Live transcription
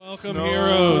Welcome,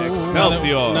 heroes.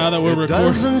 Excelsior. Now that we're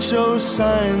recording. Show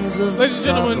signs of Ladies and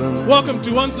gentlemen, welcome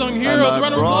to Unsung Heroes.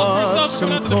 Round of applause for yourself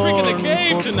coming out to the freak in the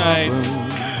cave tonight.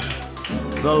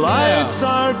 The lights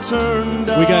are turned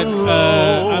down. We got,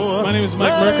 my name is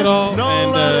Mike Mercadal,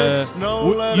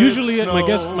 and usually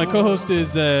my co-host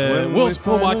is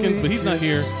Will Watkins, but he's not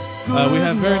here. We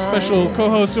have very special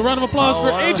co-host. So round of applause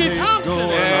for AJ Thompson.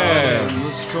 Yeah.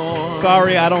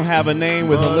 Sorry, I don't have a name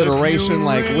with alliteration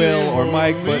like Will or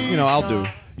Mike, but I'll do.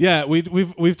 Yeah,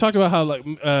 we've talked about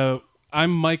how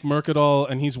I'm Mike Mercadal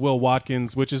and he's Will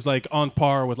Watkins, which is like on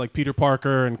par with like Peter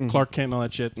Parker and Clark Kent and all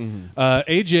that shit.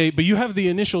 AJ, but you have the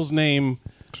initials name,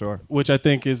 Sure. which I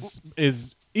think is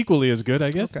equally as good,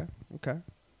 I guess. Okay.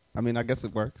 I mean, I guess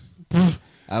it works.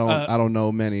 I don't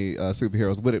know many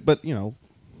superheroes with it, but you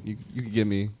could give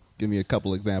me a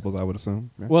couple examples, I would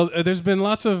assume. Yeah. Well, there's been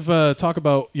lots of talk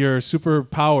about your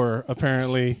superpower,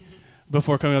 apparently,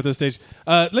 before coming up to the stage.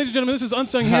 Ladies and gentlemen, this is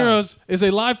Unsung Heroes. It's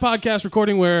a live podcast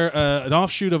recording where an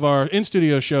offshoot of our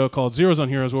in-studio show called Zeros on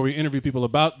Heroes, where we interview people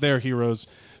about their heroes.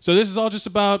 So this is all just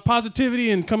about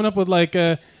positivity and coming up with like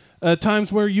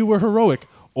times where you were heroic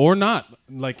or not.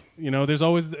 Like, there's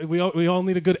always we all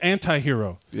need a good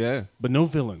anti-hero. Yeah. But no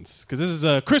villains, because this is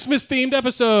a Christmas-themed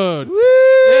episode. Woo!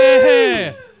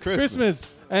 Yeah!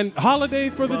 Christmas and holiday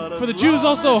for the Jews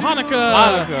also. Hanukkah.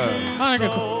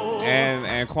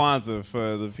 And Kwanzaa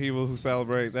for the people who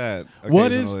celebrate that.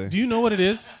 What is? Do you know what it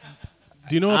is?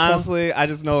 Do you know? Honestly, I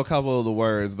just know a couple of the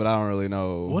words, but I don't really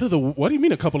know. What do you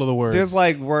mean a couple of the words? There's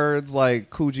like words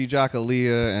like Kuji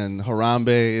Jakalia and Harambe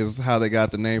is how they got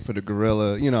the name for the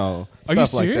gorilla. Are stuff you like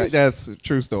serious? that. That's a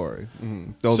true story.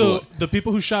 Mm-hmm. So the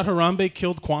people who shot Harambe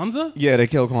killed Kwanzaa? Yeah, they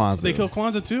killed Kwanzaa. They killed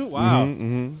Kwanzaa too? Wow.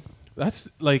 Mm-hmm. That's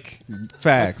like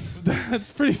facts.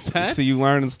 That's pretty sad. So you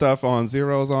learning stuff on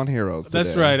Zeros on Heroes today.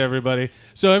 That's right, everybody.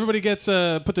 So everybody gets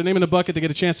put their name in the bucket. They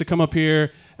get a chance to come up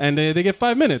here, and they get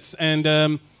 5 minutes.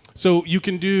 And so you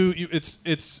can do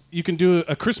you can do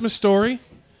a Christmas story.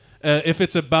 If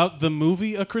it's about the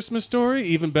movie A Christmas Story,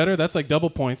 even better. That's like double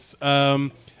points.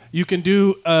 You can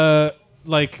do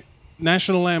like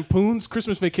National Lampoon's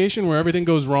Christmas Vacation, where everything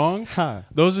goes wrong. Huh.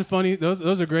 Those are funny.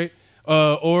 Those are great.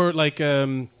 Or like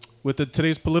with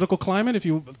today's political climate, if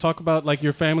you talk about like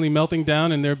your family melting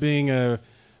down and there being a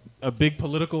big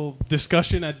political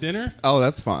discussion at dinner. Oh,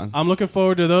 that's fun. I'm looking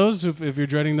forward to those if you're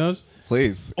dreading those.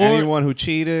 Please. Or anyone who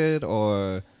cheated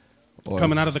or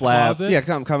coming out of the slapped. closet. Yeah,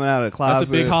 coming out of the closet. That's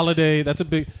a big holiday. That's a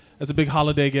big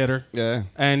holiday getter. Yeah.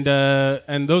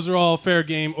 And those are all fair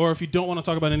game. Or if you don't want to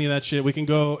talk about any of that shit, we can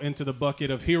go into the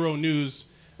bucket of hero news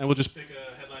and we'll just pick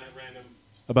a headline at random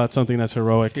about something that's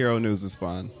heroic. Hero news is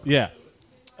fun. Yeah.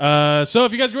 So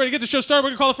if you guys are ready to get the show started, we're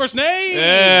going to call the first name.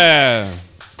 Yeah.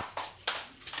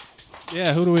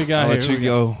 Yeah, who do we got I'll here? let you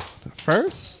go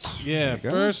first. Yeah,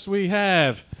 first we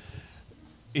have...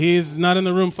 He's not in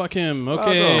the room, fuck him.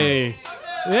 Okay.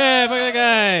 Yeah, fuck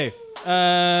that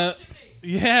guy.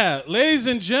 Yeah, ladies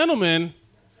and gentlemen,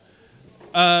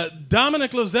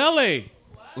 Dominic Lozelli.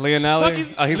 Leonelli?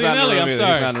 He's not in the Leonelli, room I'm either.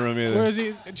 sorry. He's not in the room either. Where is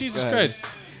he? Jesus Christ.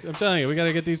 I'm telling you, we got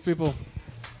to get these people...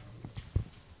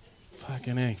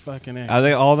 Fucking A. Are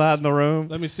they all not in the room?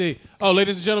 Let me see. Oh,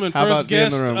 ladies and gentlemen, How first about get in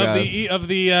guest the room, of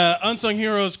the Unsung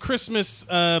Heroes Christmas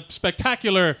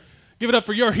Spectacular. Give it up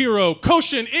for your hero,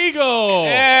 Koshin Eagle.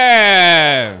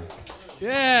 Yeah.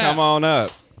 Yeah. Come on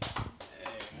up.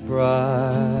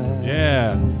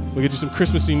 Yeah. We'll get you some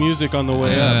Christmassy music on the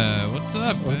way up. What's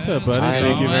up? What's up, buddy? Hi,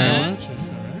 Thank you very man. much.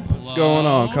 What's going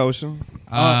on, Koshin?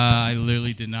 I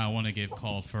literally did not want to get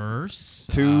called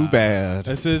first. Too bad.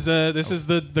 This is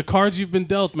the cards you've been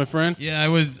dealt, my friend. Yeah,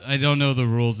 I don't know the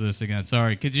rules of this again.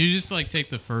 Sorry. Could you just take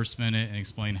the first minute and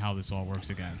explain how this all works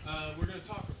again? We're gonna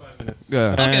talk for 5 minutes.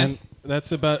 Yeah. And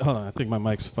that's about. Hold on, I think my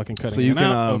mic's fucking cutting. So you can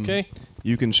out. Okay.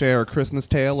 You can share a Christmas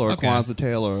tale or a Okay. Kwanzaa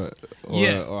tale or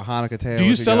Hanukkah tale. Do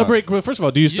you What got? celebrate? Well, first of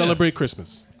all, do you Yeah. celebrate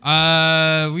Christmas?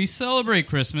 We celebrate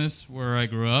Christmas where I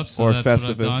grew up, so Or that's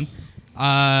what I've done. Festivus.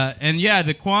 And yeah,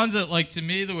 the Kwanzaa, to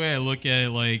me, the way I look at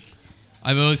it,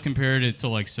 I've always compared it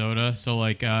to soda.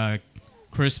 So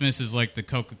Christmas is the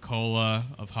Coca-Cola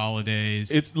of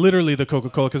holidays. It's literally the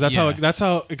Coca-Cola because that's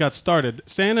how it got started.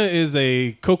 Santa is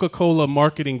a Coca-Cola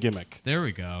marketing gimmick. There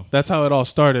we go. That's how it all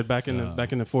started back in the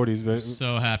So- 40s. But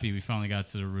So happy we finally got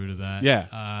to the root of that.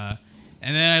 Yeah.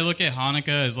 And then I look at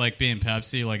Hanukkah as being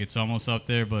Pepsi, it's almost up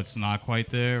there, but it's not quite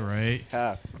there, right?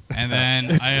 And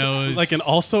then I always Like an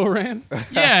also ran.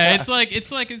 yeah,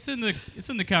 it's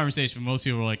in the conversation. Most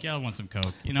people are like, yeah, I want some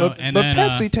Coke, you know. But and but then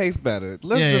Pepsi tastes better.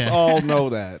 Let's yeah, just yeah. all know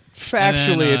that.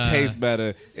 Factually, then, it tastes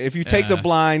better. If you take the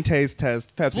blind taste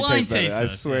test, Pepsi Blind tastes better. taste I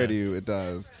test, swear yeah. to you, it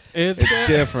does. It's It's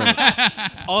different.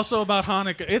 also about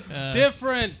Hanukkah. It's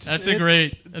different. that's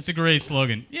It's- a great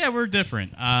slogan. Yeah, we're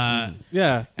different. Yeah.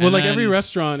 Well, And like every then-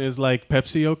 restaurant is like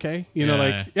Pepsi okay. You know,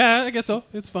 Yeah. like yeah, I guess so.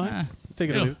 It's fine. Eh, Take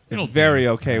it or leave it. it'll It's very do.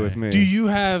 okay with me. Do you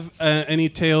have any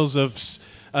tales of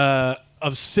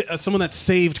someone that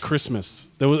saved Christmas?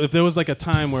 If there was like a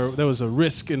time where there was a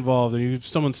risk involved, and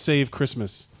someone saved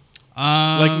Christmas,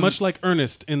 like much like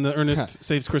Ernest in the Ernest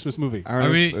Saves Christmas movie.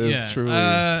 Ernest is yeah, truly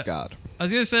God. I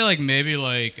was gonna say like maybe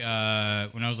like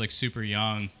when I was like super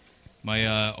young,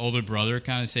 my older brother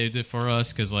kind of saved it for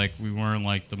us because like we weren't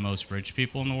like the most rich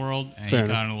people in the world, and Fair he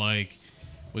enough. kind of like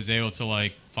was able to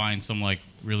like find some like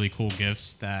really cool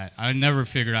gifts that I never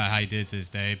figured out how he did to this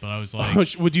day. But I was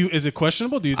like, Would you? Is it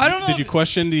questionable? I don't know. Did you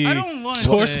question the I don't wanna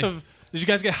source say- of? Did you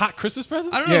guys get hot Christmas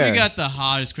presents? I don't know if Yeah. we got the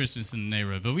hottest Christmas in the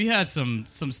neighborhood, but we had some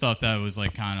stuff that was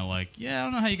like kind of like, yeah, I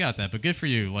don't know how you got that, but good for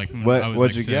you. Like when I was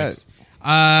What'd like you get? 6.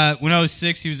 When I was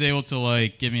 6, he was able to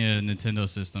like give me a Nintendo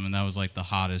system, and that was like the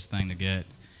hottest thing to get.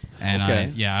 And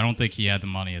Okay. I don't think he had the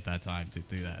money at that time to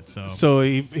do that. So, So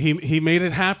he made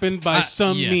it happen by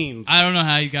some yeah. means. I don't know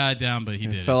how he got it down, but he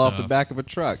did. Fell it, off so. the back of a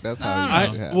truck. That's how I you don't made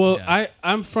know. it happen. Well, Yeah.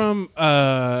 I'm from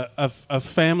a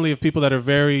family of people that are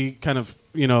very kind of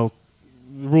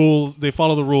rules. They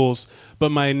follow the rules.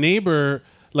 But my neighbor,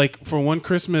 like for one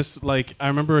Christmas, like I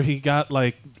remember he got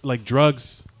like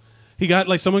drugs. He got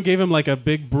like someone gave him like a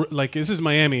big like this is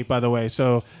Miami, by the way,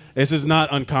 so this is not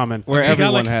uncommon. Where He got,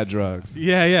 everyone like- had drugs.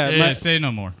 Yeah. Yeah, say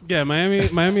no more. Yeah,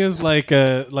 Miami is like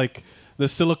the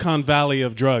Silicon Valley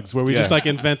of drugs, where we just Yeah. like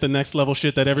invent the next level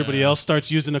shit that everybody else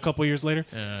starts using a couple years later.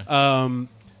 Yeah.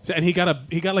 And he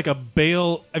got like a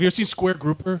bale. Have you ever seen Square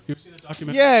Grouper? You ever seen the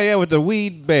documentary? Yeah, with the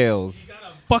weed bales.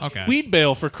 Fucking Okay. weed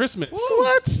bale for Christmas.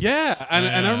 What? Yeah, and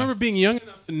I Yeah. remember being young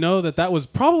enough to know that was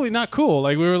probably not cool.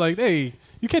 Like we were like, hey,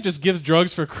 you can't just give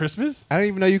drugs for Christmas. I didn't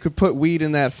even know you could put weed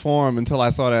in that form until I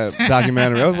saw that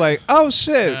documentary. I was like, oh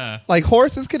shit! Yeah. Like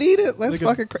horses could eat it. That's Like a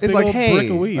fucking. It's big like old hay, brick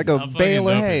of weed. like How a fucking bale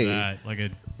of dope is hay. that? Like a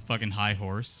fucking high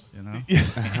horse, you know?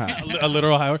 A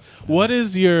literal high. What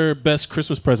is your best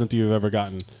Christmas present you've ever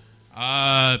gotten?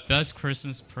 Best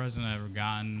Christmas present I ever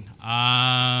gotten.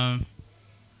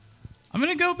 I'm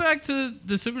gonna go back to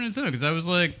the Super Nintendo because that was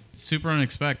like super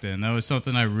unexpected, and that was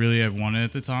something I really had wanted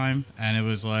at the time. And it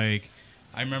was like,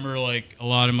 I remember like a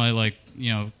lot of my like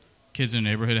kids in the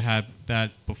neighborhood had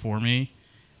that before me,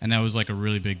 and that was like a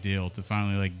really big deal to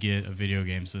finally like get a video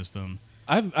game system.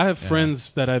 I have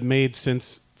friends that I've made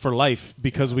since for life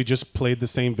because we just played the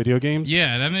same video games.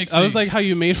 Yeah, that makes. I was like how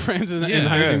you made friends in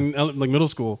like middle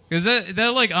school. Because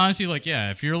that like honestly like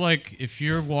if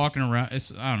you're walking around,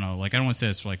 I don't know, like I don't want to say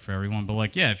it's like for everyone, but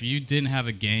like if you didn't have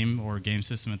a game or a game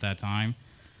system at that time,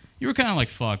 you were kind of like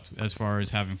fucked as far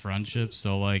as having friendships.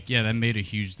 So like that made a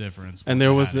huge difference. And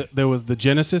once there I had it. was the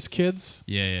Genesis kids,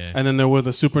 yeah. and then there were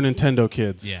the Super Nintendo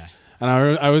kids. Yeah. And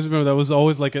I always remember that was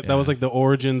always like that was like the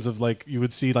origins of like you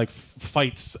would see like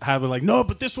fights happen like no,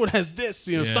 but this one has this.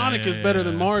 Sonic is better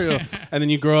than Mario. And then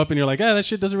you grow up and you're like, that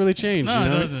shit doesn't really change. No, you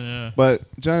know? it doesn't. Yeah. But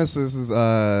Genesis's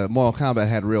Mortal Kombat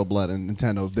had real blood and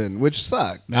Nintendo's didn't, which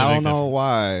sucked. Made a I big don't know difference.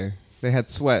 why they had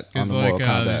sweat on It's the like Mortal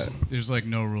Kombat. there's like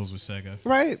no rules with Sega.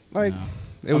 Right? Like No.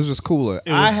 it was just cooler.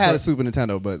 It was I had fun. a Super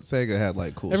Nintendo, but Sega had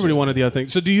like cool. Everybody shit. wanted the other thing.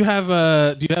 So do you have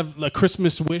a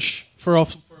Christmas wish for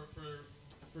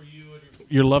you and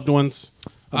your loved ones?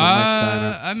 On the next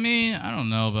diner? I mean, I don't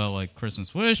know about like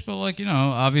Christmas wish, but like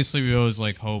obviously we always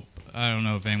like hope. I don't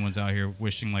know if anyone's out here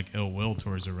wishing like ill will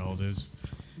towards their relatives.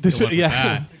 Good luck with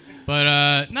that.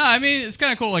 But no, I mean it's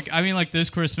kind of cool. Like I mean, like this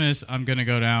Christmas, I'm gonna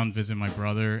go down visit my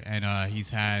brother, and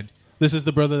he's had This is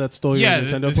the brother that stole your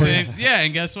Nintendo the for you? same. Yeah,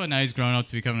 and guess what? Now he's grown up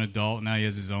to become an adult. Now he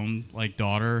has his own like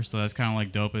daughter, so that's kind of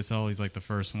like dope as hell. He's like the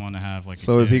first one to have like.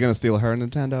 So a is he kid. gonna steal her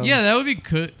Nintendo? Yeah, that would be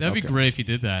good. That'd be Okay. great if he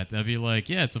did that. That'd be like,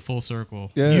 yeah, it's a full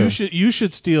circle. Yeah. You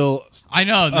should steal I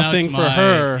know a thing it's for my-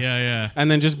 her. Yeah. and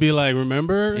then just be like,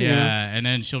 remember? Yeah, You know? and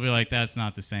then she'll be like, "That's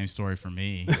not the same story for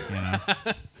me,"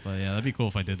 But yeah, that'd be cool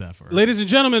if I did that for her. Ladies and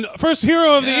gentlemen, first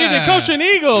hero of the Yeah. evening, Coach and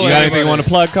Eagle. You got anything everybody. you want to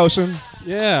plug, Koshin?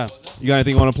 Yeah. You got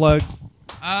anything you want to plug?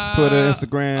 Twitter,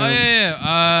 Instagram, Oh yeah.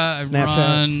 I Snapchat?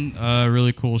 run a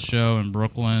really cool show in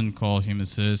Brooklyn called Human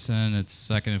Citizen. It's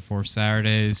second and fourth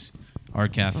Saturdays.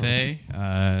 Art Cafe.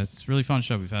 It's a really fun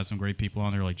show. We've had some great people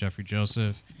on there like Jeffrey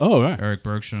Joseph, Oh, right. Eric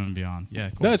Bergstrom, and beyond. Yeah,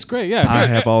 cool. That's great. Yeah, I great.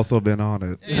 have also been on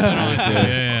it.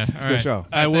 Yeah. All Good right. show.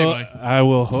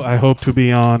 I hope to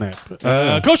be on it.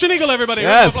 Koshin Eagle, everybody.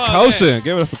 Yes, Round of applause. Koshin.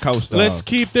 Give it up for Coach. Let's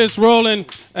keep this rolling,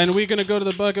 and we're gonna go to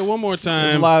the bucket one more There's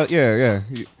a time. lot. Yeah.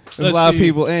 There's Let's a lot see. of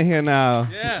people in here now.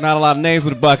 Yeah. Not a lot of names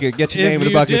in the bucket. Get your name in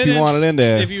the bucket if you didn't- want it in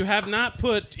there. If you have not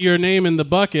put your name in the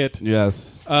bucket,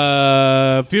 Yes.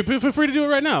 feel free to do it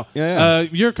right now. Yeah.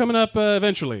 You're coming up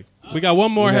eventually. We got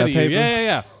one more We got ahead of you. paper?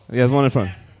 Yeah. There's one in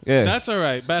front. Yeah. That's all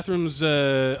right. Bathrooms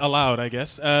allowed, I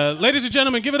guess. Ladies and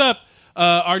gentlemen, give it up.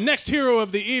 Our next hero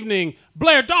of the evening,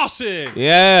 Blair Dawson.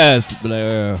 Yes,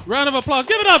 Blair. Round of applause.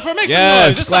 Give it up for Make Some Noise.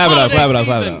 Yes. It's Clap the it up. holiday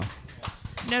Clap it season. up. Clap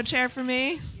it up. No chair for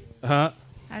me. Huh?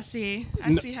 I see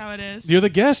how it is. You're the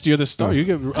guest. You're the star. Oh. You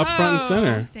get up front and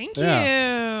center. Thank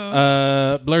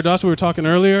Yeah. you. Blair Dawson, we were talking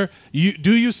earlier.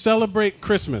 Do you celebrate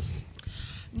Christmas?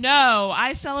 No,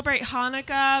 I celebrate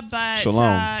Hanukkah, but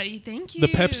Shalom. thank you. The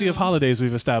Pepsi of holidays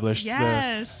we've established.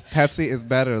 Yes, Pepsi is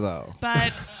better though.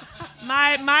 but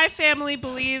my family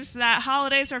believes that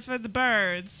holidays are for the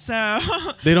birds, so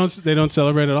They don't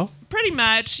celebrate at all? pretty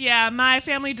much, yeah. My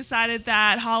family decided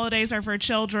that holidays are for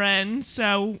children,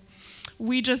 so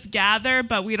we just gather,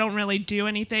 but we don't really do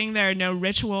anything. There are no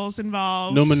rituals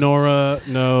involved. No menorah,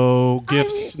 no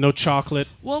gifts, no chocolate.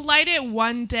 We'll light it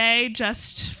one day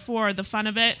just for the fun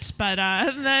of it, but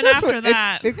then That's after what-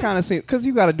 that, it kind of seems because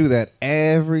you got to do that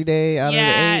every day out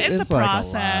Yeah, of the 8. it's a like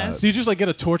process. lot. Do you just like get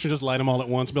a torch and just light them all at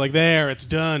once? Be like, there, it's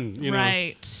done. You know?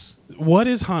 right. What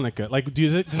is Hanukkah? Like,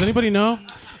 does anybody know?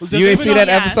 Does You ain't anybody see know? that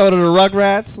Yes. episode of the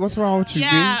Rugrats? What's wrong with you?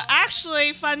 Yeah,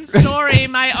 actually, fun story.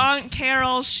 My Aunt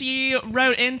Carol, she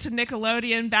wrote into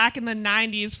Nickelodeon back in the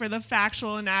 90s for the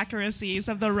factual inaccuracies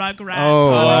of the Rugrats.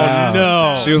 Oh, wow.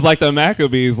 no. She was like the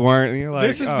Maccabees, weren't? And you're like,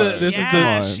 This is oh, the- this is the- Yeah,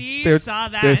 come on. she They're- saw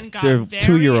that they're- and got they're very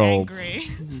 2-year-olds. angry.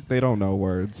 They don't know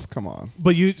words. Come on.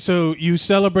 But you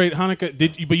celebrate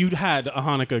Hanukkah? But you had a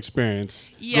Hanukkah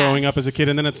experience growing up as a kid,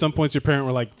 and then at some points your parents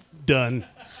were like, done.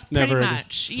 Never Pretty again.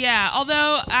 much, yeah.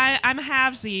 Although I'm On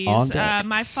halvesies. deck.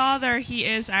 My father, he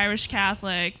is Irish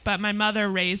Catholic, but my mother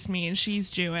raised me, and she's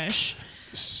Jewish.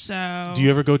 So Do you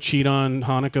ever go cheat on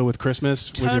Hanukkah with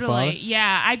Christmas with your father? Totally,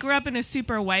 yeah. I grew up in a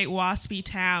super white, waspy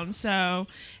town, so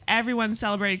everyone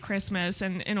celebrated Christmas,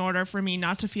 and in order for me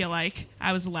not to feel like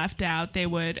I was left out, they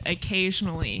would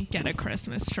occasionally get a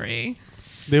Christmas tree.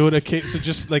 They would so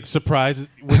just like surprise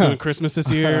we're doing Christmas this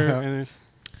year.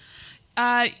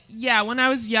 And Yeah, when I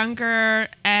was younger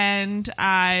and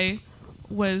I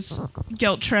was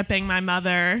guilt tripping my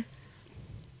mother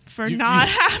for not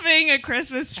having a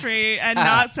Christmas tree and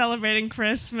not celebrating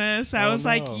Christmas, I was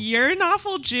like, "You're an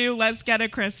awful Jew. Let's get a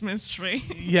Christmas tree."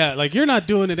 yeah, like you're not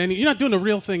doing the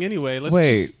real thing anyway. Let's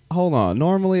Wait, just- hold on.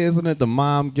 Normally, isn't it the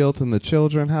mom guilt and the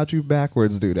children? How'd you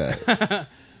backwards do that?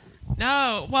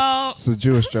 No, well, It's a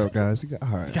Jewish joke, guys. All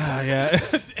right. yeah.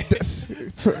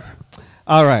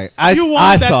 All right. You wanted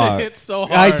I that to thought, hit so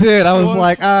I hard. did. I You was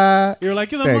wanted- like, You're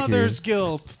like, you're the Thank you. mother's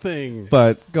guilt thing.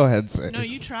 but go ahead and say it. no,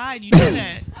 you tried. You did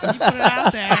it. You put it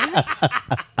out there.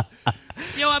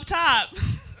 Yo, up top.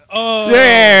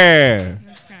 Yeah.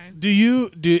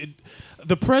 Okay.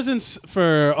 The presents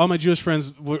for all my Jewish friends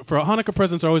for Hanukkah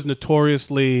presents are always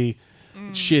notoriously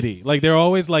shitty. Like they're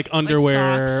always like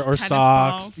underwear socks, or tennis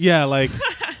socks. balls. Yeah, like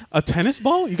a tennis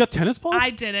ball. You got tennis balls? I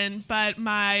didn't, but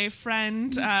my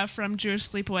friend from Jewish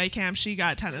Sleepaway Camp, she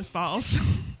got tennis balls.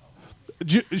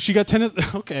 She got tennis.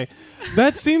 Okay,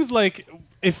 that seems like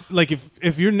if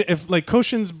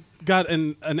Koshin's got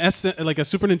an like a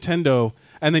Super Nintendo,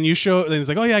 and then you show, and it's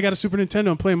like, oh yeah, I got a Super Nintendo.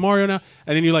 I'm playing Mario now,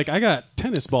 and then you're like, I got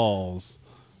tennis balls.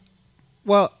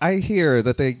 Well, I hear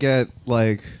that they get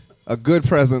like a good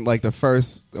present like the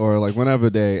first or like whenever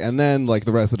day, and then like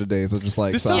the rest of the days are just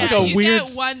like This sounds socks. like a you weird-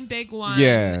 get one big one,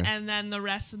 Yeah. and then the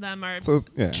rest of them are So,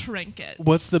 yeah. trinkets.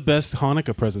 What's the best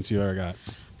Hanukkah presents you ever got?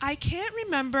 I can't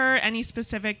remember any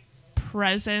specific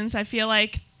presents. I feel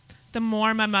like the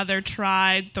more my mother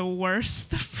tried, the worse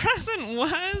the present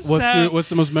was. What's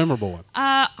the most memorable one?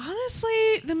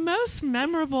 Honestly, the most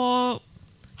memorable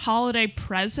holiday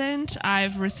present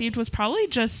I've received was probably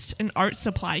just an art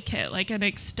supply kit, like an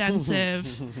extensive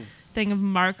thing of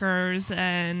markers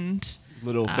and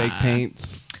Little fake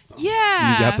paints.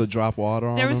 yeah. You have to drop water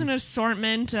on there was them. an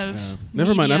assortment of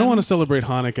Never mind. I don't want to mediums. celebrate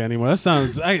Hanukkah anymore. That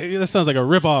sounds like a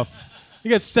ripoff. You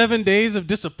got 7 days of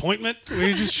disappointment where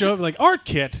you just show up like art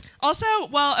kit. Also,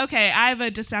 well, okay, I have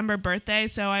a December birthday,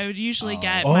 so I would usually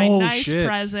get my Oh, nice shit.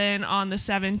 present on the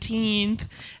 17th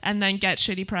and then get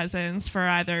shitty presents for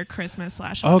either Christmas /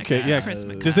 Hanukkah. Okay, yeah.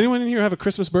 Christmas. Does anyone in here have a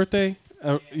Christmas birthday?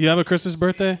 You have a Christmas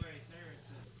birthday?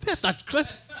 That's not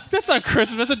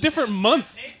Christmas. That's a different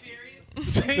month.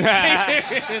 Same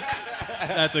period.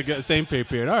 That's a good same pay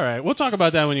period. All right, we'll talk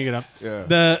about that when you get up.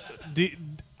 Yeah.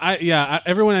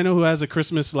 Everyone I know who has a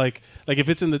Christmas like if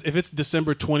it's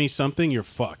December 20 something, you're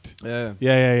fucked. Yeah.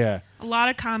 Yeah. A lot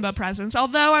of combo presents.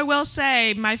 Although I will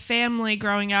say, my family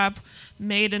growing up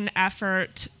made an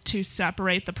effort to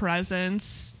separate the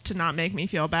presents to not make me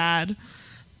feel bad.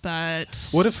 But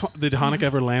What if did Hanukkah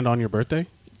ever land on your birthday?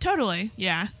 totally,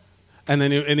 yeah. And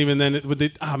then, even then,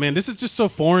 man, this is just so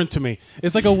foreign to me.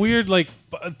 It's like a weird,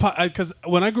 because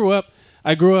when I grew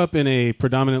up in a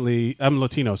predominantly, I'm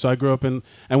Latino, so I grew up in,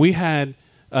 and we had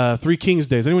 3 Kings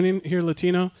days. Anyone in here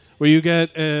Latino? Where you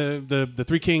get the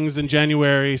 3 Kings in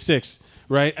January 6th,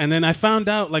 right? And then I found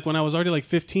out, like when I was already like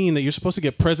 15, that you're supposed to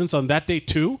get presents on that day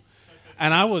too.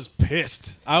 And I was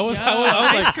pissed. I was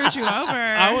I like, screwed you over.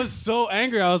 I was so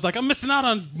angry. I was like, I'm missing out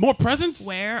on more presents.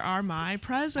 Where are my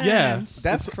presents? Yeah.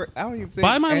 That's I don't even think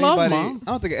Buy my love, Mom. I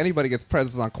don't think anybody gets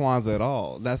presents on Kwanzaa at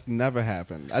all. That's never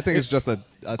happened. I think it's just a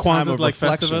time Kwanzaa's of like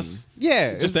reflection. Festivus?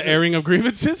 Yeah, Just the airing of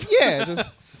grievances? Yeah,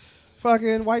 just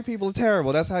fucking white people are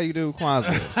terrible. That's how you do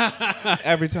Kwanzaa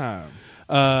every time.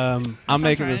 I'm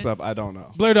making this up. I don't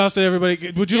know. Blair Dawson,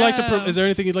 everybody. Would you like to? Yo. Is there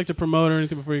anything you'd like to promote or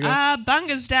anything before you go?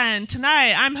 Bunga's Den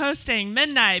tonight. I'm hosting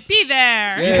Midnight. Be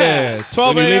there. Yeah,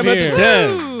 12 When you a.m. leave at the here.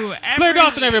 den. Woo, Blair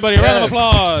Dawson, everybody. A round of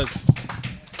Yes. applause.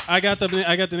 I got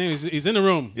the name. He's in the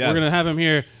room. Yes. We're gonna have him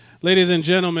here, ladies and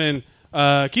gentlemen.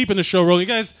 Keeping the show rolling,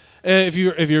 you guys. If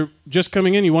you're just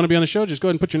coming in, you want to be on the show, just go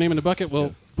ahead and put your name in the bucket.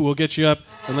 We'll get you up,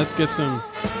 and let's get some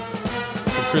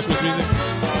Christmas music.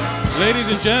 Ladies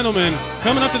and gentlemen,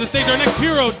 coming up to the stage, our next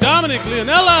hero, Dominic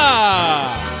Leonella.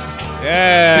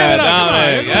 Yeah,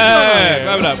 Dominic. Yeah,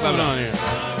 Clap it up. Coming on here.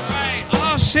 Right.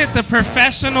 Oh shit, the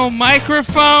professional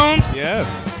microphone.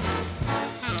 Yes.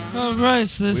 All right,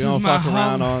 so this We is don't my fuck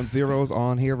around home. on Zeros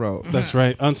on Hero. That's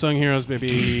right, unsung heroes,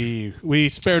 baby. We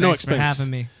spare no Thanks for expense.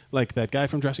 having me. Like that guy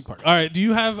from Jurassic Park. All right, do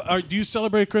you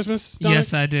celebrate Christmas, Dominic?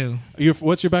 Yes, I do.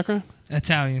 What's your background?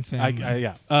 Italian family.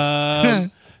 Yeah.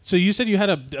 So you said you had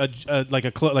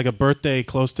a birthday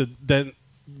close to then,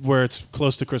 where it's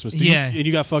close to Christmas. Yeah. And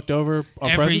you got fucked over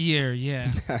on Every presents? year,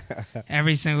 yeah.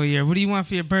 Every single year. What do you want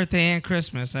for your birthday and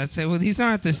Christmas? I'd say, well, these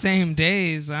aren't the same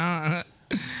days. Yeah,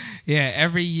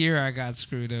 every year I got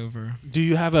screwed over. Do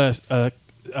you have a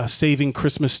saving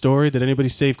Christmas story? Did anybody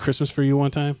save Christmas for you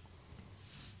one time?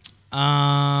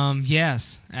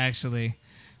 Yes, actually.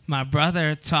 My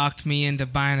brother talked me into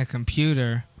buying a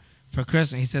computer for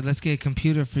Christmas. He said, let's get a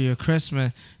computer for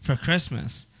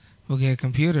Christmas. We'll get a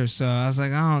computer. So I was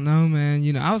like, I don't know, man.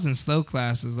 You know, I was in slow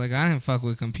classes. Like, I didn't fuck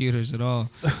with computers at all.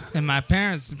 And my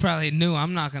parents probably knew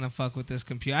I'm not going to fuck with this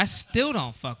computer. I still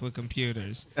don't fuck with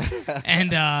computers.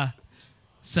 And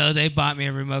so they bought me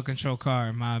a remote control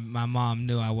car. My mom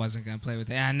knew I wasn't going to play with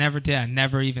it. And I never did. I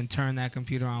never even turned that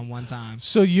computer on one time.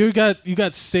 So you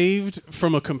got saved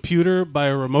from a computer by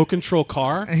a remote control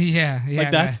car? Yeah.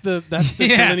 Like that's the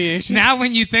Yeah. delineation? Now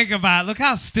when you think about it, look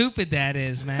how stupid that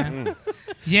is, man.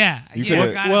 Yeah. You Yeah.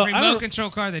 could've- Got Well, a I don't- remote control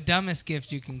car, the dumbest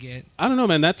gift you can get. I don't know,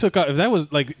 man. That took if that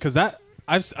was like because that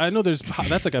I know that's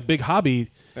like a big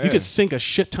hobby. You Yeah. could sink a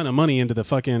shit ton of money into the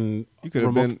fucking. You could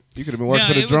have remote- been working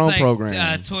for the it drone was like,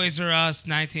 program. Toys R Us,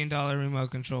 $19 remote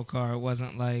control car. It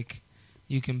wasn't like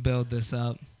you can build this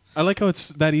up. I like how it's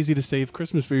that easy to save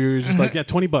Christmas for you. It's just like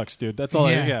 $20, dude. That's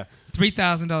all. Yeah.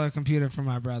 $3,000 computer for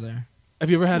my brother. Have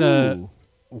you ever had a Ooh.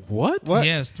 what? What?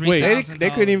 Yeah, it's Wait, $3,000. They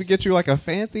couldn't even get you like a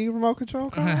fancy remote control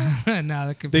car? No,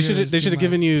 the computer. They should have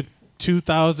given you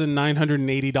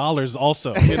 $2,980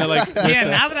 also. You know, like Yeah,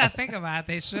 now that I think about it,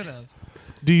 they should have.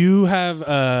 do you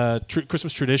have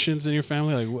Christmas traditions in your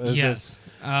family? Like, is Yes.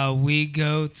 We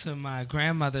go to my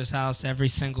grandmother's house every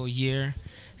single year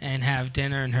and have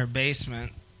dinner in her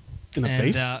basement. it in the And,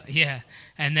 basement? yeah.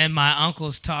 And then my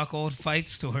uncles talk old fight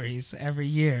stories every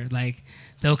year. Like,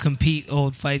 they'll compete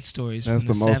old fight stories That's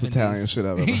from the most 70s. Italian shit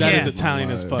I've ever heard. That yeah. is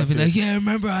Italian as fuck. They'll be dude. like, yeah,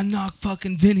 remember I knocked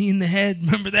fucking Vinny in the head?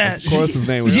 Remember that? Of course his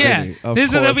name was Yeah. Vinny. Of This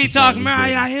is what they'll course be his name talking was about.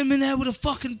 Vinny. I hit him in there with a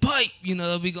fucking pipe. You know,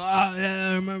 they'll be going, oh, yeah,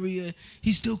 I remember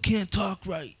he still can't talk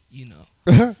right, you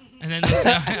know. And then they'll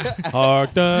say,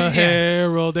 Hark the Yeah.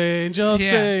 herald angels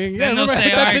sing. Then they'll remember say,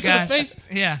 that all right, bitch in the guys. face?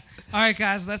 Yeah. All right,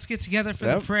 guys, let's get together for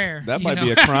the prayer. That You might know?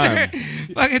 be a crime.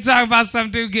 Fucking talk about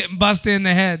some dude getting busted in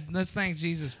the head. Let's thank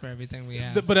Jesus for everything we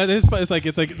have. But it is fun. It's like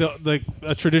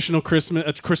a traditional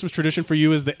Christmas tradition for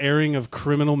you is the airing of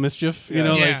criminal mischief. You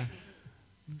know, yeah.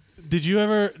 like did you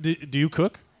ever do you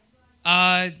cook?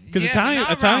 Because Because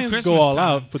Italians go all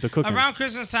out with the cooking. Around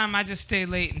Christmas time, I just stay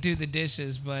late and do the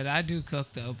dishes, but I do cook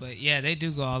though. But yeah, they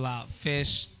do go all out.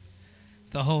 Fish,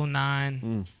 the whole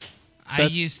nine. I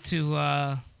That's- used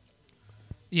to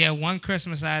Yeah, one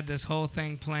Christmas I had this whole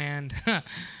thing planned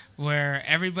where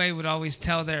everybody would always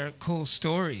tell their cool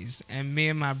stories. And me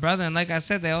and my brother, and like I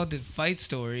said, they all did fight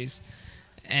stories.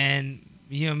 And,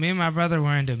 me and my brother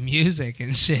were into music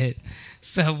and shit.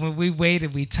 So when we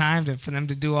waited, we timed it for them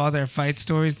to do all their fight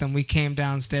stories. Then we came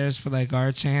downstairs for like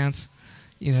our chance.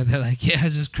 They're like, yeah, I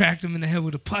just cracked him in the head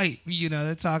with a pipe.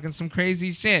 They're talking some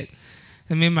crazy shit.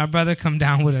 And me and my brother come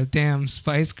down with a damn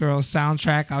Spice Girls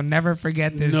soundtrack. I'll never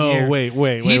forget this year. No,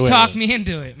 wait. He talked me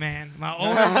into it, man. My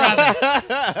older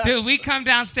brother. Dude, we come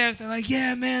downstairs. They're like,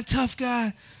 yeah, man, tough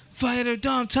guy, fighter,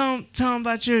 dumb. Tell him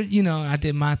about your, I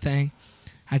did my thing.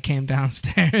 I came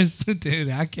downstairs. Dude,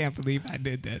 I can't believe I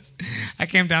did this. I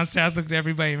came downstairs, looked at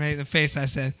everybody, made the face. I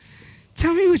said,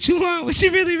 tell me what you want, what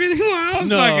you really, really want. I was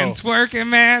fucking twerking,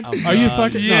 man. Are you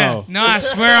fucking? Yeah. No, I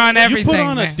swear on everything. You put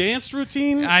on man. a dance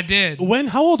routine? I did. When?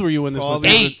 How old were you when this was?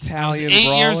 8. Italian I was 8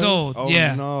 years brawlers? old. Oh,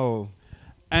 yeah. no.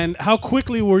 And how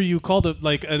quickly were you called a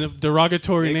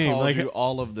derogatory They name? called Like you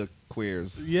all of the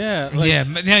queers. Yeah. Yeah.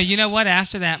 But no, you know what?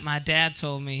 After that, my dad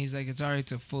told me, he's like, it's all right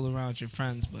to fool around with your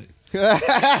friends, but.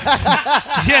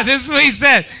 Yeah, this is what he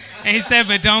said. And he said,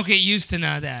 but don't get used to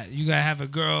none of that. You got to have a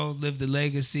girl, live the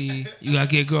legacy. You got to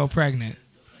get a girl pregnant.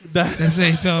 That's what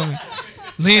he told me.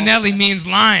 Leonelli means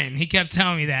lion. He kept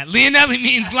telling me that. Leonelli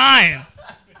means lion.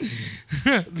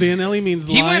 Leonelli means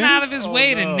lion? He went out of his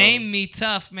way to name me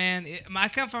tough, man. I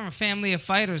come from a family of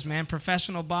fighters, man,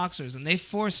 professional boxers, and they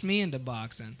forced me into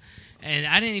boxing. And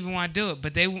I didn't even want to do it,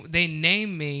 but they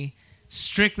named me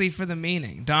strictly for the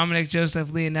meaning. Dominic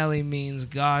Joseph Leonelli means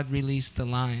God released the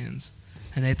lions.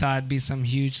 And they thought I'd be some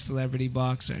huge celebrity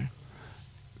boxer.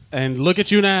 And look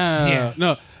at you now. Yeah.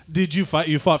 No, did you fight?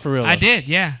 You fought for real? I did,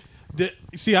 yeah.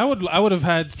 See, I would have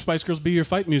had Spice Girls be your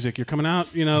fight music. You're coming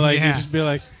out, you just be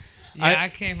like. Yeah, I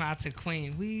came out to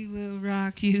Queen. We will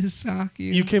rock you, sock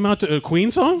you. You came out to a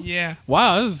Queen song? Yeah.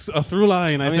 Wow, this is a through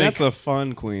line. I think that's a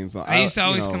fun Queen song. I used to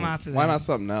always come out to that. Why not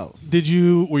something else?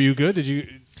 Were you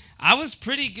good? I was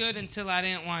pretty good until I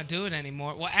didn't want to do it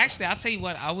anymore. Well, actually, I'll tell you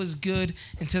what. I was good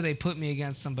until they put me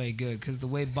against somebody good. Because the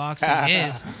way boxing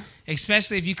is,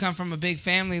 especially if you come from a big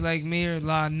family like me or a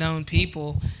lot of known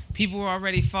people were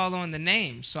already following the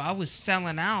name. So I was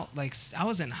selling out. Like, I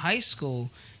was in high school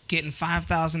getting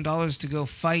 $5,000 to go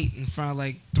fight in front of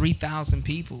like 3,000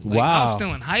 people. Like, wow. I was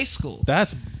still in high school.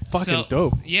 That's fucking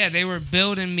dope. Yeah, they were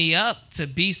building me up to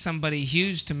be somebody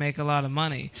huge to make a lot of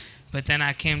money. But then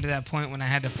I came to that point when I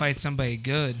had to fight somebody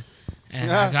good, and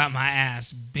I got my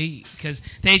ass beat. Because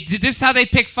this is how they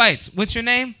pick fights. What's your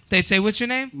name? They'd say, what's your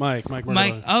name? Mike.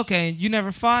 Okay, you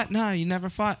never fought? No, you never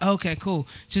fought? Okay, cool.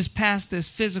 Just pass this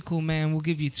physical, man. We'll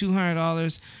give you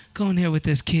 $200. Go in here with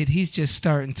this kid. He's just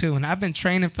starting too. And I've been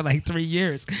training for like 3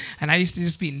 years. And I used to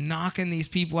just be knocking these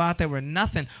people out that were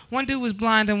nothing. One dude was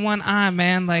blind in one eye,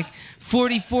 man. Like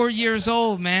 44 years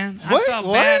old, man. I felt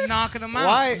bad knocking him out.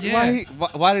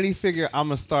 Why did he figure I'm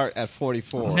going to start at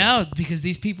 44? No, because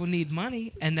these people need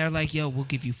money. And they're like, yo, we'll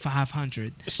give you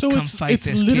 $500. So Come it's fight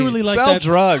this literally kid. like sell that.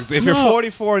 drugs. If you're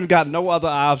 44 and got no other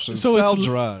options, sell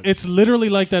drugs. It's literally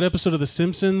like that episode of The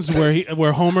Simpsons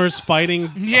where Homer's fighting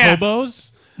hobos.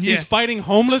 Yeah. He's fighting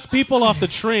homeless people off the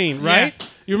train, right?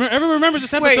 Yeah. Everyone remembers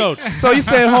this episode. Wait, so you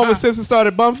saying Homer Simpson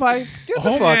started bum fights? Get the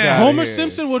fuck out Homer of here.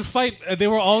 Simpson would fight. They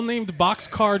were all named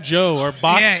Boxcar Joe or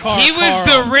Boxcar He was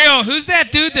Carl. the real. Who's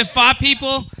that dude that fought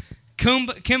people?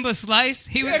 Kimbo Slice.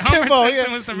 Homer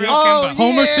Simpson was the real Kimbo.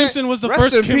 Homer Simpson was the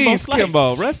first Rest in Kimbo peace, Slice.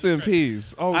 Kimbo. Rest in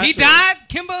peace. Oh, He shit. died.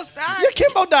 Kimbo died. Yeah,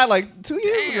 Kimbo died like 2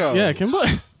 years ago. Yeah, Kimbo.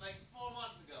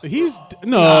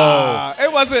 No.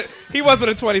 It wasn't. He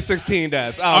wasn't a 2016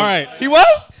 death. All right. He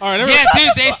was. All right. Yeah,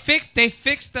 dude, they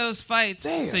fixed those fights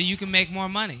so you can make more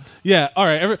money. Yeah. All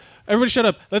right. Everybody, shut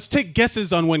up. Let's take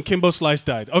guesses on when Kimbo Slice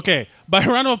died. Okay. By a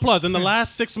round of applause. In the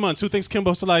last 6 months, who thinks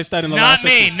Kimbo Slice died in the last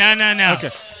Not 6 me. months? No.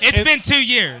 Okay. It's been 2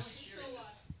 years.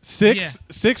 Six.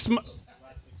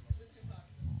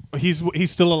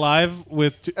 He's still alive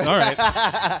with. All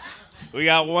right. We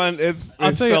got one. It's tell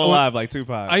you, still alive, like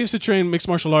Tupac. I used to train mixed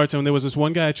martial arts, and there was this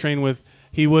one guy I trained with.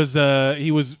 He was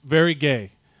very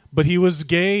gay, but he was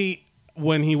gay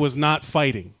when he was not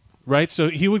fighting. Right, so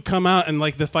he would come out and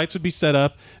like the fights would be set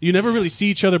up. You never really see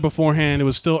each other beforehand. It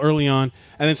was still early on,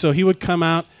 and then so he would come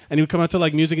out and he would come out to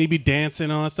like music. And he'd be dancing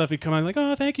and all that stuff. He'd come out like,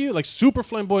 oh, thank you, like super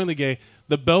flamboyantly gay.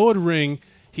 The bell would ring.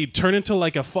 He'd turn into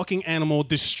like a fucking animal,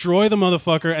 destroy the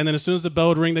motherfucker, and then as soon as the bell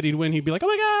would ring that he'd win, he'd be like, oh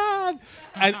my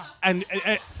god, and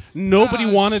nobody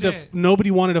wanted to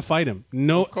fight him.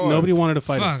 Nobody wanted to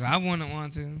fight him. Fuck, I wouldn't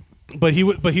want to. But he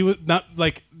would not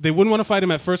like. They wouldn't want to fight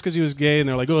him at first because he was gay, and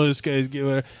they're like, "Oh, this guy's gay."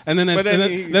 Whatever. And then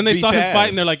they saw him fight,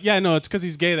 and they're like, "Yeah, no, it's because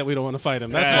he's gay that we don't want to fight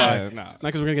him. That's why, not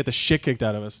because we're gonna get the shit kicked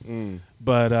out of us."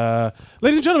 But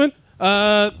ladies and gentlemen,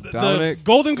 the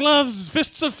Golden Gloves,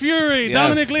 Fists of Fury, yes.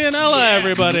 Dominic Leonella,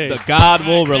 everybody. The God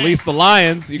will release the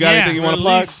lions. You got anything you want to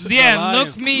plug? Yeah,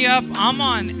 look me up. I'm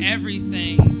on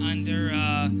everything under.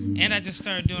 And I just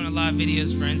started doing a lot of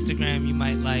videos for Instagram. You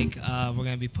might like. We're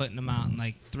going to be putting them out in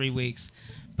like 3 weeks.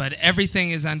 But everything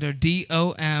is under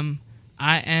DOMINICLEONELLI.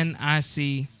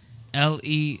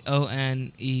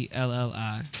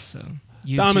 So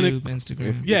YouTube, Dominic,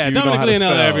 Instagram. Yeah, Dominic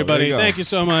Leonella, everybody. Thank you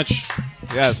so much.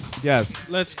 Yes.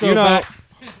 Let's go back.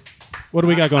 What do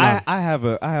we got going on? I have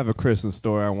a Christmas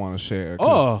story I want to share.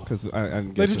 Ladies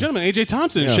and gentlemen, AJ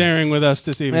Thompson sharing with us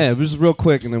this evening. Yeah, just real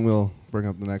quick, and then we'll bring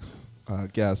up the next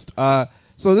guest.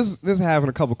 So this happened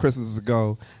a couple Christmases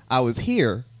ago. I was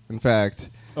here, in fact.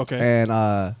 Okay. And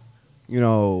I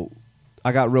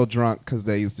got real drunk because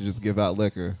they used to just give out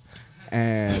liquor,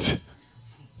 and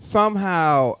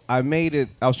somehow I made it.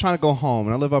 I was trying to go home,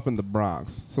 and I live up in the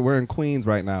Bronx, so we're in Queens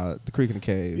right now at the Creek and the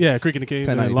Cave. Yeah, Creek and the Cave,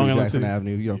 1093 Long Island Jackson City.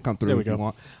 Avenue. You come through there we if go. you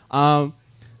want.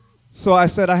 So I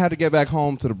said I had to get back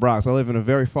home to the Bronx. I live in a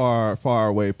very far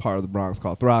away part of the Bronx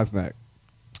called Throgs Neck.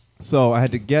 So I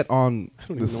had to get on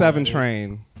the 7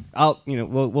 train.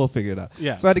 We'll figure it out.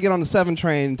 Yeah. So I had to get on the 7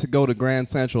 train to go to Grand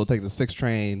Central, take the 6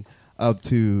 train up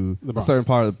to a certain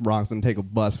part of the Bronx, and take a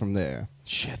bus from there.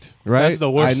 Shit. Right? That's the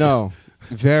worst. I know.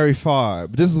 Very far.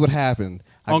 But this is what happened.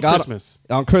 On Christmas.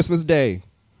 On Christmas Day,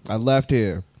 I left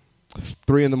here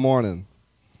 3 in the morning.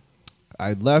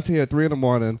 I left here at 3 in the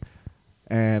morning,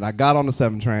 and I got on the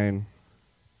 7 train,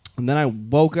 and then I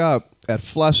woke up at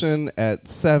Flushing at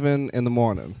 7 in the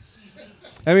morning.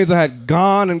 That means I had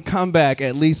gone and come back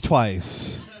at least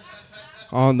twice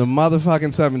on the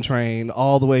motherfucking 7 train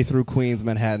all the way through Queens,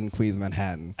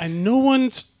 Manhattan. And no one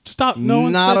stopped. No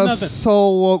one said nothing. Not a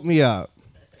soul woke me up.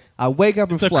 I wake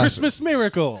up in Flushing. It's a Christmas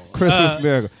miracle.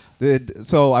 Miracle.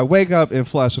 So I wake up in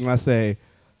Flushing and I say,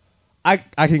 I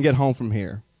can get home from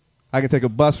here. I can take a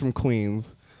bus from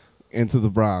Queens into the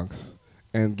Bronx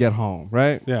and get home,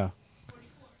 right? Yeah.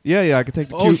 Yeah, I could take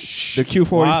the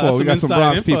Q44. Wow, we got some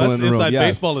Bronx people in the room. Inside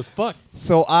baseball as fuck.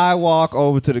 So I walk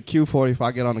over to the Q44.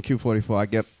 I get on the Q44. I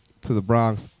get to the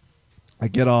Bronx. I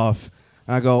get off,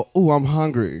 and I go, ooh, I'm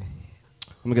hungry.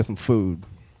 I'm going to get some food.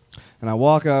 And I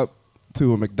walk up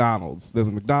to a McDonald's. There's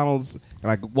a McDonald's, and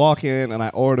I walk in, and I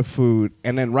order food.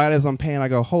 And then right as I'm paying, I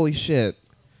go, holy shit,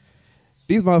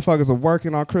 these motherfuckers are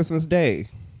working on Christmas Day.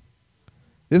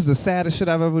 This is the saddest shit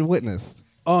I've ever witnessed.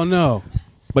 Oh, no.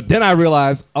 But then I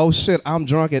realized, oh shit, I'm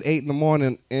drunk at 8 in the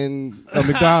morning in a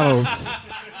McDonald's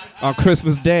on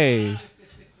Christmas Day.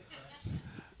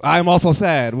 I'm also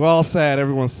sad. We're all sad.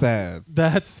 Everyone's sad.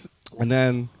 And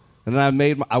then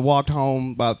I walked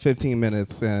home about 15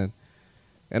 minutes and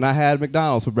I had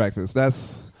McDonald's for breakfast.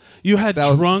 You had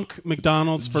drunk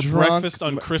McDonald's for breakfast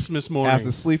on Christmas morning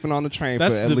after sleeping on the train for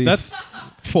at least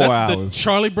 4 that's hours. The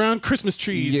Charlie Brown Christmas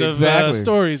trees of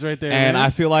stories right there. And man.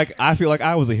 I feel like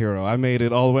I was a hero. I made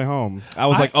it all the way home. I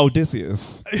was like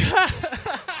Odysseus.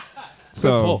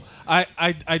 So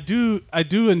I do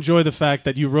enjoy the fact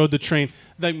that you rode the train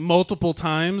like multiple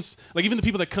times. Like even the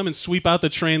people that come and sweep out the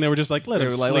train, they were just like, let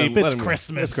him sleep. It's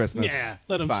Christmas. It's Christmas. Yeah,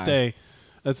 let him stay.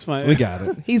 That's fine. We got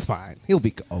it. He's fine. He'll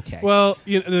be okay. Well,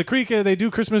 the Creek, they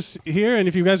do Christmas here, and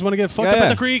if you guys want to get fucked up at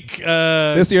the Creek...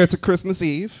 this year it's a Christmas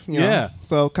Eve. You know,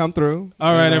 so come through.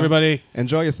 All right, everybody.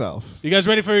 Enjoy yourself. You guys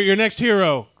ready for your next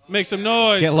hero? Make some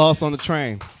noise. Get lost on the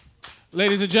train.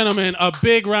 Ladies and gentlemen, a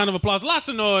big round of applause. Lots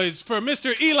of noise for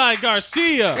Mr. Eli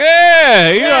Garcia.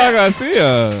 Yeah, Eli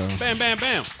Garcia. Bam, bam,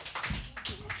 bam.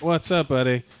 What's up,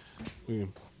 buddy?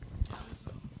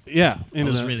 Yeah, I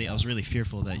was really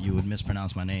fearful that you would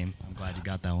mispronounce my name. I'm glad you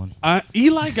got that one.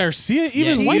 Eli Garcia.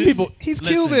 Even white people. He's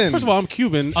Cuban. First of all, I'm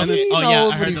Cuban. I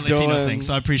heard the Latino thing,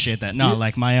 so I appreciate that. No,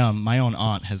 like my own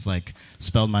aunt has like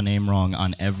spelled my name wrong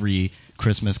on every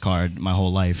Christmas card my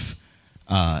whole life.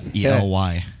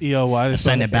 ELY. ELY. I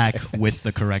send it back with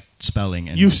the correct spelling.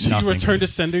 And you return to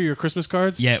sender your Christmas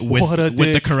cards? Yeah, with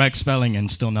the correct spelling and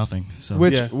still nothing. So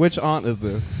which aunt is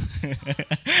this?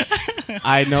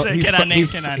 I know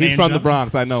he's from the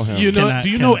Bronx. I know him. Do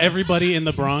you know everybody in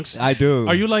the Bronx? I do.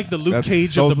 Are you like the Luke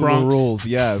Cage of the Bronx? Those are the rules.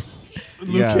 Yes.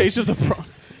 Luke Cage of the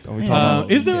Bronx.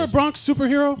 Is there a Bronx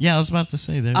superhero? Yeah, I was about to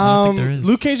say there. I don't think there is.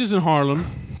 Luke Cage is in Harlem,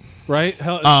 right?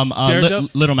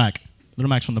 Little Mac. Little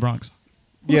Mac's from the Bronx.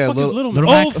 Who the fuck is Little Mac?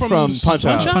 Mac Oh, from Punch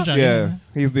Out. Punch Out, Yeah, yeah.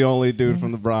 he's the only dude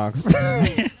from the Bronx.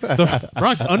 The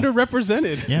Bronx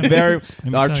underrepresented. Yeah, Very. let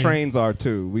me Our tell you. trains are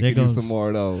too. We There could use goes. some more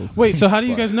of those. Wait, so how do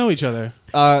you guys know each other?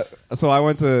 So I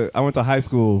went to high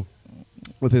school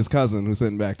with his cousin who's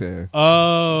sitting back there.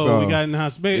 Oh, So, we got in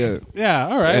house. yeah. Yeah,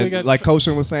 all right. And We got like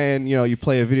Koshin was saying, you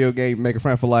play a video game, make a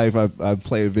friend for life. I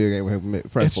play a video game with him, make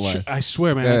friends It's for life. true. I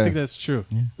swear, man. I Yeah. think that's true.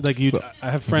 Yeah. Like you, So-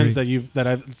 I have friends that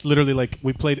I've. It's literally like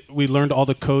we learned all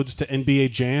the codes to NBA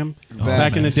Jam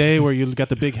back in the day, where you got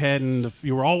the big head and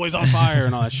you were always on fire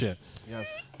and all that shit.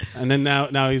 Yes. And then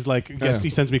now he's like, I guess Yeah. he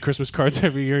sends me Christmas cards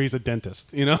every year. He's a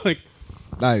dentist, like.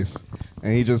 Nice.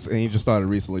 And he just started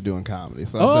recently doing comedy.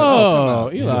 So I Oh, said, come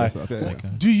out. Eli. Yeah, so, It's like,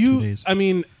 Do 2 you? days. I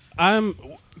mean,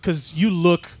 because you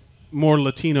look more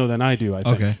Latino than I do. I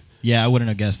think. Okay. Yeah, I wouldn't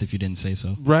have guessed if you didn't say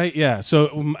so. Right? Yeah.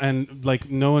 So and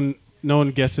like no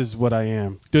one guesses what I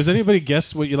am. Does anybody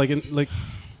guess what you like?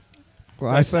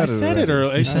 Well, I said it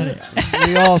earlier. You said it.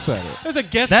 We all said it. There's a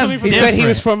guess That's coming He from. said he Different.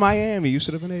 was from Miami. You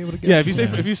should have been able to guess. Yeah.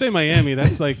 If you say Miami,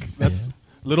 that's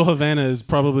Little Havana is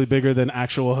probably bigger than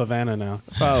actual Havana now.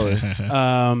 Probably.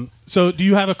 So do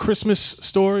you have a Christmas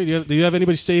story? Do you have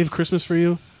anybody save Christmas for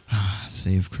you?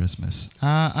 Save Christmas.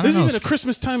 I don't There's know. even a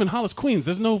Christmas time in Hollis, Queens.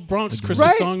 There's no Bronx Christmas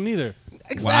Right. song neither.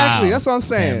 Exactly. Wow. That's what I'm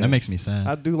saying. Damn, that makes me sad.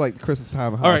 I do like Christmas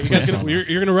time. All right, you guys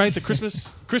you're gonna write the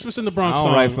Christmas in the Bronx I don't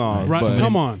song. write songs, Right, but-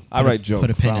 come on, I write jokes. Put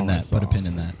a pin I in don't that. write Put a pin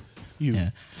in songs. that. you Yeah.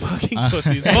 fucking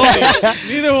pussies.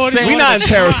 Neither one. of you We want not to in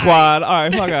Terror try. Squad. All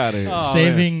right, fuck out of here. Oh,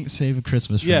 Saving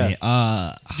Christmas for Yeah. me.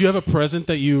 Do you have a present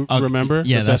that you Okay, remember?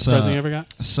 yeah, the best that's, present you ever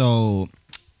got. So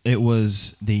it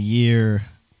was the year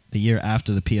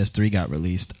after the PS3 got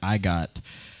released. I got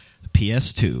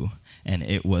PS2, and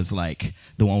it was like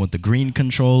the one with the green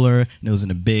controller, and it was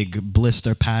in a big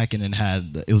blister pack, and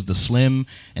it was the Slim,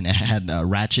 and it had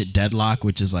Ratchet Deadlock,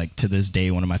 which is like to this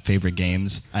day one of my favorite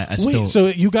games. I still Wait, so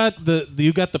you got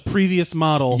the previous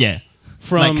model? yeah.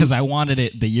 From Because I wanted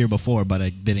it the year before, but I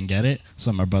didn't get it.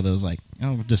 So my brother was like,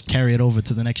 "Oh, just carry it over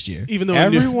to the next year." even though I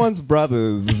knew- Everyone's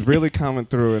brothers is really coming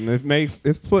through, and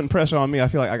it's putting pressure on me. I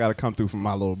feel like I got to come through from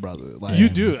my little brother. Like, you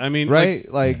do. I mean, right?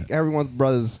 Like everyone's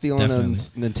brothers stealing them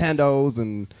Nintendos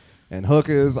and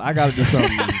hookers. I got to do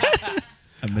something.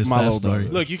 I missed My that little story.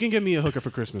 brother. Look, you can get me a hooker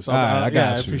for Christmas. All right, I got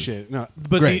yeah, I you. appreciate it. No,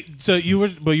 but Great. so you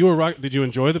were rock. Did you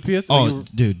enjoy the PS? Oh, You were-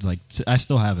 dude, like I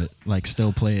still have it. Like,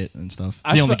 still play it and stuff.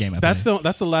 It's the only game I play.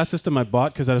 That's the last system I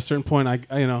bought because at a certain point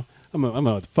I'm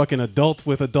a fucking adult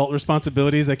with adult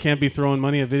responsibilities. I can't be throwing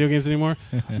money at video games anymore.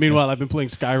 Meanwhile, I've been playing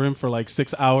Skyrim for like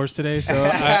 6 hours today. So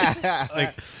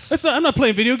I'm not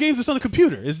playing video games. It's on the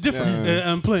computer. It's different.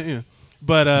 Yeah. I'm playing.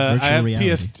 But I Virtual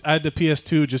reality. had the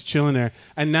PS2 just chilling there,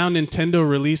 and now Nintendo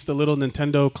released a little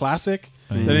Nintendo Classic.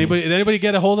 Did anybody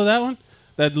get a hold of that one?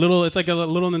 That little, it's like a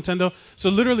little Nintendo. So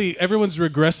literally, everyone's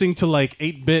regressing to like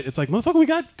 8-bit. It's like, motherfucker, we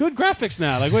got good graphics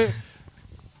now. Like, wait,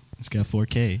 It's got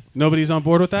 4K. nobody's on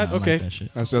board with that. I don't Okay, like that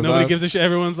shit. That's just nobody us. gives a shit.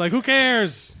 Everyone's like, who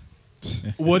cares?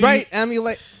 What do Right?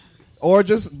 Emulate. Or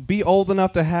just be old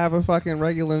enough to have a fucking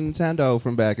regular Nintendo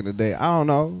from back in the day. I don't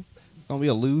know. It's gonna be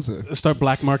a loser. you start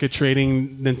black market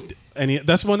trading?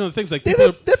 That's one of the things. Like There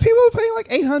people, are people paying like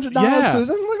 $800 Yeah. for this.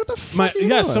 I'm like, what the fuck? Are you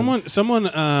doing? someone.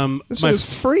 This My shit is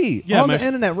free yeah, on my the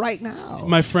internet right now.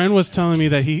 My friend was telling me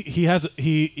that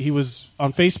he was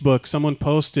on Facebook. Someone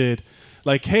posted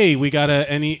like, "Hey, we got not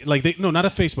a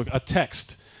Facebook, a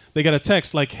text. They got a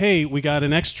text like, "Hey, we got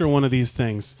an extra one of these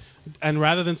things," and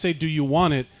rather than say, "Do you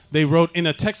want it?" they wrote in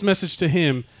a text message to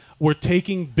him, "We're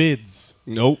taking bids."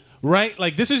 Nope. Right?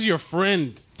 Like this is your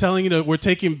friend telling you that we're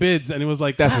taking bids, and it was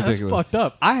like That's that's ridiculous. fucked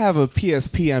up. I have a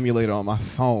PSP emulator on my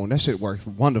phone. That shit works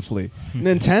wonderfully.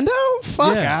 Nintendo?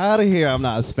 Fuck Yeah. out of here. I'm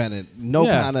not spending no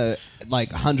Yeah. kind of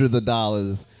like hundreds of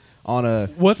dollars on a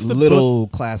What's the little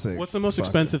classic. What's the most Fuck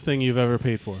expensive thing you've ever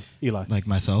paid for, Eli? Like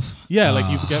myself. Yeah,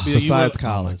 like you got it. Besides Oh my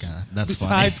college. god, that's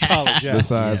besides funny. college. Yeah.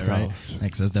 Besides Yeah, right. college.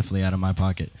 Thanks. That's definitely out of my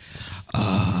pocket.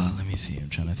 Let me see. I'm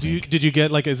trying to think. Did you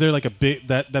get like? Is there like a big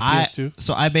that PS2?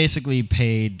 So I basically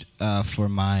paid for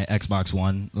my Xbox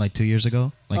One like 2 years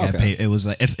ago. Like I Okay. paid. It was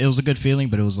like it was a good feeling,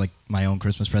 but it was like my own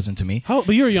Christmas present to me. But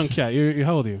you're a young cat. You're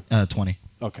how old are you? 20.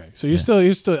 Okay, so you're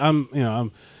still.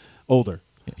 I'm older.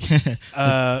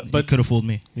 But could have fooled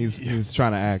me. He's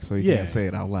trying to act so he Yeah. can't say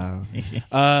it out loud.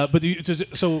 But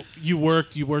so you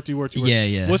worked. Yeah,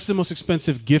 yeah. What's the most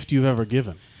expensive gift you've ever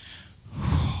given?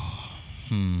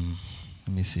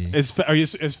 Let me see. Is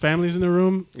families in the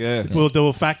room? Yeah.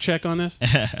 They'll fact check on this.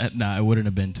 Nah, it wouldn't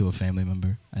have been to a family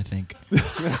member. I think.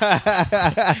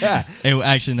 It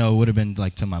would have been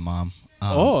like to my mom.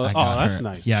 I got that's her-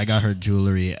 nice. Yeah, I got her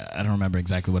jewelry. I don't remember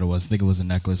exactly what it was. I think it was a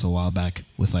necklace a while back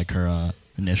with like her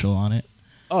initial on it.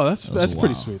 Oh, that's was pretty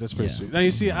wild. sweet. That's pretty Yeah. sweet. Now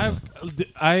you see,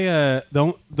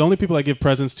 the only people I give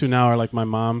presents to now are like my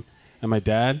mom and my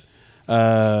dad,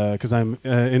 because I'm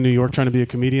in New York trying to be a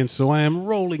comedian, so I am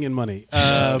rolling in money.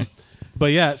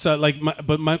 But yeah, so like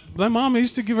my mom, I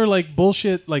used to give her like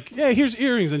bullshit, like, yeah, here's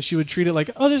earrings, and she would treat it like,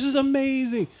 oh, this is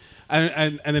amazing,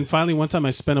 and then finally one time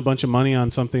I spent a bunch of money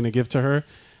on something to give to her,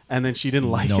 and then she didn't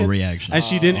like it. No reaction. And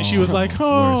she didn't. She was like, Worse.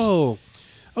 oh.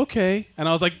 Okay, and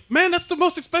I was like, "Man, that's the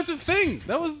most expensive thing."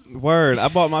 That was Word. I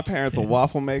bought my parents a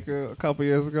waffle maker a couple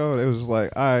years ago. It was just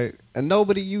like, all right, and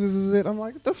nobody uses it. I'm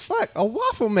like, what the fuck? A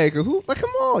waffle maker? Who? Like, come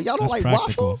on, y'all don't That's like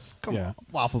practical. waffles? Come Yeah. on,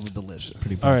 waffles are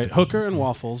delicious. all right. Hooker and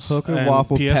waffles. Hooker, and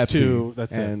waffles, PS2. Pepsi,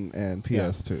 That's and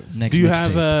PS2. Next Do you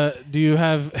mixtape.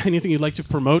 have anything you'd like to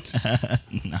promote?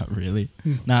 Not really.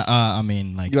 Not. I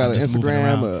mean, like You got I'm an just moving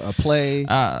around. Instagram, a play.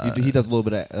 He does a little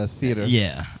bit of theater.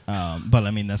 Yeah, but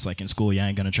I mean that's like in school. You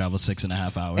ain't gonna travel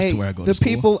 6.5 hours Hey, to where I go the to school.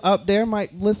 people up there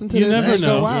might listen to You this never and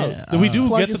know. go out. Yeah. We do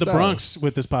Plug get your to the stuff. Bronx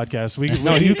with this podcast.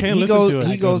 No, You can listen goes, to it.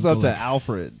 He goes up to Bullet.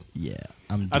 Alfred. Yeah,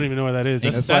 I don't even know where that is.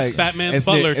 That's, It's that's like- Batman's it's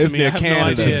butler near- to it's me. I near have no Canada.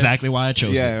 That's idea. exactly why I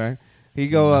chose Yeah, it. right. He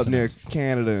go up Nothing near else.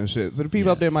 Canada and shit. So the people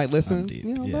Yeah. up there might listen. deep.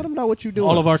 You know, Yeah. let them know what you doing.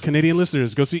 All of our Canadian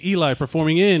listeners, go see Eli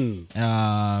performing in.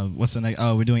 What's the next?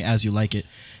 Oh, we're doing As You Like It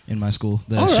in my school.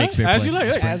 The All right. Shakespeare As play. you like.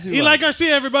 It's Hey, great. As You Eli Like.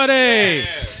 Garcia, everybody.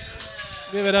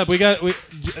 Give it up. We get.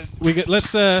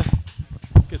 Let's get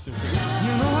some.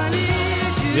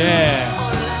 Yeah.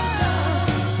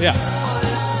 Yeah.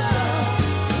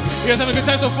 You guys having a good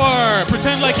time so far?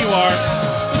 Pretend like you are.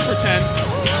 Just pretend.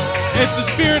 It's the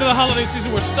spirit of the holiday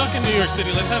season. We're stuck in New York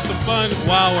City. Let's have some fun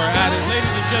while we're at it. Ladies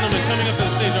and gentlemen, coming up to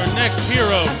the stage, our next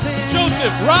hero,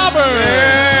 Joseph Roberts.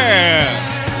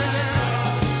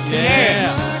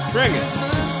 Yeah. Bring it.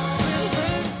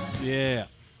 Yeah.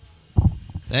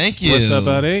 Thank you. What's up,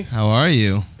 buddy? How are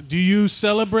you? Do you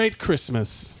celebrate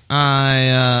Christmas?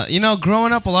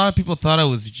 Growing up, a lot of people thought I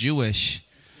was Jewish,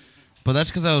 but that's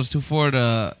because I was too poor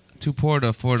to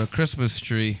afford a Christmas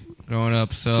tree growing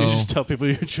up. So you just tell people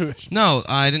you're Jewish. No,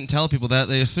 I didn't tell people that.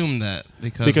 They assumed that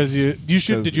because Because did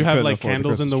you have couldn't like afford the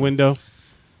candles in Christmas the tree. window?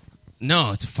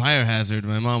 no, it's a fire hazard.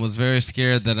 My mom was very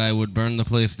scared that I would burn the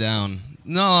place down.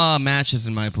 No matches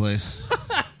in my place.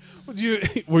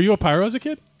 Were you a pyro as a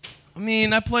kid? I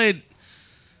mean,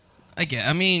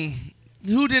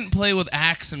 who didn't play with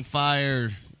axe and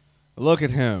fire? Look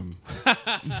at him.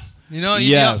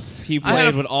 Yes, He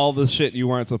played with all the shit you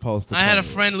weren't supposed to. I had a play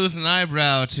with. friend lose an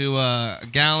eyebrow to a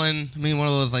gallon. One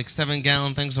of those like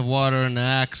 7-gallon things of water and an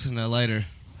axe and a lighter.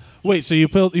 Wait, so you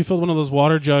filled one of those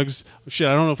water jugs? Shit,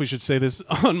 I don't know if we should say this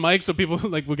on mic, so people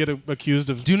like will get accused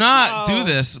of. Do not do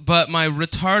this. But my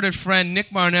retarded friend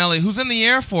Nick Marnelli, who's in the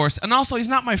Air Force, and also he's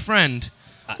not my friend.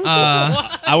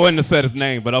 I wouldn't have said his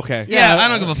name, but okay. Yeah, I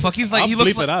don't give a fuck. He's like I'll he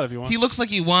looks bleep like it out if you want. he looks like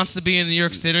he wants to be in New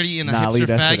York City in a Nah, leave hipster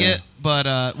that shit faggot. out.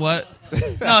 But what?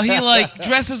 No, he like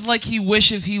dresses like he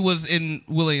wishes he was in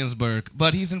Williamsburg,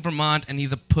 but he's in Vermont and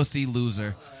he's a pussy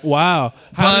loser. Wow.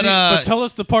 But, But tell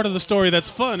us the part of the story that's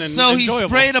fun and So he enjoyable.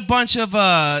 sprayed a bunch of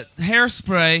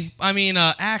hairspray,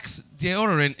 Axe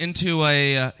deodorant into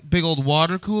a big old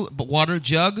water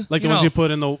jug. like the ones you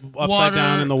put in the upside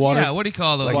down in the water. Yeah, what do you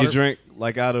call those? Like you drink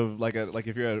like out of like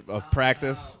if you're at a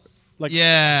practice. Like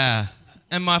Yeah.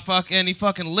 And he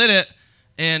fucking lit it,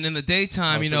 and in the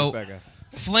daytime, Oh, shit, it's that guy.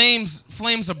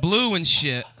 flames are blue and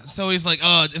shit. So he's like,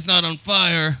 oh, it's not on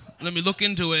fire. Let me look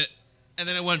into it. And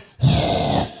then it went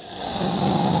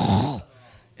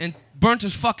and burnt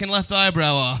his fucking left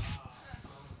eyebrow off.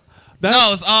 No,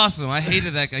 it was awesome. I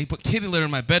hated that guy. He put kitty litter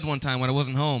in my bed one time when I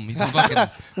wasn't home. He's a fucking...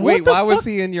 Wait, why was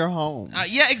he in your home?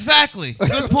 yeah, exactly.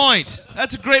 Good point.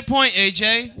 That's a great point,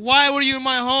 AJ. Why were you in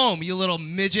my home, you little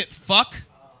midget fuck?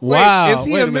 Wow. Wait, is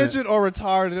he Wait a a minute. midget or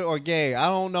retarded or gay? I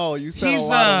don't know. You said He's a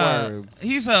lot of words.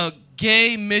 he's a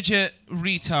gay midget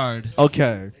retard.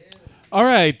 Okay. All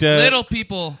right. Little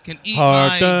people can eat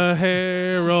Hark my... the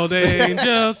herald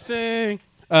angels sing.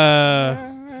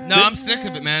 No, I'm sick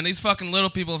of it, man. These fucking little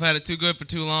people have had it too good for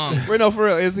too long. Wait, no, for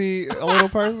real. Is he a little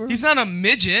person? He's not a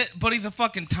midget, but he's a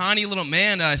fucking tiny little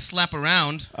man that I slap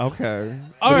around. Okay.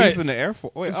 All But right. He's in the Air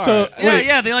Force. Wait, all So- right. Yeah, Wait,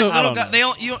 yeah, they like so- little I don't guys. know. They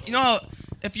don't, you know how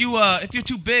if you're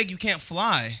too big, you can't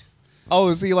fly. Oh,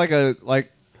 is he like a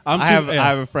like? I'm I too- have yeah. I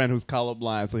have a friend who's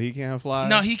colorblind, so he can't fly.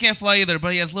 No, he can't fly either,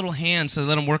 but he has little hands, so they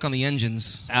let him work on the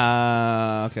engines.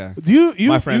 Okay. You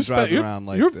My friend you spe- drives you're- around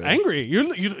like you're the- angry. You're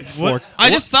what?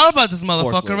 I just thought about this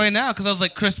motherfucker Forklift. right now because I was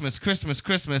like, Christmas.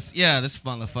 Yeah, this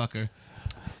motherfucker.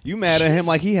 You mad at him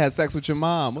like he had sex with your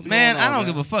mom? What's Man, going on, I don't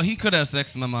man? give a fuck. He could have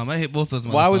sex with my mom. I hate both those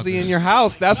motherfuckers. Why was he in your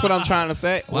house? That's what I'm trying to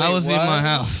say. Why Wait, was he in what? my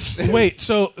house? Wait.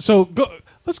 So go.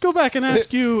 let's go back and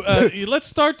ask you. Let's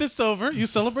start this over. You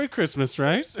celebrate Christmas,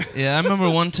 right? Yeah, I remember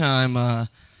one time,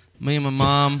 me and my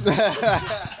mom,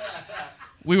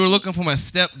 we were looking for my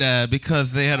stepdad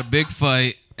because they had a big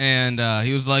fight, and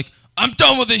he was like, "I'm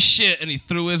done with this shit," and he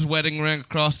threw his wedding ring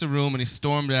across the room and he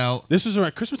stormed out. This was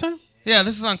around Christmas time. Yeah,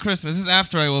 this is on Christmas. This is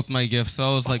after I opened my gift, so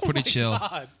I was like pretty chill.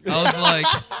 God. I was like,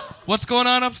 "What's going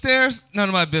on upstairs? None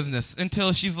of my business."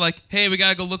 Until she's like, "Hey, we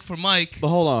gotta go look for Mike." But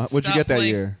hold on, what'd you Stop get that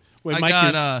playing. year? Wait, I Mike,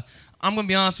 got. I'm gonna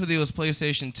be honest with you. It was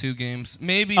PlayStation 2 games,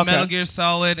 maybe Okay. Metal Gear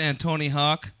Solid and Tony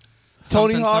Hawk.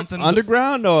 Tony Something, Hawk something.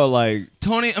 Underground or like?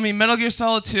 Metal Gear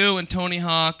Solid 2 and Tony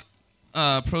Hawk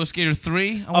Pro Skater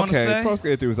 3, I want to Okay, say. Pro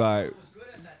Skater 3 was alright.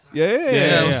 Yeah.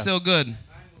 yeah, it was yeah. still good.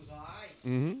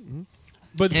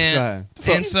 But And,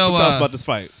 So, and so, tell us about this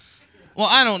fight. well,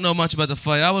 I don't know much about the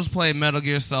fight. I was playing Metal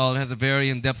Gear Solid. It has a very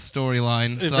in-depth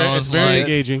storyline. it's So very, I it's was very like,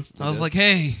 engaging. I was like,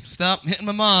 hey, stop hitting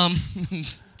my mom.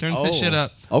 Turn this Oh, shit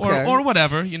up. okay. Or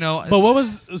whatever, you know. But what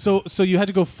was so you had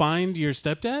to go find your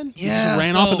stepdad? You Yeah, just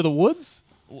ran off so- into the woods.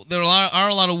 There are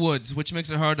a lot of woods, which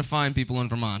makes it hard to find people in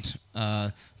Vermont.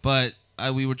 But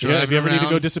we would drive Yeah, if you ever need to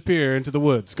around. go disappear into the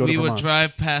woods, go We to would Vermont.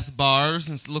 drive past bars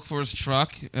and look for his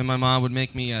truck, and my mom would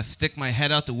make me stick my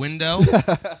head out the window,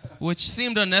 which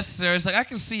seemed unnecessary. It's like, I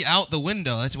can see out the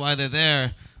window. That's why they're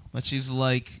there. But she's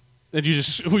like, And you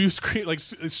just you scream like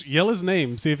yell his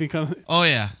name, see if he comes oh,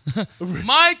 yeah.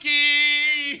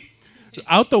 Mikey!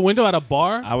 out the window at a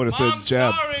bar. I would have Mom, said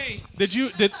Jeb. sorry!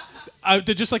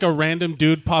 Did just like a random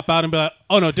dude pop out and be like,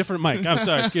 "Oh no, different Mike. I'm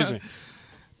sorry, excuse me."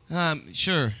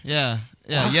 Sure, yeah.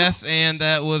 Yeah, yes, and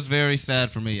that was very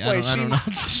sad for me. I don't know.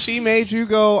 She made you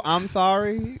go, I'm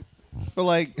sorry for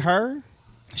like her?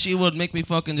 She would make me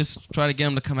fucking just try to get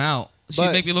him to come out. She'd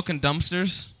But- make me look in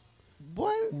dumpsters.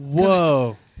 What?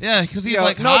 Whoa. Yeah, because he'd Yo,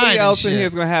 like hide nobody and else in shit. here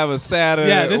is gonna have a sadder,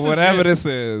 Yeah, this is whatever it. this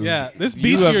is. Yeah, this You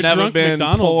beats have your never drunk been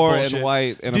McDonald's poor bullshit. and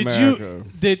white in Did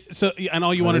America. and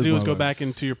all you want to That do is is go my back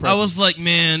into your I present. was like,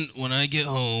 man, when I get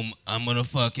home, I'm gonna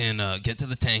fucking get to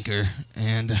the tanker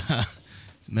and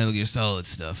Metal Gear Solid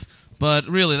stuff. But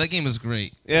really, that game was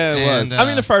great. Yeah, it was. And, I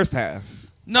mean, the first half.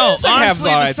 No, The second half was honestly,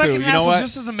 the alright, second too. You half know was what?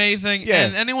 just as amazing. Yeah.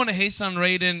 And anyone that hates on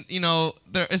Raiden, you know,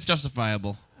 it's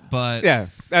justifiable. But Yeah.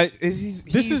 He's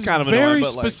this is kind of very annoying,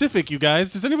 but, like, specific, you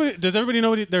guys. Does everybody know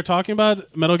what they're talking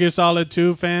about? Metal Gear Solid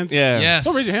 2 fans? Yeah. yes.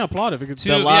 Don't raise your hand. Applaud if you could.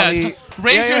 Two- The lolly- yeah,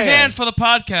 raise Yeah, your yeah. hand for the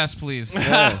podcast, please.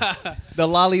 Yeah. The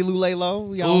Lolly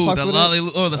Lulelo. Y'all Ooh, fucks the with lolly.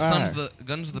 it? Oh, the All Sons, right. the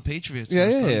Guns of the Patriots. Yeah, or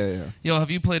yeah, Sons. yeah. Yo,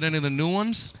 have you played any of the new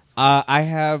ones? I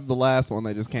have the last one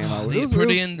that just came out. they're It was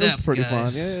pretty it was in-depth, pretty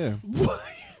guys. fun. Yeah.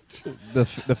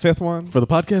 The fifth one. For the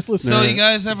podcast listener. So you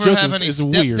guys ever Joseph have any is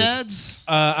weird. stepdads?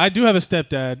 I do have a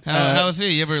stepdad. How is he?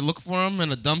 You ever look for him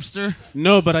in a dumpster?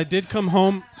 No, but I did come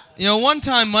home. You know, one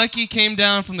time Mikey came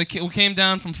down from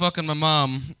fucking my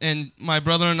mom, and my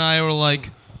brother and I were like,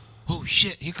 "Oh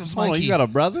shit, here comes Oh, Mikey." you got a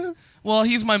brother? Well,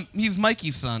 he's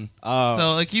Mikey's son. Oh.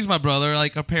 So like he's my brother.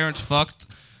 Like our parents fucked.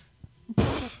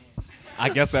 I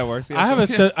guess that works. Yeah. I have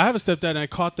a stepdad, and I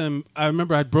caught them. I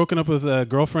remember I'd broken up with a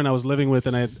girlfriend I was living with,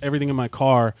 and I had everything in my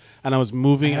car, and I was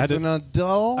moving. I As had an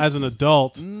adult. as an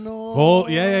adult. No.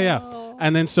 Yeah.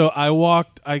 And then so I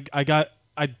walked.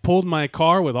 I pulled my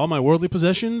car with all my worldly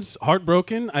possessions,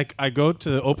 heartbroken. I go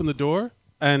to open the door,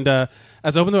 and as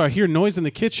I open the door, I hear noise in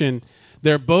the kitchen.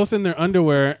 They're both in their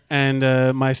underwear, and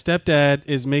my stepdad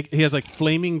he has like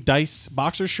flaming dice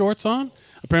boxer shorts on.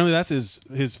 Apparently that's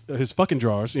his fucking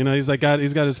drawers. You know, he's got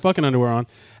his fucking underwear on,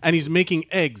 and he's making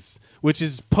eggs, which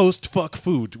is post fuck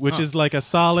food, which is like a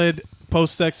solid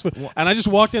post sex food. And I just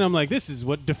walked in. I'm like, this is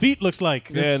what defeat looks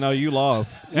like. Yeah, no, you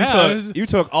lost. Yeah, You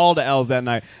took all the L's that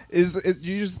night.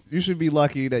 You should be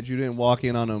lucky that you didn't walk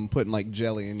in on them putting like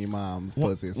jelly in your mom's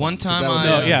pussy. Or one something, 'cause time that was I-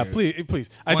 No, weird. yeah, please.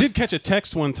 I One- did catch a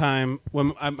text one time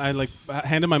when I like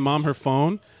handed my mom her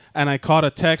phone, and I caught a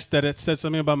text that it said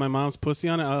something about my mom's pussy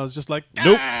on it. I was just like,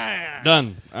 Nope. "Ah."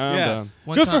 Done. I'm Yeah, done.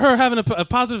 One good for time- her having a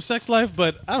positive sex life,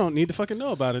 but I don't need to fucking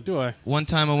know about it, do I? One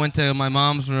time I went to my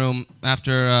mom's room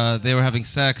after they were having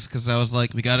sex because I was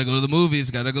like, we gotta go to the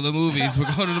movies, we're going to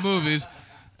the movies.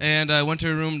 And I went to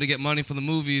her room to get money for the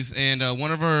movies, and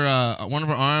one of her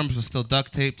arms was still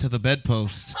duct taped to the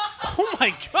bedpost. Oh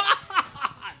my god!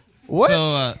 What?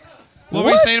 So, what were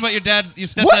you What? saying about your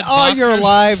stepdad's What are your boxers?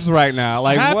 lives right now?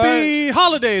 Like Happy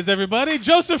holidays, everybody!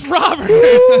 Joseph Roberts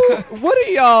what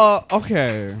are y'all?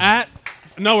 Okay. at.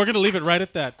 No, we're gonna leave it right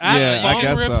at that. At Yeah, I Bong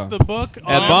guess Rips so. the book. At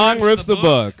on- Bong Rips the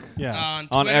book. Yeah. On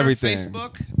On Twitter, everything.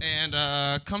 Facebook,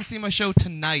 and come see my show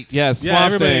tonight. Yes, Yeah, Swamp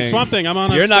everybody. Thing. Swamp Thing. I'm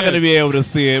on. You're not upstairs. going to be able to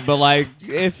see it, but like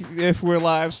if we're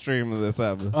live streaming this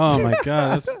episode, Oh my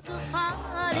god!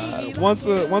 That's,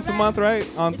 once a month, right?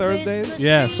 On Thursdays.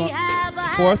 yeah. So,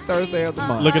 fourth Thursday of the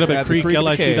month. Look it up at the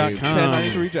creeklic.com.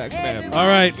 1093 Jackson Avenue. All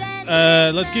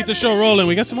right, let's keep the show rolling.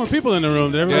 We got some more people in the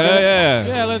room. Did everybody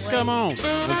go? Yeah, let's come on.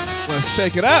 Let's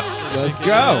shake it up. Let's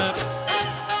go.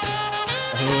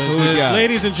 Who is this?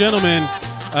 Ladies and gentlemen,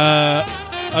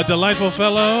 a delightful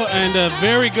fellow and a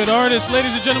very good artist.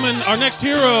 Ladies and gentlemen, our next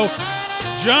hero,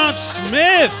 John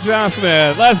Smith. John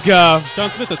Smith, let's go. John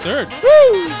Smith the third. Woo!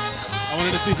 I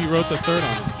wanted to see if you wrote the third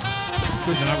on it.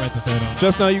 Did not write the third on.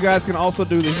 Just know you guys can also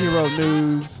do the hero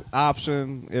news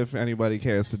option if anybody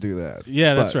cares to do that.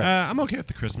 Yeah, that's right. I'm okay with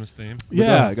the Christmas theme.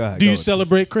 Yeah. Go ahead, Do go you with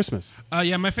celebrate Christmas?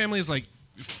 Yeah, my family is like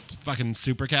fucking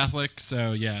super Catholic,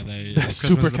 so yeah, Christmas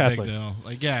Super is a Catholic. big deal.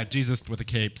 Like, yeah, Jesus with a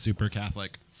cape, super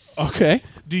Catholic. Okay.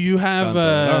 Do you have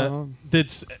Dun, dun,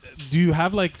 do you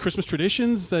have like Christmas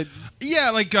traditions that? Yeah,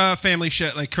 like family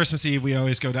shit. Like Christmas Eve, we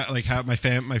always go down. Like have my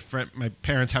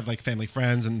parents have like family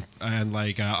friends and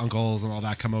like uncles and all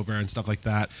that come over and stuff like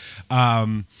that.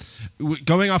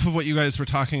 Going off of what you guys were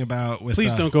talking about with,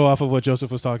 Please don't go off of what Joseph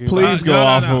was talking about. Please go no,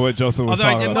 off no. of what Joseph was Although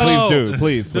I talking did about. not- Please do.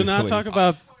 Please, Do not please. talk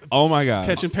about Oh my God.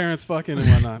 catching parents fucking and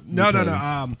whatnot.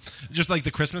 No. Just like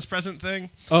the Christmas present thing.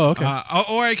 Oh, okay.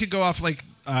 Or I could go off like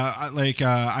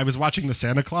I was watching the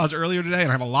Santa Claus earlier today, and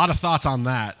I have a lot of thoughts on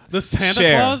that. The Santa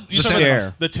Share. Claus? The Santa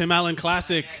Claus. The Tim Allen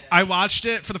classic. I watched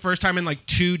it for the first time in like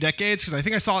 2 decades because I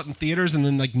think I saw it in theaters and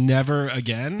then like never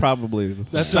again. Probably.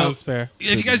 That sounds fair.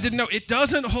 If you guys didn't know, it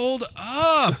doesn't hold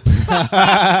up.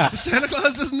 Santa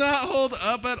Claus does not hold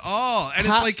up at all, and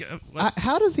How- it's like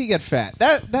How does he get fat?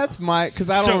 That's my, because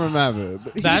I So- don't remember.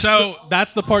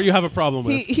 That's the part you have a problem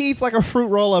with. He eats like a fruit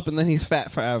roll up and then he's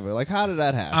fat forever. Like, how did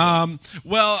that happen?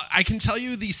 well, I can tell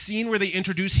you the scene where they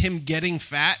introduce him getting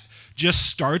fat just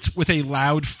starts with a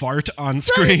loud fart on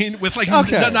screen with like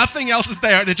Okay. nothing else is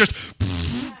there, and it just.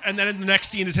 And then the next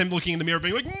scene is him looking in the mirror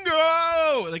being like,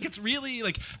 no! Like, it's really,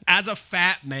 like, as a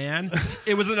fat man,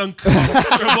 it was an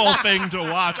uncomfortable thing to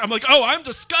watch. I'm like, oh, I'm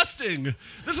disgusting.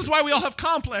 This is why we all have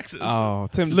complexes. Oh,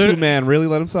 Tim the Two-Man really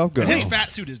let himself go. His fat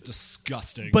suit is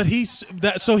disgusting. But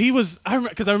so he was,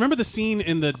 because I remember the scene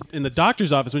in the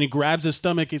doctor's office when he grabs his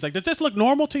stomach. He's like, "Does this look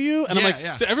normal to you?" And I'm Yeah, like,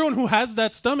 yeah. to everyone who has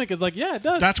that stomach is like, "Yeah, it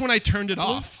does. That's when I turned it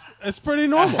off. It's pretty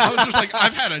normal." I was just like,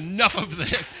 I've had enough of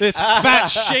this. This fat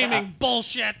shaming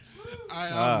bullshit.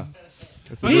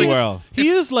 It's a new world. He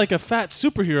is like a fat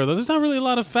superhero though. There's not really a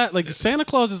lot of fat. Like Santa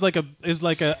Claus is like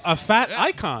a fat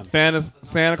icon.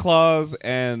 Santa Claus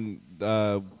and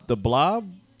the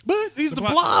Blob. But he's the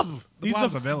Blob- Blob. the He's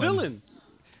Blob's a a villain. villain.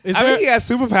 Is I there? mean, he has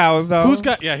superpowers though. Who's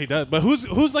got? Yeah, he does. But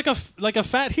who's like a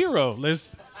fat hero?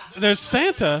 There's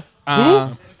Santa.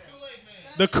 Uh,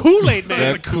 The Kool-Aid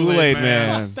Man. the Kool-Aid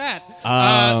Man? Fuck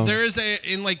that. There is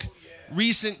in like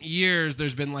recent years,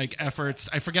 there's been like efforts.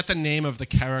 I forget the name of the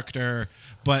character,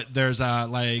 but there's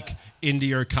like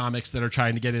indie or comics that are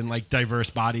trying to get in like diverse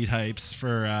body types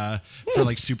for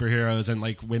like superheroes and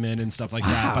like women and stuff like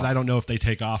that. But I don't know if they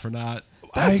take off or not.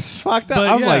 That's fucked up. but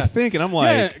I'm yeah. like thinking. I'm Yeah,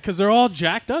 like, because they're all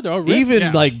jacked up. They're all ripped. even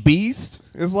yeah. like Beast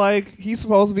is like, he's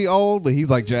supposed to be old, but he's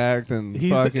like jacked and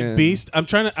He's fucking a beast.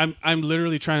 I'm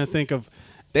literally trying to think of.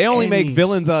 They only any- make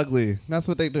villains ugly. That's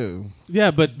what they do.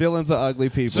 Yeah, but Villains are ugly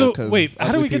people. So, 'cause wait, how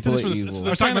do ugly we get to people this are for the- evil. so I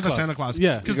was talking about the Santa Santa Claus.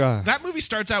 Yeah. because Yeah. that movie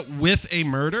starts out with a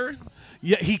murder.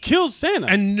 yeah, he kills Santa.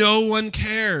 And no one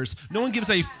cares. No one gives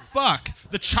a fuck.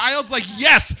 The child's like,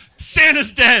 yes,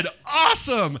 Santa's dead.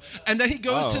 Awesome. And then he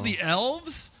goes to the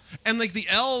elves, and like the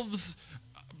elves,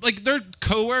 like their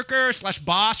coworker /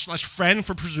 boss / friend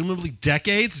for presumably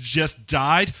decades just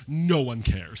died. No one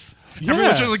cares. Yeah.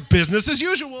 Everyone's just like business as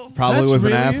usual. Probably That's was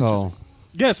an really asshole.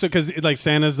 yeah, so because like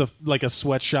Santa's like a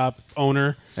sweatshop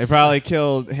owner. They probably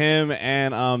killed him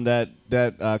and that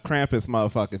Krampus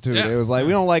motherfucker too. Yeah. They was like,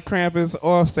 we don't like Krampus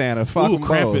or Santa. Fuck Ooh, them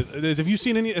Krampus. both. Have you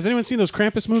seen any? Has anyone seen those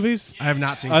Krampus movies? I have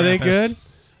not seen Are they Krampus. good?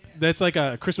 That's like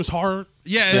a Christmas horror.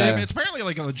 Yeah, Yeah. it's apparently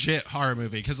like a legit horror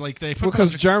movie because like they put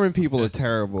Because German people are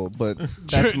terrible, but that's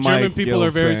German Mike people Gill's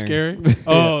are very thing. scary.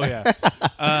 Oh yeah.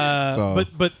 So-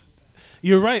 But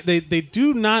you're right. They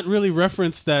do not really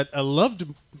reference that a loved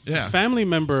Yeah. family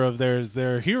member of theirs,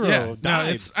 their hero, Yeah, no,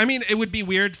 died. I mean, it would be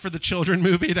weird for the children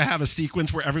movie to have a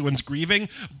sequence where everyone's grieving,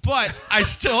 but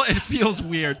it feels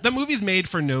weird. The movie's made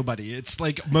for nobody. It's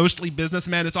like mostly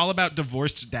businessmen. It's all about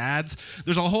divorced dads.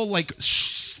 There's a whole like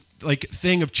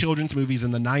thing of children's movies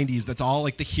in the 90s that's all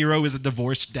like the hero is a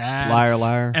divorced dad. Liar,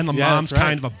 liar. And the Yeah, mom's that's right.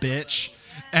 kind of a bitch.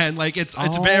 And like it's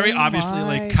Oh very obviously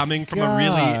my like coming from a God.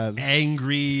 really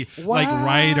angry like Wow.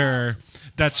 writer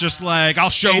that's just like, I'll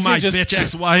show AJ my just- bitch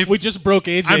ex-wife. We just broke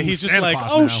AJ. I'm He's just Santa like,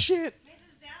 Claus oh now." shit.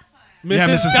 Yeah,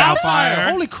 Mrs.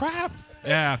 Doubtfire. Holy crap.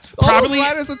 Yeah, All probably. those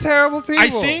writers are terrible people. I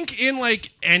think in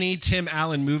like any Tim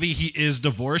Allen movie, he is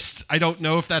divorced. I don't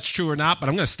know if that's true or not, but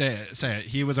I'm going to say it.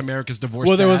 He was America's divorced.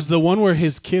 Well, there dad. was the one where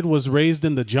his kid was raised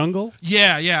in the jungle.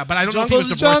 Yeah, but I don't know if he was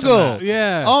Jungle's divorced. Jungle. On that.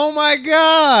 Yeah. Oh my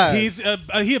god.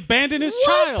 He abandoned his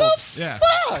What child. the Yeah,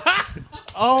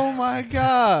 Oh my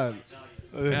god.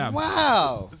 yeah.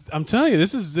 Wow. I'm telling you,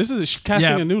 this is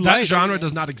casting a new that light. genre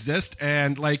does not exist,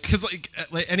 and because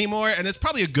anymore, and it's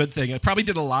probably a good thing. It probably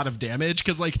did a lot of damage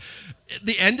because like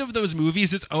the end of those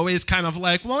movies, it's always kind of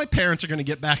like, well, my parents are going to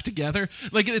get back together.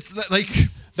 Like it's like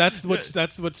That's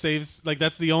what saves. Like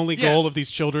that's the only Yeah. goal of these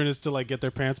children is to like get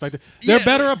their parents back. They're Yeah.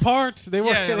 better apart. They were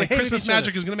yeah, they like hated Christmas each other.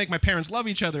 magic is going to make my parents love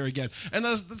each other again, and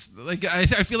that's like I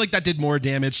feel like that did more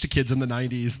damage to kids in the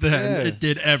 '90s than it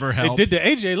did ever help. It did to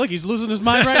AJ. Look, he's losing his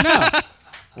mind right now.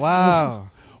 Wow.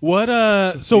 What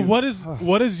what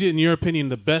is in your opinion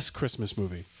the best Christmas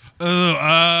movie?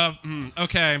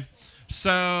 Okay.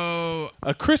 So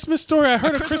A Christmas Story. I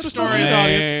heard a Christmas Story. Story.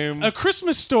 Audience. A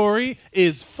Christmas Story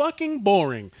is fucking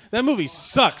boring. That movie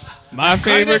sucks. My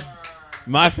favorite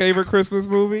Christmas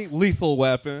movie, Lethal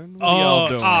Weapon. What y'all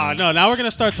doing? No! Now we're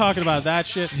gonna start talking about that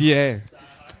shit. Yeah.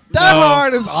 Die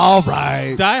Hard is all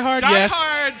right. Die Hard, Die yes.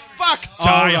 Hard, fuck All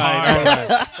Die right, Hard.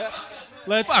 all right.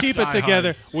 Let's Fuck keep Die it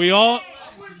together. We all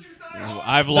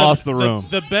I've lost the room.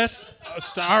 The best.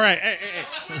 All right. Hey.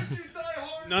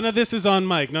 None of this is on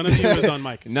mic. None of you is on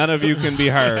mic. None of you can be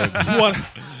heard. What?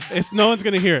 No one's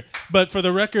gonna hear it. But for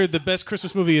the record, the best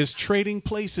Christmas movie is Trading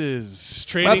Places.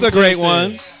 That's a great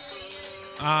one.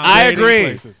 I Trading agree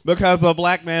Places. because the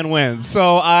black man wins.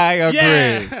 So I agree.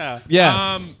 Yeah.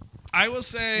 Yes. I will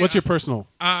say. What's your personal?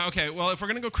 Okay, well, if we're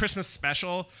gonna go Christmas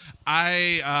special,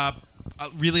 I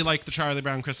really like the Charlie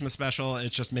Brown Christmas special.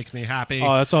 It just makes me happy.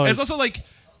 Oh, that's always- It's also like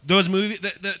those movies.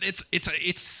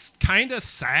 It's kind of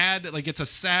sad. Like it's a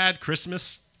sad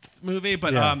Christmas movie,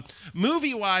 but Yeah.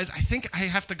 movie wise, I think I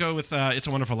have to go with It's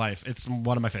a Wonderful Life. It's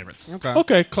one of my favorites.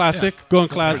 Okay, classic. Going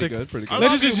classic. Pretty I good. Ladies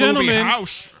love you, and gentlemen, Movie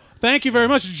House. thank you very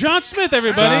much, John Smith.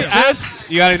 Everybody. John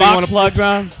You got anything you want to plug,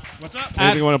 John? What's up?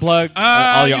 Anything you want to plug?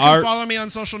 All You your can art? follow me on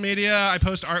social media. I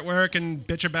post artwork and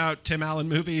bitch about Tim Allen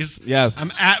movies. Yes.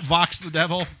 I'm at Vox the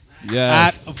Devil. At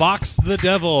Yes. Vox the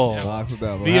Devil. Vox the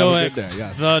Devil. VOX Have a good day,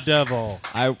 yes. the Devil.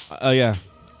 Yeah.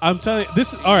 I'm telling you,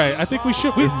 this. All right, I think we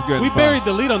should. This is good We fun. buried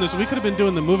the lead on this. We could have been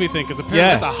doing the movie thing because apparently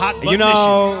Yeah. it's a hot button You issue.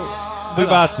 know, we're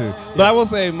about to. But I will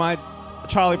say, my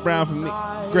Charlie Brown from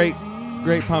the Great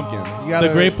Pumpkin. You gotta,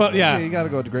 The Great Pumpkin, yeah. You got to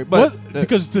go to Great. What? But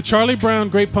Because the Charlie Brown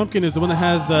Great Pumpkin is the one that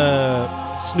has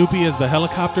Snoopy as the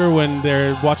helicopter when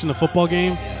they're watching the football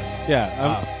game.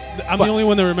 Yeah, I'm the only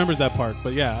one that remembers that part.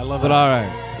 But yeah, I love it. But all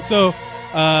right. So,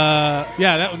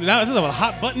 this is a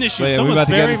hot button issue. But yeah, we're Someone's about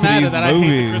to get very into mad these that I hate the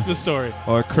movies. Christmas Story.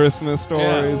 Or Christmas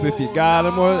stories if you got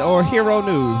them, or hero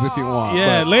news if you want.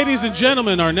 Yeah, But ladies and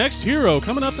gentlemen, our next hero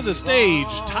coming up to the stage,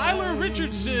 Tyler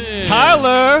Richardson.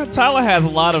 Tyler has a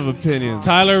lot of opinions.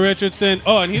 Tyler Richardson.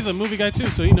 Oh, and he's a movie guy too,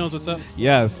 so he knows what's up.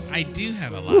 Yes. I do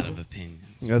have a lot of opinions.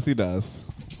 Yes, he does.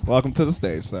 Welcome to the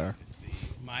stage, sir.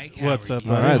 Mike, how What's are up, you?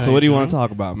 All buddy? right. How So, what do you doing? want to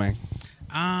talk about, man?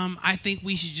 I think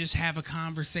we should just have a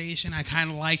conversation. I kind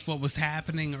of liked what was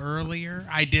happening earlier.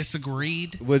 I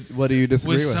disagreed What do you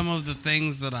disagree with with? some of the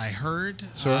things that I heard.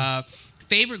 Sure.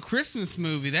 Favorite Christmas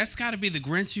movie? That's got to be The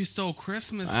Grinch Who Stole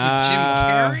Christmas with Jim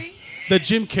Ah. Carrey. The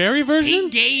Jim Carrey version? He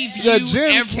gave The you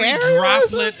Jim every Carrey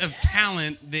droplet of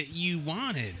talent that you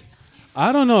wanted.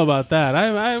 I don't know about that.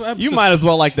 I'm You might as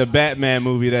well like the Batman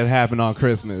movie that happened on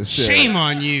Christmas. Shit. Shame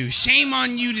on you. Shame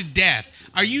on you to death.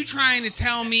 Are you trying to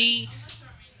tell me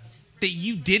that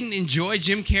you didn't enjoy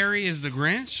Jim Carrey as the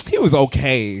Grinch? He was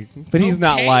okay, but he's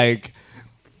not Okay. like.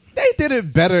 They did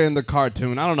it better in the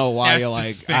cartoon. I don't know why That's you're like,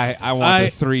 despicable. I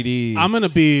want the 3D. I'm gonna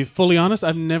be fully honest.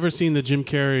 I've never seen the Jim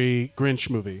Carrey Grinch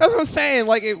movie. That's what I'm saying.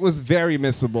 Like, it was very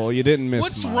missable. You didn't miss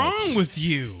What's much. wrong with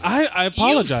you? I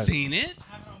apologize. You've seen it.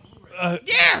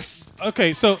 Yes.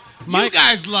 Okay, so You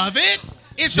guys love it.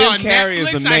 It's Jim on Carrey is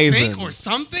Netflix, I think, amazing. or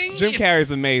something. Jim It's-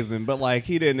 Carrey's amazing, but like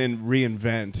he didn't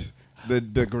reinvent the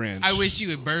Grinch. I wish you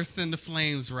would burst into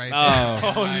flames right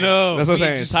Oh. oh there. no. That's what I'm We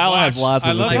saying. just Tyler has watched- lots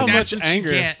I of love how Like, opinions. much that's what you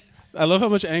anger. get. I love how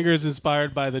much anger is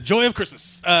inspired by the joy of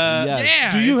Christmas. Yes.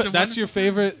 Yeah. Do you? it's a That's your wonderful-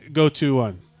 favorite go-to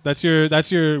one. That's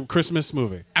your Christmas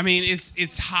movie. I mean,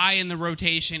 it's high in the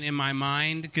rotation in my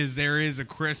mind because there is a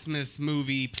Christmas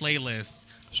movie playlist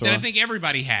Sure. that I think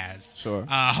everybody has. Sure.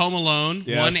 Home Alone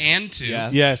Yes. 1 and 2.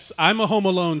 Yes. Yes, I'm a Home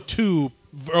Alone 2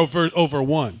 over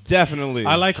 1. Definitely.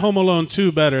 I like Home Alone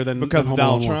 2 better than because than of Home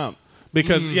Donald Alone 1. Trump.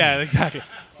 Because yeah, exactly.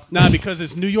 Nah, because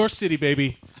it's New York City,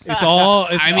 baby. It's all.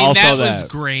 It's I mean, Also that was that.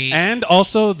 great. and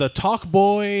also the Talk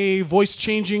Boy voice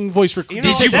changing voice recording.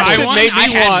 Did you that buy shit one? made me I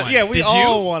had want- one. Yeah, we Did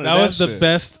all you? wanted That was the shit.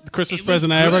 best Christmas It was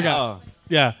present I ever good. got.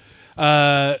 Yeah.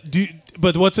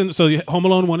 But what's in? So Home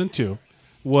Alone 1 and 2.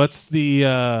 What's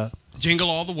the?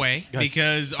 Jingle All the Way, Guys,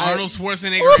 because Arnold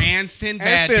Schwarzenegger and Sinbad,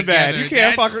 And Sinbad. together. You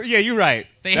can't that's- fuck. Yeah, you're right.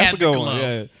 They That's had a good the one. glow.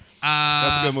 Yeah,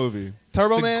 that's a good movie.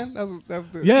 Turbo Man. That was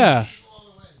the. Yeah.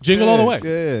 Jingle All the Way.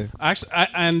 Yeah. Actually,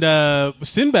 and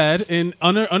Sinbad in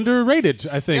underrated,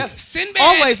 I think. Yes. Sinbad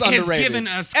Always has underrated. given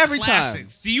us Every time.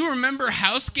 classics. Do you remember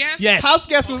House Guest? Yes. House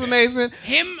Guest was amazing.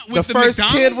 Him The with the, first kid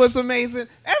McDonald's? was amazing.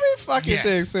 Every fucking Yes.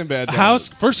 thing Sinbad does. House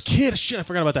First Kid. Shit, I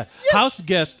forgot about that. House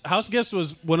Guest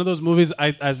was one of those movies.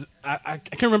 I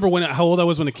can't remember how old I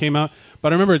was when it came out,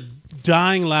 but I remember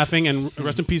dying laughing. And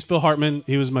rest in peace, Phil Hartman.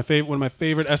 He was one of my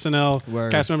favorite SNL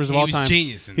Word. cast members of He all was time.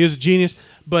 genius in He was a genius.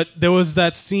 But there was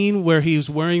that scene where he was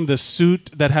wearing the suit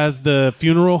that has the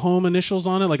funeral home initials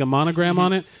on it, like a monogram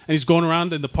on it, and he's going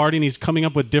around in the party and he's coming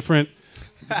up with different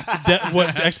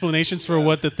what explanations for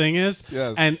what the thing is.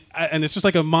 Yes. And it's just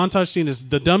like a montage scene. It's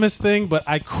the dumbest thing, but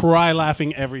I cry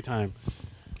laughing every time.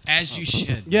 As you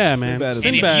should. Yeah, man. Sinbad is-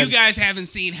 And Sinbad. if you guys haven't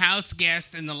seen House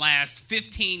Guest in the last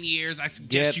 15 years, I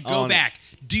suggest Get you go on it. back.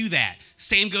 Do that.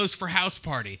 Same goes for House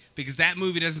Party, because that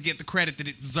movie doesn't get the credit that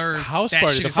it deserves. House That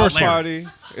Party, shit the is first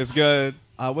hilarious. Party is good.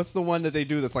 What's the one that they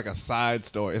do that's like a side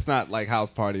story? It's not like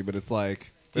House Party, but it's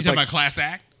like You it's talking like about Class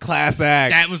Act? Class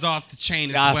Act. That was off the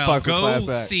chain as I well. fucks with Go Class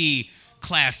Act. see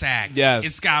Class Act. Yes.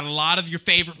 It's got a lot of your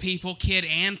favorite people, Kid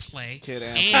and Play. Kid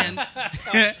and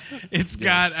It's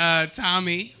got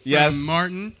Tommy from Yes.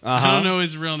 Martin. I Uh-huh. don't know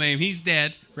his real name. He's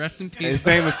dead. Rest in peace. His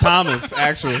name is Thomas.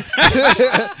 Actually,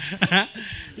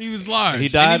 He was large. he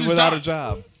and died was without dark. a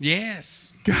job.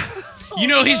 Yes. You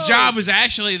know, his job was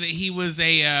actually that he was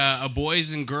a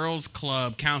boys and girls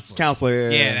club counselor. Counselor.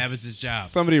 Yeah, that was his job.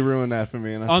 Somebody ruined that for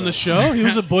me. And I On the said- show, he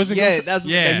was a boys and Yeah, girls. that's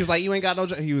Yeah. He was like, you ain't got no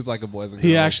job. He was like a boys and girls.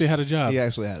 He actually had a job. He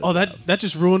actually had. Oh, that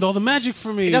just ruined all the magic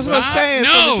for me. That's what I'm saying.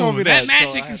 Somebody No, told me that that, so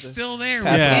magic I is had to still there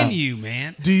pass it within on. you,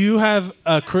 man. Do you have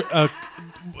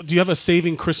a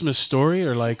saving Christmas story,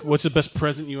 or like what's the best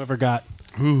present you ever got?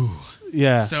 Ooh.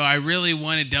 Yeah. So I really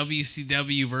wanted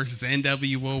WCW versus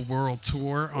NWO World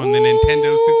Tour on the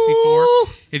Nintendo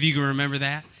 64, if you can remember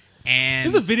that. And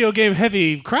This is a video game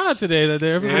heavy crowd today. That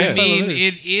everybody's I talking mean, about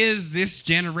this. it is this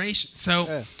generation. So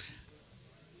Yeah.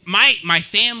 my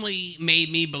family made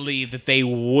me believe that they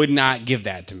would not give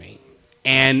that to me.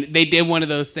 And they did one of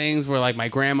those things where, like, my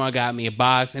grandma got me a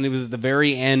box, and it was the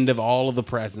very end of all of the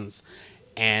presents.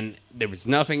 And there was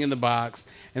nothing in the box.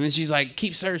 And then she's like,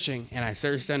 keep searching. And I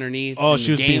searched underneath. Oh, and she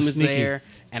the was being game was sneaky. there.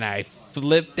 And I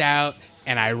flipped out.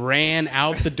 And I ran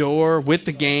out the door with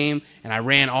the game, and I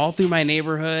ran all through my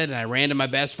neighborhood, and I ran to my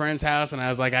best friend's house, and I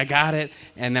was like, I got it.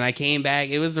 And then I came back.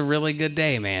 It was a really good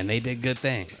day, man. They did good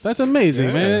things. That's amazing,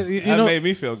 Yeah. man. You that know, made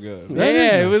me feel good.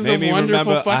 Yeah, it was Made a me wonderful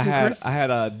remember fucking Christmas. I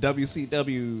had a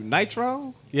WCW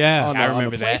Nitro. yeah. on I the, remember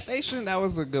on the that. PlayStation. That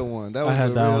was a good one. That I was had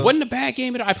a that real, one. Wasn't a bad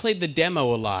game at all. I played the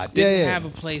demo a lot. Didn't Yeah, yeah. have a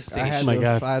PlayStation. I had Oh my to,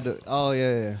 God. I had to, oh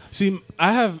yeah. See,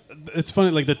 I have. It's funny,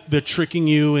 like they're tricking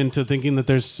you into thinking that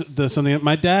there's something.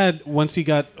 My dad, once we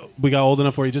got old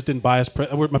enough where he just didn't buy us.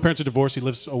 My parents are divorced. He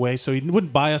lives away, so he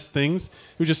wouldn't buy us things.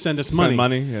 He would just send us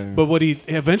money. Yeah. But what he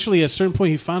eventually, at a certain point,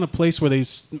 he found a place where they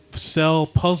sell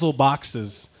puzzle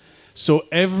boxes. So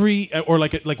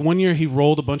like 1 year, he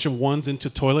rolled a bunch of ones into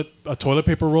a toilet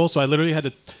paper roll. So I literally had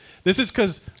to. This is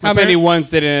because How many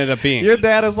ones did it end up being? Your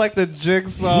dad is like the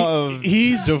jigsaw of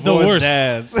he's the divorced worst.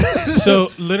 dads.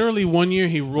 So literally 1 year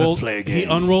he play a he game.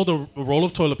 unrolled a roll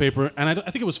of toilet paper, and I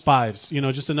think it was fives,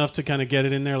 just enough to kind of get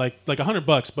it in there, like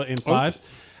 $100, but in fives.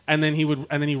 And then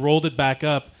he rolled it back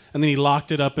up, and then he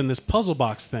locked it up in this puzzle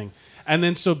box thing. And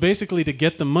then so basically to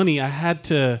get the money, I had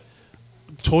to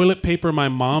toilet paper my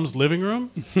mom's living room.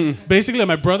 Basically,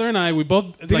 my brother and I, we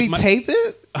both Did he tape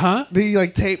it? Huh? Did he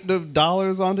like tape the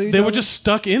dollars onto each They other? were just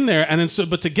stuck in there, and then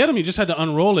but to get them, you just had to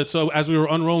unroll it. So as we were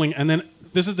unrolling, and then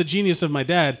this is the genius of my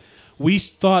dad. We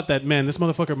thought that, man, this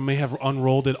motherfucker may have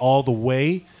unrolled it all the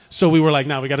way. So we were like,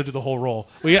 nah, we got to do the whole roll.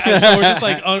 So we're just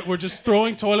like, we're just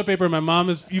throwing toilet paper. And my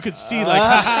mom you could see like,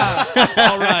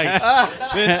 all right,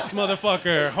 this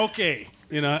motherfucker, okay,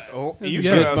 Oh, you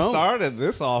Yeah. should have started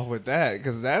this off with that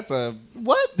because that's a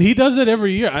what? He does it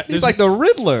every year. He's like the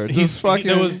Riddler. He's Just fucking.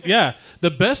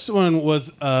 The best one was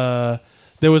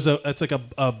it's like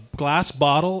a glass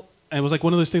bottle, and it was like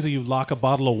one of those things that you lock a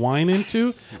bottle of wine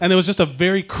into, and there was just a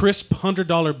very crisp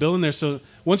 $100 bill in there. So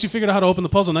once you figured out how to open the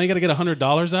puzzle, now you got to get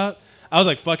 $100 out. I was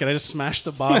like, fuck it. I just smashed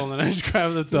the bottle and then I just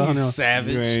grabbed the You thumbnail.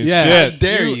 savage. You ain't Yeah. How shit.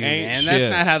 dare You you, ain't man? shit.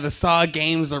 That's not how the Saw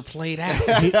games are played out.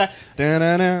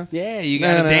 Da-na-na. Yeah, you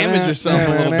got to damage yourself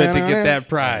a little bit to get that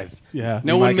prize. Yeah.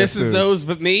 No You one might get misses sued. those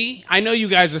but me. I know you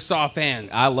guys are Saw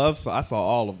fans. I saw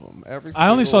all of them. Every I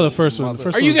only saw the single first one. The mother-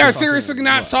 first Are you one guys was seriously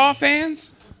not Saw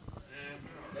fans?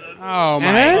 Oh my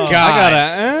Eh? god!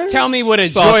 I gotta. Tell me what a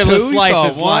Saw joyless 2, life Saw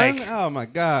is 1. like. Oh my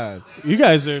god! You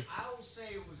guys are.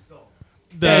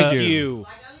 Thank you.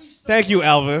 Thank you,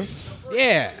 Elvis.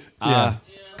 Yeah. Yeah.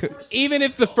 Even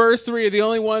if the first three are the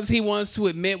only ones he wants to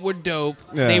admit were dope,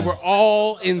 Yeah. they were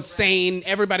all insane.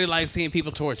 Everybody likes seeing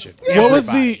people tortured. What was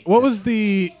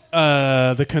Everybody.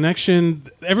 the connection?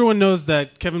 Everyone knows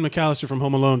that Kevin McAllister from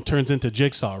Home Alone turns into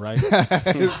Jigsaw, right?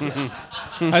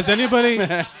 Has anybody?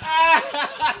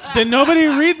 Did nobody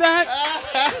read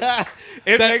that?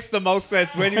 It makes the most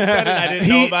sense. When you said it, I didn't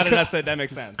know about it. I said that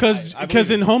makes sense.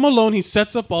 Because in Home Alone he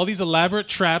sets up all these elaborate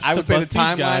traps I to would say the bust these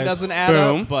timeline guys. doesn't add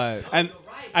Boom. up, but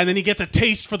And then he gets a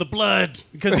taste for the blood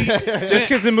because he. Just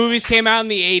because the movies came out in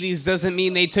the 80s doesn't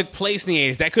mean they took place in the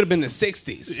 80s. That could have been the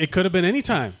 60s. It could have been any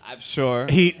time. I'm sure.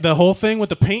 The whole thing with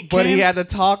the paint can. But he had the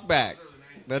talk back.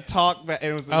 The talk back.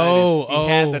 It was the 90s. He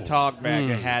had the talk back.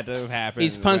 It had to have happened.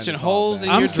 He's when punching the talk holes back.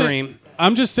 in your sa- dream.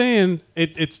 I'm just saying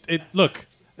look,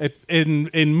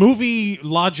 in movie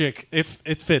logic, it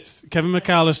fits. Kevin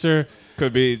McAllister.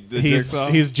 Could be the Jigsaw.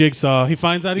 He's Jigsaw. He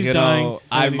finds out he's You dying. know,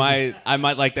 and I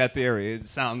might like that theory. It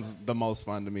sounds the most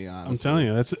fun to me, honestly. I'm telling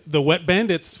you, that's the Wet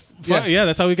Bandits. Yeah. Yeah,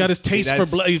 that's how he got his taste for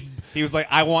That's- blood. He was like,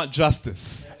 I want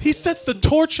justice. He sets the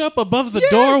torch up above the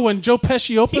door when Joe Pesci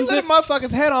He opens lit it. a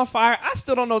motherfucker's head on fire. I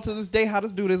still don't know to this day how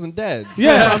this dude isn't dead.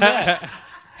 Yeah,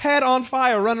 Head on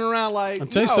fire, running around like, I'm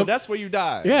telling you no, some- that's where you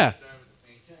die. yeah.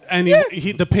 And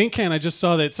he the paint can. I just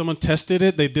saw that someone tested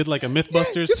it. They did like a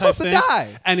MythBusters you're type supposed to thing,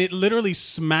 die. and it literally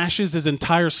smashes his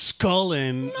entire skull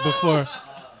in before.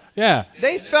 Yeah.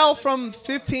 They fell from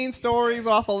 15 stories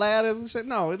off of ladders and shit.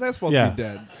 No, they're supposed Yeah. to be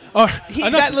dead. Or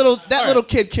That little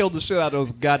kid killed the shit out of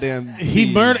those goddamn. he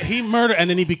bees. murdered, and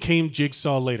then he became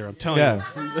Jigsaw later. I'm telling you.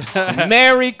 Yeah.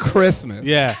 Merry Christmas.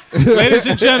 Yeah. Ladies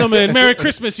and gentlemen, Merry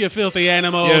Christmas, you filthy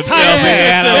animal. You Tyler filthy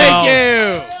Richardson. animal. Thank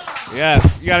you.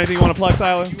 Yes. You got anything you want to plug,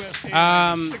 Tyler?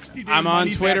 I'm on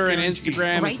Twitter and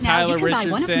Instagram. Right It's now, Tyler you can buy one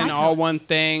of Richardson, my all coats. one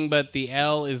thing, but the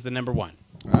L is the number one.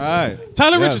 All right.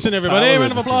 Tyler Yes, Richardson, everybody. Tyler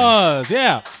Round of Richardson. applause.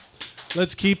 Yeah.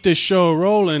 Let's keep this show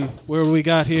rolling. Where we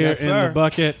got here Yes, in sir. the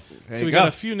bucket. There So you we go. got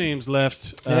a few names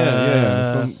left.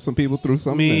 Yeah. Some people threw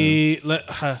something in.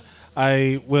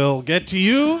 I will get to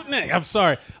you. I'm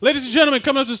sorry. Ladies and gentlemen,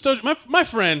 coming up to the stage, my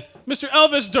friend, Mr.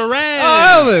 Elvis Duran.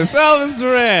 Oh, Elvis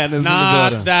Duran is in the Not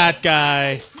building. that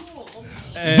guy.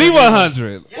 And-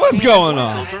 Z100. What's going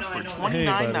on? Filter for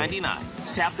 $29.99.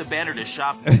 Tap the banner to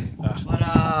shop.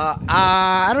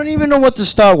 I don't even know what to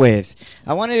start with.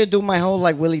 I wanted to do my whole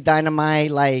like Willie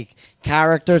Dynamite like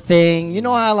character thing. You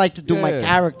know how I like to do my Yeah.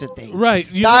 character thing. Right.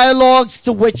 You Dialogues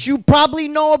to which you probably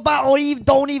know about or you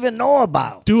don't even know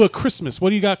about. do a Christmas. What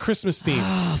do you got Christmas themed?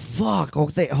 Oh, fuck.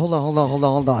 Okay, hold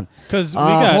on. Because we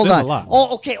got hold there's on. a lot.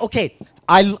 Oh, okay.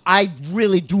 I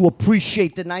really do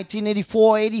appreciate the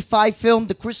 1984-85 film,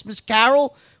 The Christmas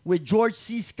Carol, with George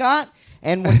C. Scott.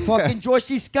 And when fucking George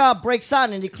C. Scott breaks out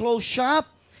in the closed shop,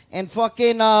 and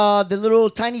fucking the little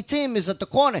Tiny Tim is at the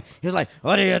corner. He's like,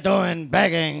 "What are you doing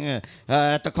begging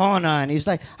at the corner?" And he's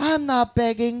like, "I'm not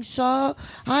begging, sir.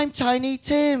 I'm Tiny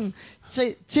Tim.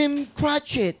 Tim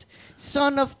Cratchit,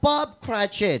 son of Bob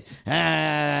Cratchit.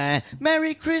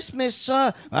 Merry Christmas,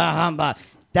 sir."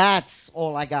 That's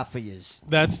all I got for yous.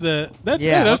 That's Yeah,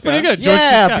 that's pretty good. George C.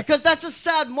 Yeah, Scott. because that's a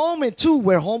sad moment too,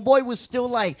 where Homeboy was still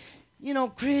like,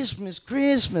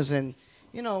 Christmas, and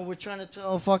we're trying to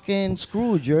tell fucking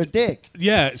Scrooge you're a dick.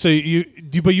 Yeah, so you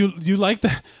like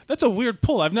that? That's a weird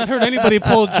pull. I've not heard anybody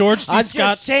pull George C. I'm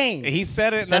Scott. just saying. He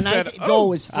said it, and The I said, 19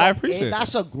 Go is I appreciate it.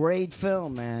 That's a great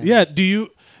film, man. Yeah.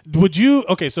 Would you?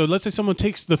 Okay, so let's say someone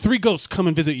takes the three ghosts come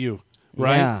and visit you,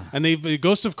 right? Yeah. And the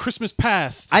ghost of Christmas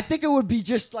past. I think it would be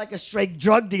just like a straight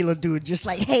drug dealer dude, just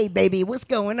like, "Hey, baby, what's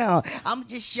going on? I'm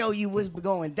just show you what's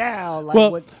going down." Like,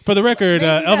 well, for the record,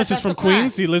 Maybe Elvis that's is from at the Queens.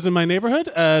 past. He lives in my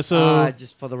neighborhood. So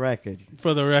just for the record,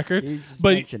 for the record, You just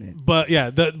but mention it. but yeah,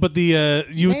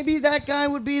 you maybe that guy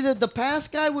would be the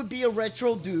past guy would be a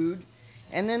retro dude,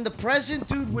 and then the present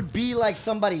dude would be like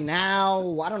somebody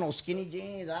now. I don't know, skinny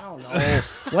jeans. I don't know,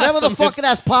 whatever the fuck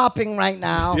that's popping right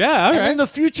now. Yeah, all and right. then the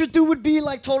future dude would be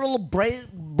like total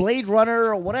Blade Runner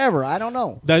or whatever. I don't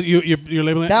know. that you're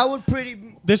labeling. That would pretty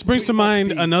This brings to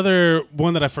mind another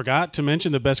one that I forgot to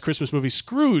mention, the best Christmas movie,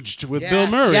 Scrooged, with Bill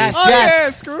Murray. Yes, Oh, yes. yeah,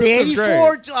 Scrooge The was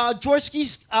great. 84 George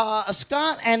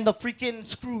Scott and the freaking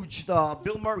Scrooge,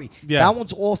 Bill Murray. Yeah. That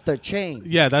one's off the chain.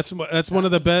 Yeah, that's one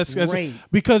of the best. great.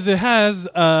 Because it has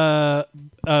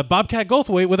Bobcat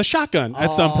Goldthwait with a shotgun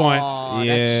at some point. Oh,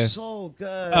 Yeah. that's so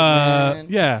good, man.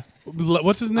 Yeah.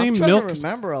 What's his name? I'm trying Milk. to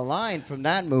remember a line from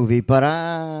that movie, but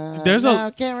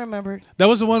I can't remember it. That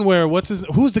was the one where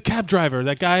who's the cab driver?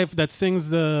 That guy that sings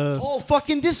the Oh,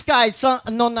 fucking this guy.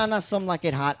 Not Some Like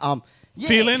It Hot. Yeah.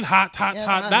 feeling hot. That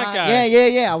guy.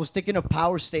 Yeah. I was thinking of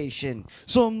Power Station.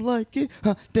 Some like it.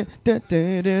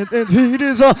 It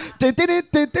is. Oh,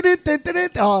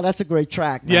 that's a great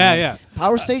track, man. Yeah.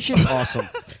 Power Station, awesome.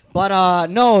 But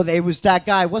no, it was that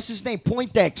guy. What's his name?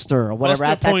 Poindexter or whatever.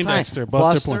 Buster at that Poindexter. time.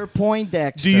 Buster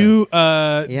Poindexter. Do you?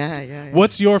 Yeah.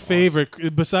 What's your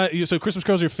favorite? Besides, so Christmas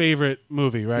Carol's your favorite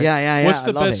movie, right? Yeah. What's I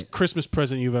the love best it. Christmas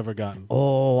present you've ever gotten?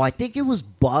 Oh, I think it was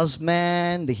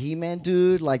Buzzman, the He-Man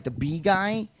dude, like the bee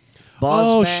guy. Buzzman,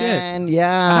 Oh, shit.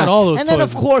 yeah. I had all those And then,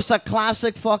 toys. of course, a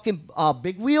classic fucking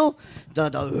big wheel.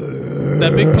 That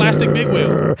big plastic big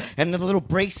wheel, and the little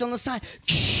brakes on the side.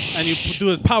 and you do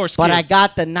a power skid. But I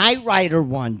got the Knight Rider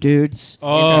one, dudes.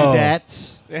 Oh.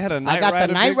 They had a I Knight got the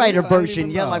Rider Knight big Rider wheel? I didn't version,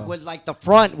 even yeah, know. like with like the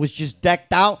front was just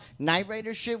decked out Knight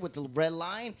Rider shit with the red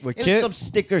line. With it kit? was some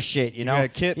sticker shit, you know.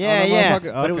 had kit on yeah, the yeah.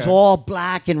 motherfucker? But it was Okay. all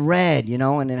black and red, you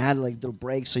know, and it had like little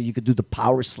brakes so you could do the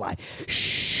power slide.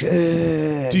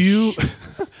 Shit. Do you?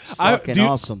 Fucking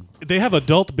awesome. They have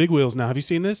adult big wheels now. Have you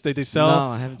seen this? They sell.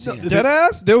 No, I haven't seen it. Dead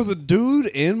ass? There was a dude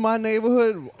in my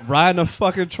neighborhood riding a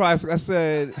fucking tricycle. I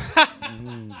said,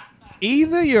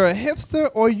 either you're a hipster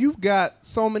or you got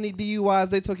so many DUIs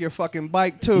they took your fucking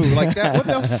bike too. Like that.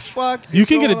 What the fuck? You is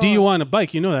can get a going DUI on? on a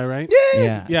bike. You know that, right?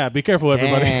 Yeah. Yeah. Be careful,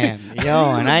 everybody. Damn,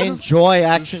 yo, and I enjoy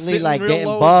actually sitting like real getting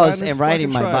low, buzzed riding and this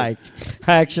riding fucking my trike. bike.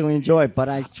 I actually enjoy it, but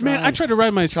I try to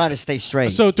ride my. try to stay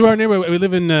straight. So through our neighborhood, we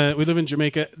live in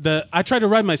Jamaica. I tried to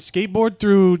ride my skateboard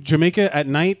through Jamaica at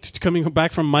night, coming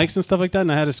back from Mike's and stuff like that,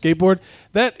 and I had a skateboard.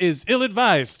 That is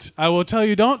ill-advised. I will tell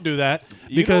you, don't do that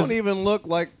You because don't even look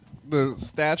like the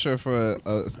stature for a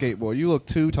skateboard. You look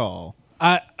too tall.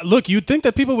 look. You'd think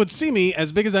that people would see me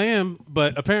as big as I am,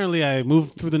 but apparently I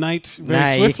move through the night very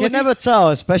Nah, you swiftly. can never tell,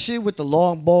 especially with the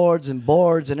long boards,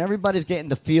 and everybody's getting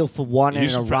the feel for one and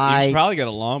a You ride. should probably get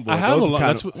a longboard. I have Those a are lot. kind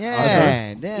That's of- what,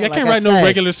 Yeah, I can't ride no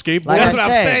regular skateboard. Like That's I what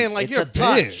I'm said, saying, like, it's you're a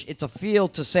touch. big. It's a feel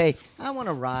to say I want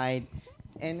to ride.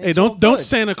 And Hey, it's all don't good.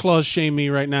 Santa Claus shame me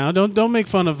right now. Don't make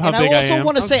fun of how And big I also am.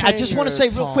 want to say, I saying just want to you're say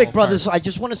a real tall quick, brothers. person. I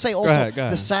just want to say also ahead, go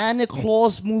ahead. the Santa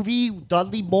Claus movie,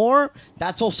 Dudley Moore.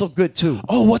 That's also good too.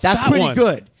 Oh, what's that's that pretty one?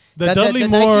 good. The Dudley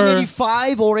Moore-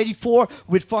 1985 or 84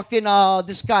 with fucking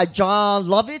this guy John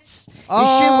Lovitz. This shit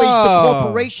where he's the Oh.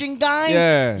 corporation guy.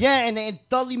 Yeah. and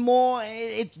Dudley Moore.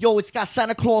 It's got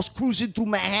Santa Claus cruising through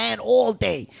Manhattan all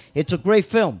day. It's a great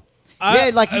film.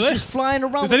 Yeah, like he's just flying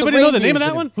around. Does with anybody the know the name of reindeers that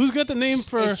in one? him. Who's got the name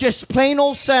for? It's just plain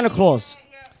old Santa Claus.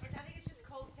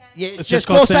 Yeah, it's It's just just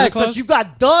called called Santa Santa Claus? Claus. You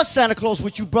got the Santa Claus,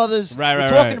 which you brothers Right, were right,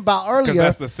 talking right. about 'Cause earlier,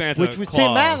 that's the Santa which was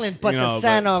Tim Claus, Allen, but you know, the but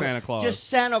Santa, Santa Claus. just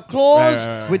Santa Claus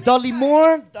Right. with Dudley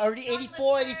Moore,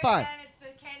 84, 85.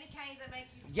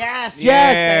 Yes,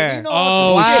 Yeah. yes. You know,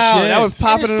 Oh, some shit. wow, shit. that was And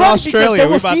popping it's in funny Australia. because They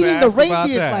We were about to feeding the ask about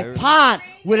reindeers that. like pot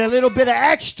with a little bit of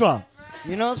extra.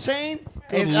 You know what I'm saying?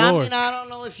 Good And I Lord. mean, I don't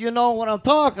know if you know what I'm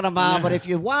talking about, but if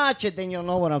you watch it, then you'll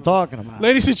know what I'm talking about.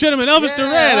 Ladies and gentlemen, Elvis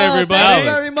Duran, Thank everybody.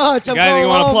 you very much. I'm Guys, going you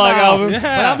wanna home plug now. Elvis?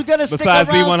 But I'm going to stick Besides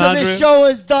around till Z100? this show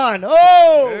is done.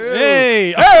 Oh!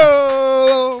 Hey,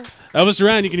 Oh, Elvis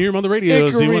Duran. You can hear him on the radio.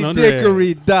 Hickory Z100.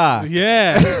 dickory dock.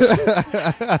 Yeah.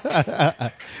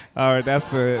 All right, that's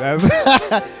good.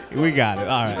 That's we got it.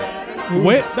 All right.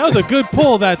 Wait, that was a good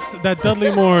pull. That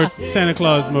Dudley Moore Santa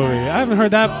Claus movie. I haven't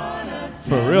heard that.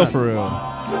 For real, for real.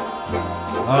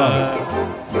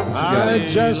 I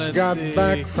just let's got see.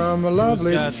 back from a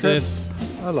lovely Got trip this.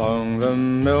 along the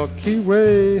Milky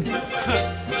Way.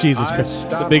 Jesus I Christ. The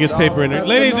stopped biggest paper in off it. at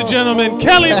Ladies the and gentlemen,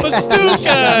 Kelly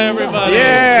Pastuca, everybody.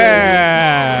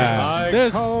 Yeah. I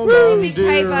There's- called Really on big dear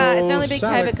paper. It's old only big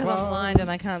Santa paper because I'm Claus. blind and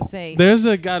I can't see. There's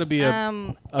got to be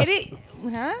a. It is.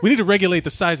 Huh? We need to regulate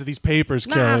the size of these papers,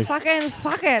 Nah, Kelly. fuck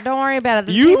it. Don't worry about it.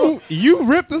 The people- You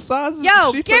ripped the sizes.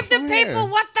 Yo, she give took the from people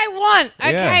here. what they want,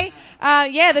 okay?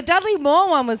 Yeah, the Dudley Moore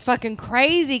one was fucking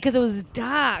crazy because it was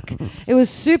dark. It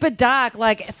was super dark.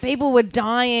 Like, people were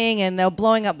dying and they were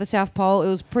blowing up the South Pole. It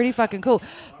was pretty fucking cool.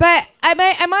 But am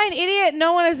I an idiot?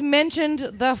 No one has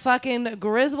mentioned the fucking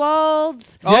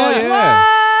Griswolds. Oh, yeah.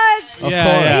 What? Yeah,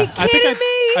 yeah. Are you I think kidding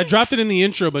me? I dropped it in the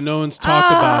intro, but no one's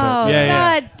talked about it.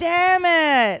 Yeah, God damn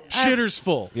it. Shitter's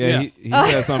full. Yeah, he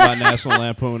said something about National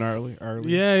Lampoon early.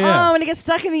 Yeah. Oh, when he gets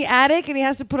stuck in the attic and he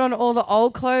has to put on all the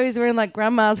old clothes, wearing like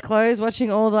grandma's clothes,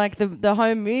 watching all like the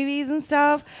home movies and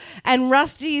stuff. And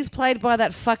Rusty is played by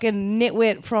that fucking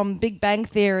nitwit from Big Bang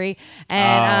Theory,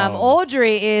 and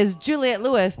Audrey is Juliette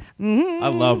Lewis. I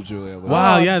love Juliette Lewis.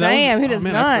 Wow, yeah, damn, who does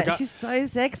man, not? She's so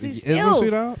sexy still. Isn't she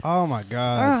though? Oh my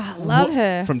god. Oh, I love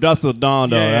her. From Dusk Till Dawn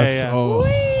though. Yeah. Oh.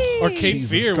 Or Cape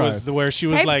Fear was where she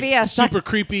was Cape like Fear super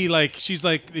creepy. Like he's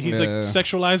like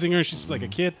sexualizing her. She's like a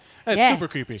kid. That's super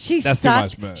creepy. She That's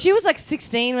sucked. too much, man. She was like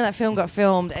 16 when that film got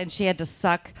filmed, and she had to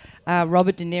suck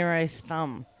Robert De Niro's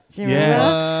thumb. Do you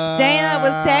remember? Dana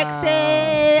was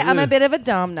sexy. I'm a bit of a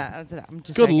dumb. No, I'm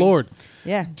just Good joking. Lord.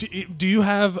 Yeah. Do you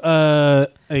have a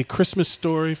Christmas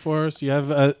story for us? You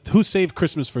have who saved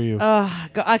Christmas for you?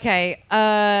 Okay.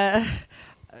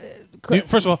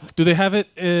 First of all, do they have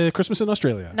it Christmas in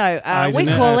Australia? No, we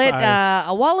call it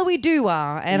a Wallaby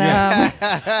Doo-Wah,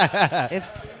 and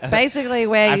it's basically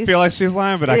where I feel like she's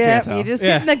lying, but I can't tell. You just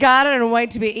sit in the garden and wait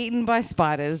to be eaten by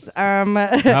spiders.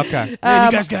 Okay.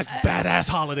 Man, you guys got badass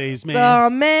holidays, man.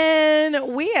 Oh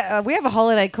man, we have a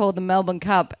holiday called the Melbourne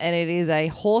Cup, and it is a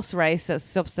horse race that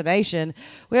stops the nation.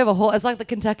 We have a horse. It's like the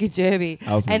Kentucky Derby,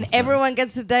 and everyone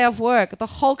gets the day off work. The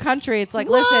whole country. It's like,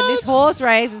 listen, this horse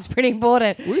race is pretty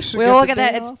important. We all get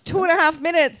that. It's 2.5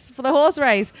 minutes for the horse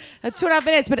race. 2.5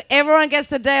 minutes, but everyone gets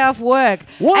the day off work.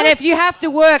 What? And if you have to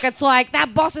work, it's like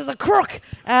that boss is a crook.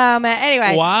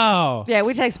 Anyway. Wow. Yeah,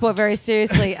 we take sport very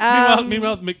seriously.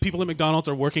 Meanwhile, people at McDonald's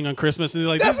are working on Christmas, and they're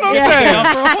like, That's what I'm saying.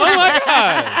 Oh my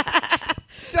god.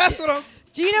 That's what I'm.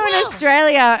 Do you know in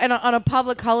Australia, and on a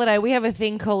public holiday, we have a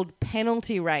thing called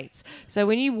penalty rates. So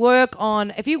when you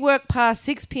if you work past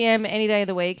 6 p.m. any day of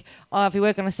the week, or if you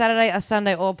work on a Saturday, a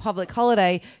Sunday, or a public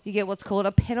holiday, you get what's called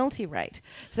a penalty rate.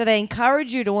 So they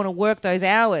encourage you to want to work those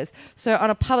hours. So on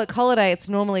a public holiday, it's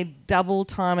normally double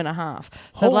time and a half.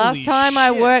 So Holy last time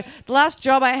I shit. worked, the last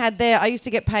job I had there, I used to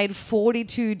get paid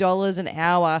 $42 an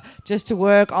hour just to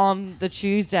work on the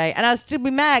Tuesday. And I'd still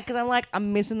be mad because I'm like,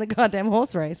 I'm missing the goddamn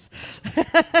horse race.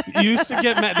 You used to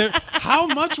get mad. How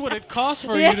much would it cost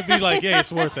for you to be like, yeah,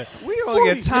 it's worth it? We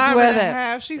only get time worth and a it.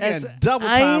 half. She's That's- getting double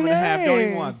I time and a half. Don't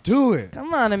even know. want to do it.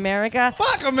 Come on, America.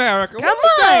 Fuck America. Come What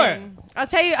are we on. doing? I'll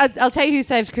tell you who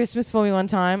saved Christmas for me one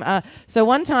time. So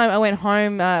one time I went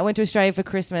home, I went to Australia for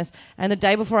Christmas, and the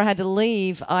day before I had to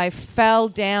leave, I fell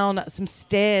down some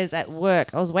stairs at work.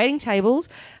 I was waiting tables.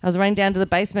 I was running down to the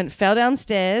basement, fell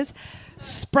downstairs,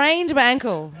 sprained my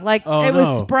ankle. Like it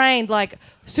was sprained. Like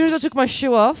as soon as I took my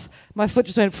shoe off, my foot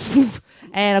just went poof,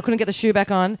 and I couldn't get the shoe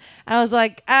back on. And I was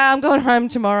like, I'm going home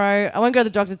tomorrow. I won't go to the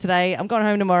doctor today. I'm going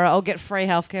home tomorrow. I'll get free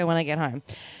healthcare when I get home.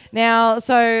 Now,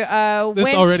 so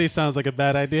This already sounds like a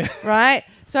bad idea. right?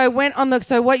 So I went on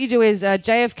so what you do is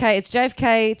JFK, it's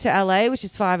JFK to LA, which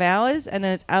is 5 hours, and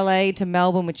then it's LA to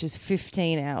Melbourne, which is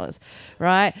 15 hours,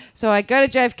 right? So I go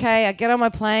to JFK, I get on my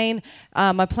plane,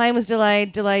 my plane was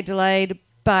delayed,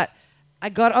 but I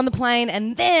got on the plane,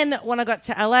 and then when I got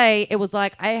to LA, it was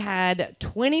like I had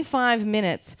 25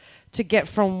 minutes to get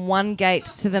from one gate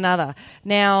to the other.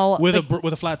 Now With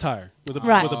a flat tire. With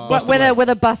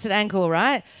a busted ankle,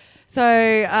 right? So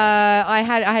I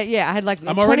had like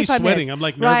I'm already 25 sweating. minutes. I'm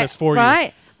like nervous for you.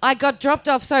 Right. I got dropped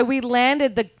off. So we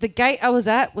landed. The gate I was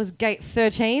at was gate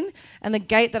 13, and the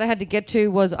gate that I had to get to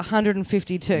was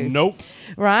 152. Nope.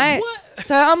 Right. What?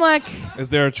 So I'm like,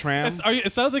 Is there a tram?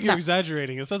 It sounds like you're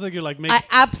exaggerating. It sounds like you're like making. I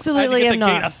absolutely I am had to get not.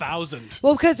 the gate 1,000.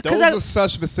 Well, because Those are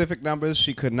such specific numbers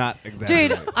she could not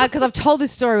exaggerate. Dude, because I've told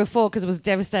this story before because it was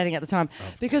devastating at the time.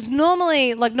 Because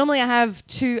normally I have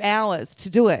 2 hours to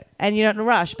do it, and you don't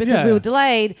rush because we were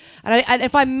delayed. And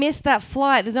if I missed that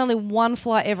flight, there's only one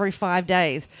flight every 5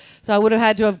 days, so I would have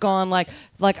had to have gone like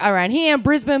around here in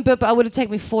Brisbane, but it would have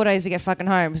taken me 4 days to get fucking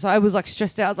home. So I was like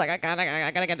stressed out. I was like,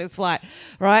 I gotta get this flight,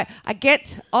 right? I get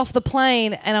off the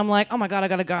plane and I'm like, oh my god, I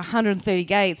gotta go 130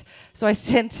 gates. So I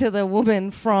said to the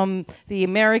woman the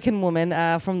American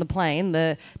woman from the plane,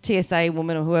 the TSA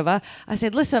woman or whoever, I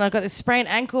said, listen, I've got this sprained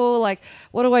ankle. Like,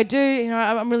 what do I do? You know,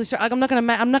 I'm really I'm not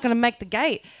gonna make the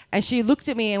gate. And she looked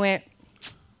at me and went,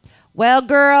 well,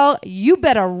 girl, you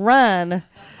better run.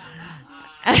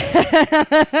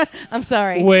 I'm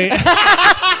sorry. Wait.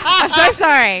 I'm so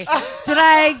sorry. Did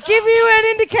I give you an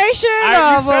indication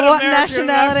of what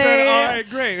nationality? Said, all right,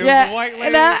 great. It was a white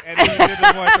lady, and then you did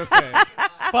the voice I said.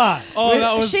 Fuck. Oh,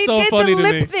 that was she so did funny the to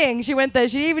lip me. thing. She went there.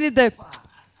 She even did the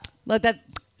like that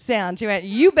sound. She went,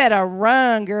 you better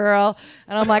run, girl.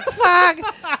 And I'm like, fuck.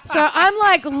 So I'm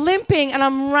like limping and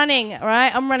I'm running,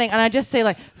 right? I'm running and I just see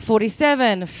like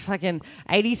 47, fucking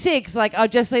 86. Like I'll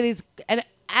just see these. And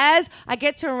as I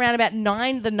get to around about the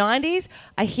 90s,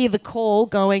 I hear the call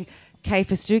going, K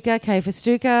for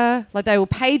Stuka. Like they were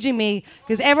paging me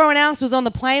because everyone else was on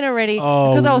the plane already.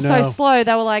 Oh, because I was no. so slow,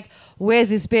 they were like, "Where's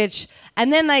this bitch?"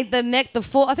 And then the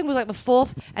fourth, I think it was like the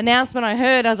fourth announcement I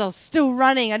heard as I was still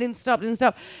running. I didn't stop.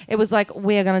 It was like,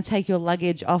 "We are going to take your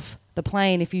luggage off the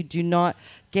plane if you do not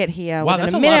get here Wow, within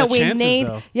that's a a minute." lot of we chances, need,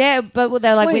 though. yeah, but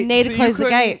they're like, we Wait, need so to close the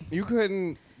gate. You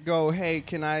couldn't go, hey,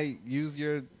 can I use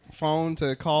your phone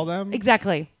to call them?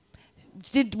 Exactly.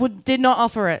 Did not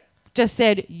offer it. Just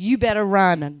said, you better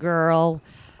run, girl.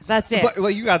 That's it. But well,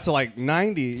 you got to like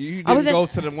 90. You I was didn't at- go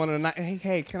to the one of the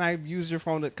hey, can I use your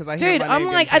phone? Because I hear Dude, my I'm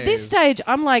name like, getting at this paged. stage,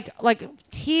 I'm like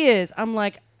tears. I'm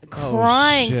like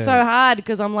crying shit. so hard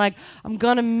because I'm like, I'm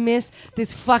going to miss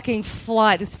this fucking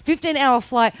flight, this 15-hour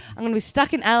flight. I'm going to be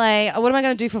stuck in LA. What am I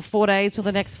going to do for 4 days for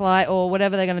the next flight or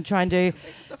whatever they're going to try and do?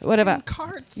 Whatever.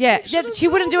 Yeah, she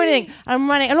wouldn't do anything. I'm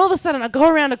running. And all of a sudden, I go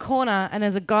around a corner and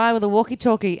there's a guy with a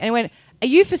walkie-talkie. And he went, "Are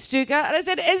you for Stuka?" And I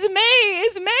said, It's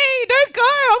me. Don't go.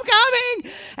 I'm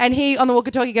coming. And he, on the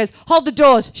walkie-talkie, goes, "Hold the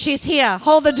doors. She's here.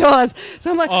 Hold the doors."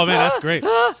 So I'm like, Oh, man, that's great.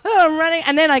 I'm running.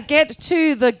 And then I get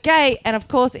to the gate. And, of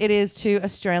course, it is to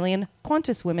Australian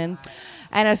Qantas women.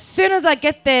 And as soon as I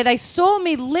get there, they saw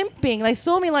me limping. They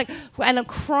saw me and I'm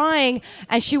crying.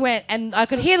 And she went, and I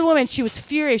could hear the woman. She was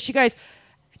furious. She goes,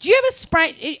 "Do you have a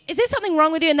sprain? Is there something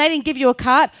wrong with you?" And they didn't give you a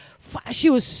cart. She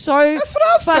was so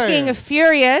fucking saying.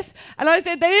 furious. And I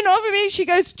said, "They didn't offer me." She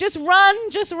goes, just run.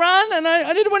 And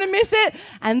I didn't want to miss it.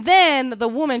 And then the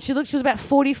woman, she was about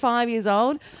 45 years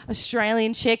old,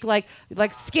 Australian chick, like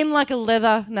skin like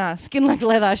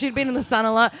leather. She'd been in the sun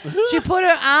a lot. She put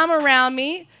her arm around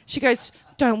me. She goes,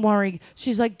 "Don't worry."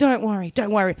 She's like, don't worry.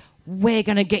 We're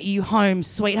going to get you home,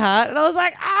 sweetheart. And I was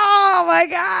like, oh, my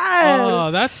God.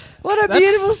 Oh, What a that's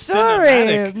beautiful story.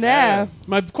 cinematic. Yeah.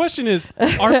 My question is,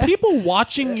 are people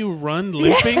watching you run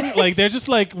limping? Yes. Like they're just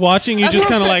like watching you That's just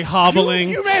what I'm kind of saying. like hobbling.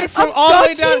 You made it from I'm all the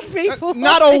way down. dodging people.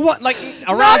 Not a one, like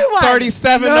around No one.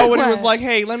 37. No Nobody one. was like,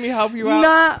 "Hey, let me help you out."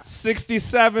 Nah.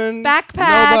 67.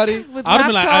 Backpack Nobody. with I'd have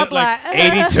been laptop. like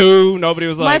 82. Nobody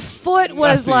was My like. foot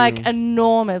was I see like you.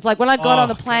 enormous. Like when I got Oh, on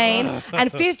the plane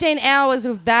and 15 hours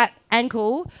of that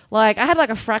ankle, like I had like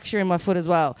a fracture in my foot as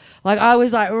well. Like I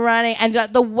was like running and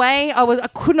the way I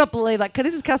could not believe, like, 'cause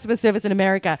this is customer service in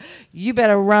America. You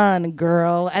better run,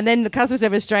 girl. And then the customer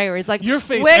service Australia is like, Your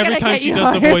face "We're every gonna time get she you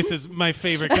does the home." voice is my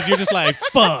favorite because you're just like,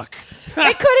 fuck.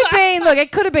 It could have been. Look,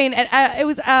 it could have been. It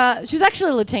was. She was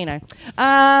actually Latino.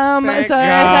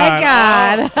 Thank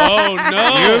God. Oh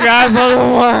no. You guys are the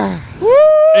worst.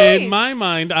 In my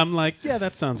mind, I'm like, yeah,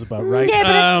 that sounds about right. Yeah,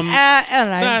 but I don't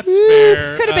know. That's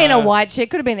fair. Could have been a white chick.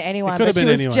 Could have been anyone. could But have she been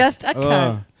was anyone. just a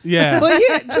cunt. Yeah. But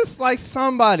yeah, just like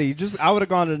somebody. I would have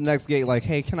gone to the next gate. Like,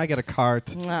 "Hey, can I get a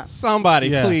cart? Nah. Somebody,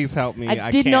 Yeah. please help me.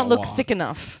 I did can't not look walk." sick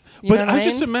enough. You But know what I mean?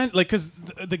 just imagine, like, because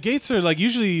the gates are like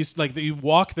usually you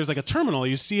walk. There's like a terminal.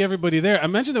 You see everybody there. I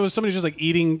imagine there was somebody just like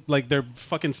eating like their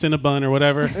fucking Cinnabon or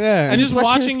whatever, Yeah. and just Just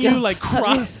watching watching us you go. like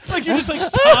cry, like you're just like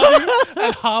sobbing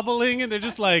and hobbling, and they're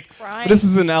just like, Crying. This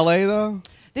is in LA though.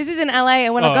 This is in LA,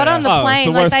 and when I Oh, got yeah. on the Oh, it's plane,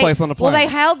 the like worst place on the well, plane.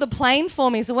 they held the plane for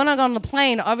me. So when I got on the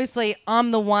plane, obviously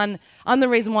I'm the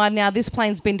reason why now this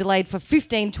plane's been delayed for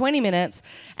 15, 20 minutes,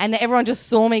 and everyone just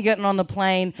saw me getting on the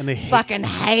plane, And they fucking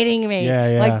hating me, Yeah,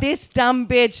 yeah. like this dumb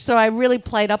bitch. So I really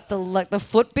played up the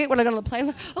foot bit when I got on the plane.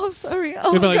 Like, oh, sorry.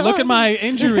 Oh, they'd be like, God. look at my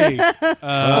injury.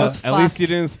 was At least fucked. you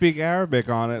didn't speak Arabic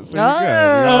on it. So Oh. you're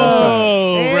good. You know?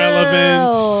 Oh, Ew.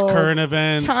 relevant current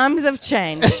events. Times have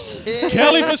changed.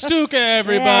 Kelly Festuca,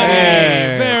 everybody.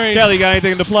 Hey. Very. Kelly, got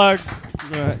anything to plug?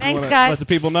 Thanks, guys. Let the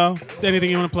people know. Anything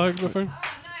you want to plug before?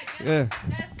 Yeah.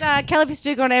 That's Kelly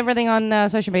Festuca on everything on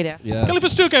social media. Yes. Kelly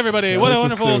Festuca, everybody. What a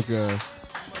wonderful. Festuca.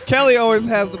 Kelly always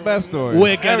has the best stories.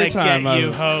 We're gonna Every time get I-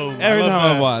 you home. Every I love time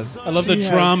that. I was. I love the She has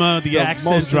drama, the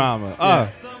accent. Most drama.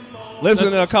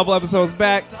 Listen to a couple episodes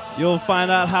back. You'll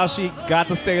find out how she got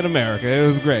to stay in America. It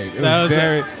was great. It That was was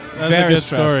very, That was very a good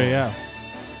stressful. story, yeah.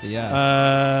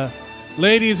 Yes.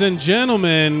 Ladies and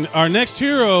gentlemen, our next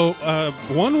hero,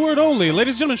 one word only.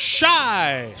 Ladies and gentlemen,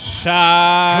 Shy.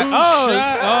 Shy. Who's Oh, Shy?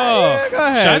 Shy. Oh, Yeah, go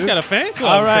ahead. Shy's got a fan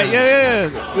club. All right.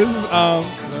 fan. Yeah. This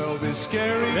is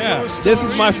Yeah. This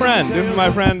is my friend. This is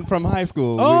my friend from high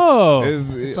school. Oh.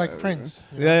 It's like Prince.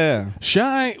 Yeah.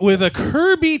 Shy with a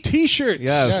Kirby T-shirt.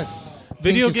 Yes. Yes.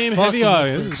 Video Pink as game fuck heavy. in Oh,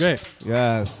 this this is bitch. great.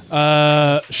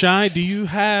 Yes. Shy, do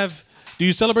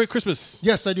you celebrate Christmas?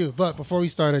 Yes, I do. But before we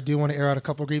start, I do want to air out a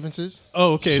couple grievances.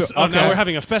 Oh, okay. Sure, Now okay. we're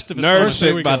having a Festivus. Nerd moment. shit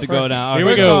Here we about go. to go down. Here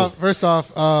we Okay. go. First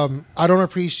off, I don't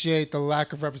appreciate the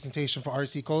lack of representation for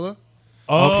RC Cola.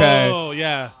 Oh,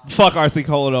 yeah. Fuck RC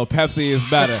Cola though. Pepsi is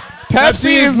better. Pepsi Pepsi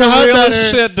is is the not real better.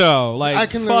 shit though. Like I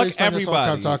can literally fuck spend this whole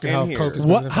everybody time talking in how here. Coke is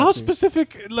better What? than How Pepsi.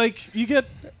 specific? Like you get,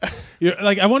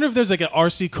 like I wonder if there's like an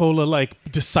RC Cola like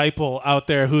disciple out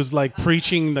there who's like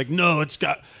preaching like no, it's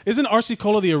got. Isn't RC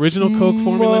Cola the original Coke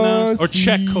formula now, or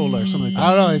Czech Cola or something like that?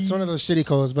 I don't know. It's one of those shitty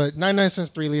colas, but 99 cents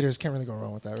 3 liters can't really go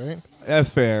wrong with that, right? That's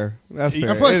fair. That's fair.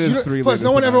 And plus, It is 3 plus liters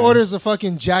no one for ever 99. orders a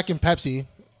fucking Jack and Pepsi.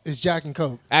 It's Jack and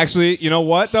Coke. Actually, you know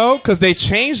what though? Because they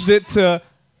changed it to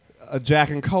a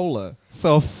Jack and Cola.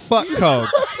 So fuck Coke.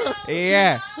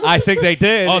 Yeah, I think they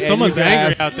did. Oh, And someone's you can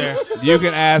angry ask- out there. You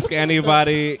can ask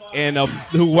anybody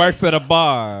who works at a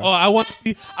bar. Oh, I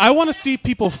want to see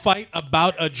people fight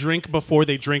about a drink before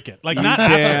they drink it. Like not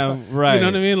after. Damn right. You know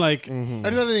what I mean? Like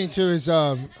Another thing too is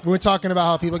we were talking about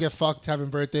how people get fucked having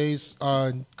birthdays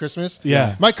on Christmas.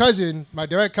 Yeah. My cousin, my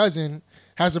direct cousin,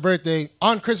 has a birthday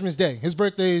on Christmas Day. His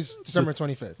birthday is December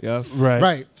 25th. Yes. right.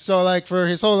 Right. So like for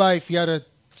his whole life, he had to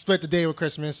split the day with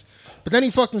Christmas. But then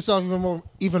he fucked himself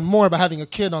even more by having a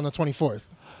kid on the 24th.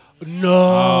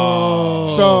 No.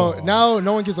 So now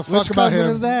no one gives a fuck Which about cousin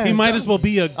him. is that? He might as well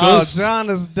be a Oh, ghost. John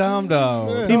is dumb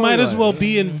though. He might as well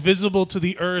be invisible to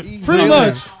the earth. Pretty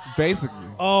much. Basically.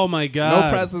 Oh my god.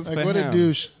 No presents Like for what him. a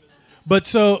douche. But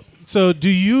so do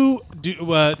you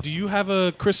have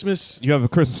a Christmas? You have a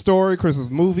Christmas story, Christmas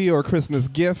movie, or Christmas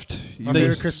gift. My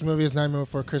favorite Christmas movie is Nightmare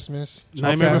Before Christmas.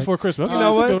 Nightmare Okay. Before Christmas. Okay, You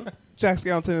know that's a what? good- Jack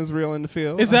Skellington is real in the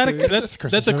field. Is that I feel you. It's a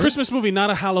Christmas that's a movie. Christmas movie, not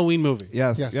a Halloween movie?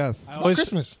 Yes, Yes. yes. It's about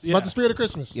Christmas. It's about the spirit of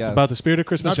Christmas. Yes. It's about the spirit of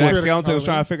Christmas. Not Jack spirit of Skellington was Halloween.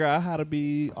 trying to figure out how to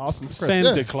be awesome for Christmas.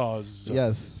 Santa Yes. Claus.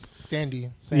 Yes.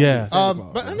 Sandy. Yeah.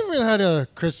 But I never really had a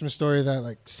Christmas story that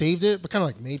like saved it, but kind of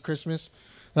like made Christmas.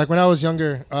 Like when I was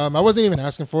younger, I wasn't even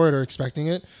asking for it or expecting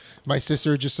it. My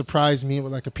sister just surprised me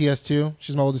with like a PS2.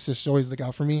 She's my oldest sister. She always look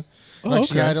out for me. Like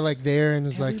she okay. had it like there and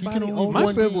was like, you can own my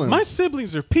one. siblings. My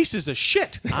siblings are pieces of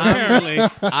shit. Apparently.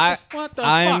 What the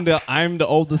fuck? I'm the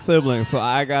oldest sibling, so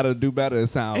I gotta do better. It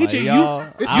sounds AJ, like y'all.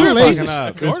 It's I'm too late.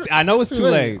 fucking up. I know it's too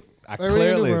late. I Like, what are you gonna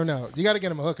do clearly for him now? You got to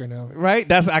get him a hooker now. right.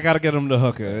 That's I gotta get him the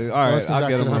hooker. All let's right, get I'll back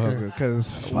get to him the a hooker. hooker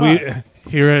because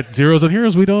We here at Zeros and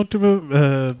Heroes, we don't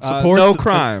support no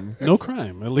crime. No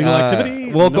crime. Illegal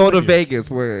activity. We'll no go to radio. Vegas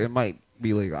where it might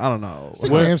be legal. I don't know.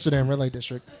 Stick with Amsterdam, red light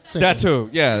district. Same That thing. too.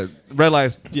 Yeah, red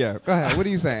lights. Yeah, go ahead. What are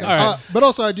you saying? All right. But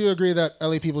also, I do agree that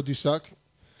LA people do suck.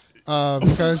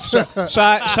 Because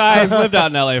Shy has lived out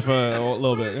in LA for a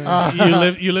little bit.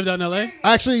 You lived out in LA?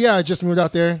 actually, yeah, I just moved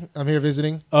out there. I'm here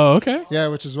visiting. Oh, okay. Yeah,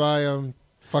 which is why I'm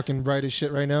fucking bright as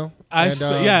shit right now. And,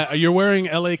 Yeah, you're wearing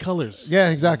LA colors. Yeah,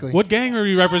 exactly. What gang are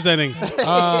you representing?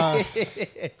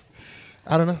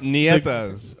 I don't know.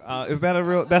 Nietas. Is that a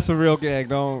real? That's a real gag.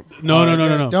 Don't.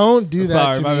 No. Don't do that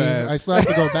Sorry, to my me. bad. I still have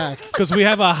to go back. Because we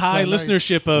have a high So nice.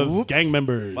 listenership of gang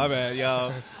members. My bad, y'all.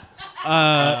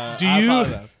 Do I you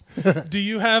apologize. do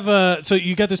you have so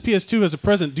you got this PS2 as a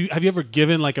present? Have you ever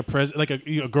given like a present, like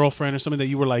a girlfriend or something that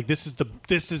you were like, this is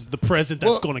the present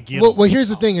that's going to give? Well, here's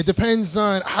the thing. It depends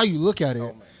on how you look at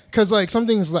it. Because like some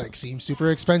things like seem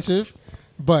super expensive,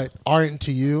 but aren't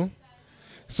to you.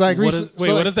 So like what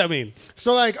does that mean?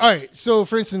 So like, all right. So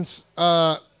for instance,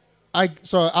 I'll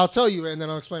tell you and then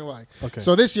I'll explain why. Okay.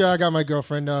 So this year I got my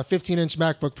girlfriend a 15-inch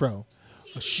MacBook Pro.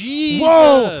 Jesus.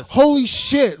 Whoa! Holy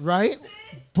shit! Right?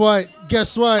 But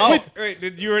guess what? Oh, wait,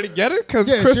 did you already get it? Because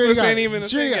Yeah, she Christmas already got ain't it. even a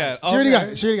She thing already got yet. it. She already got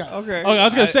Okay. it. She already got it. Okay. Okay, I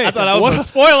was gonna say, I thought that what was a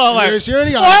spoiler alert. Yeah, she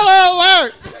already got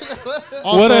it. Spoiler alert!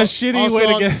 What a shitty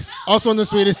way to get. Also, on the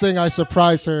sweetest thing, I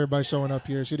surprised her by showing up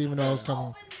here. She didn't even know I was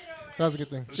coming. That was a good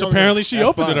thing. So apparently she That's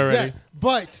opened fine. it already. Yeah,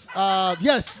 but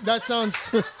yes, that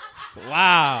sounds.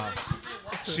 Wow.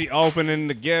 She opening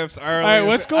the gifts early. All right,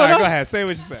 what's going All right, on? Go ahead. Say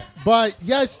what you said. But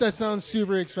yes, that sounds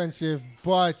super expensive.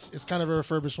 But it's kind of a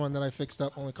refurbished one that I fixed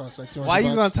up. Only cost like $200. Why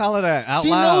you gonna tell her that out She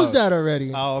loud? knows that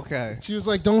already. Oh, okay. She was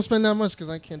like, "Don't spend that much because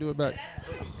I can't do it back."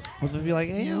 I was gonna be like,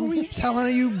 hey, yo, what you telling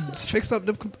her you fix up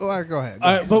the? All right, go ahead.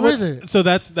 But worth it. so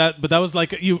that's that. But that was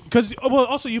like you because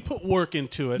also you put work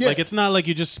into it. Yeah. Like it's not like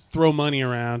you just throw money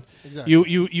around. Exactly.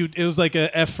 You it was like an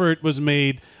effort was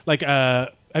made. Like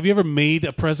have you ever made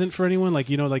a present for anyone? Like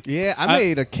like Yeah, I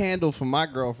made a candle for my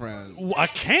girlfriend. a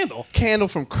candle. Candle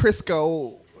from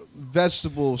Crisco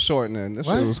vegetable shortening. This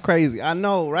What? shit was crazy. I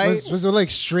know, right? Was it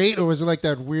like straight or was it like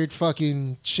that weird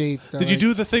fucking shape? That Did you like-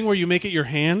 do the thing where you make it your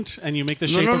hand and you make the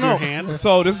shape of your hand?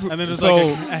 So this is And then there's so,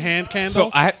 like a hand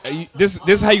candle. So this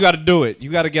is how you got to do it. You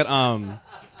got to get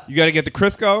the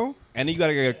Crisco and then you got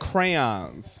to get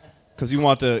crayons because you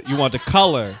want the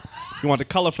color. You want the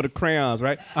color for the crayons,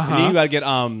 right? And then you got to get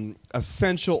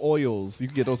essential oils. You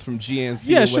can get those from GNC.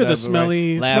 Yeah, or sure, the whatever,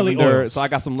 smelly- right? smelly lavender. oils. So I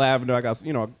got some lavender. I got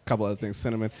a couple other things,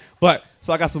 cinnamon. But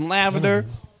so I got some lavender.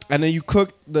 and then you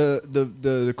cook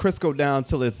the Crisco down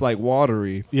till it's like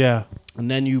watery. Yeah. And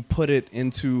then you put it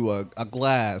into a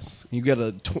glass. You get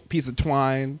a piece of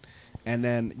twine, and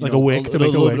then Like a wick to make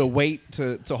a little wick. bit of weight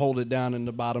to hold it down in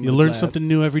the bottom. You of the learn glass. something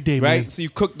new every day, right? man. So you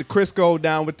cook the Crisco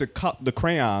down with the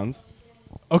crayons.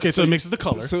 Okay, so it mixes the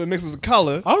color. So it mixes the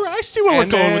color. All right, I see where we're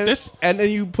And going then- with this. And then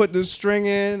you put the string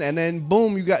in, and then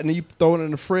boom, and then you throw it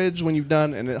in the fridge when you've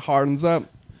done, and it hardens up.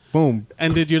 Boom.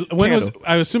 And did you? When was? Candle.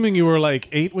 I was assuming you were like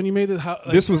 8 when you made it. How,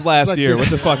 like, This was last like year. this. What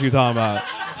the fuck you talking about?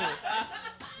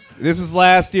 This is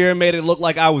last year. Made it look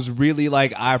like I was really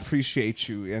like I appreciate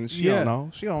you, and she Yeah. don't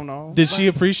know. She don't know. Did she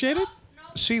appreciate it?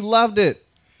 She loved it.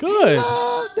 Good.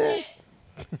 Loved it.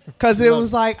 Cause it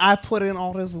was like I put in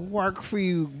all this work for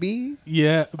you, B.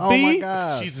 Yeah. Oh B? my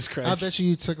god. Jesus I Christ. bet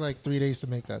you took like 3 days to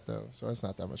make that though, so it's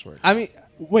not that much work. I mean,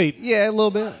 wait. Yeah, a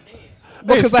little bit. Hey,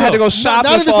 Because I had to go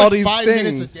shopping not if for it's all like these 5 things.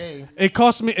 minutes a day. It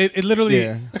cost me. It literally.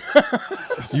 Yeah.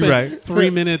 spent You're right. 3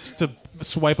 minutes to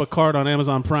swipe a card on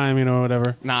Amazon Prime, or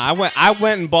whatever. Nah, I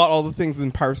went and bought all the things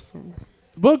in person.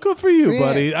 Well, good for you, Yeah.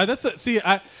 buddy.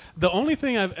 The only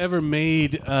thing I've ever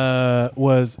made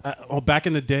was back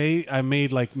in the day. I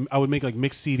would make like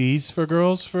mixed CDs for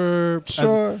girls for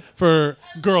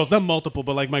girls, not multiple,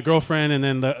 but like my girlfriend and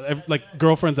then like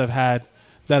girlfriends I've had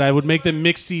that I would make them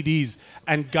mix CDs.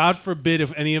 And God forbid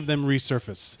if any of them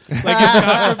resurface. Like,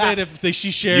 God forbid if she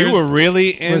shares. You were really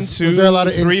into was there a lot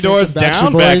of Three NSYNC Doors and Backstreet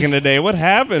Down back Boys? in the day. What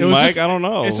happened, It was Mike? just- I don't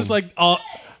know. It's just like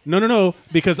no,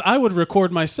 because I would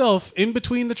record myself in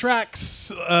between the tracks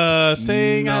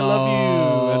saying I love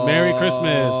you and Merry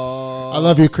Christmas. I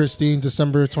love you, Christine.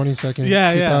 December 22nd,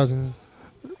 Yeah, 2000.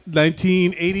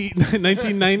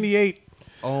 1998.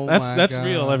 Oh That's my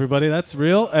real, God. everybody. That's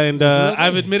real, and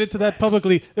I've admitted to that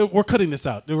publicly. We're cutting this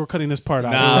out. We're cutting this part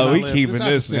out. Nah, We're we not keeping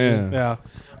live. this in. Yeah,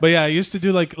 but yeah, I used to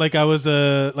do like I was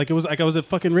a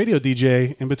fucking radio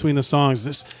DJ in between the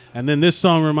songs. And then this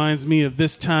song reminds me of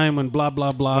this time when blah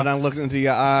blah blah. When I'm looking into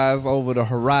your eyes over the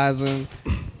horizon,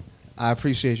 I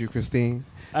appreciate you, Christine.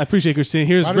 I appreciate Christine.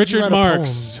 Here's Why don't you Richard write a poem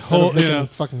Marks. instead of making a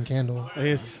fucking candle?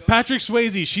 Patrick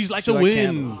Swayze. She's like the like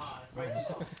wind.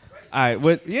 All right,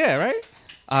 what? Yeah, right.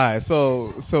 All right,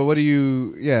 so what do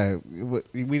you? Yeah, we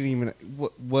didn't even.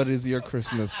 What is your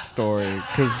Christmas story?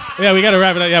 Because Yeah, we got to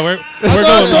wrap it up. Yeah, we're I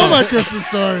going. told my Christmas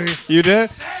story. you did.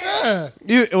 Yeah.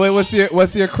 Wait,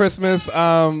 what's your Christmas?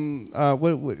 What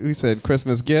we said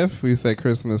Christmas gift. We said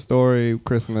Christmas story,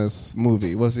 Christmas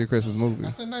movie. What's your Christmas movie? I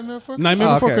said Nightmare Before Nightmare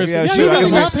Oh, Before okay. Christmas. Yeah, Yeah, sure. you I You got guess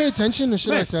guys it. not pay attention to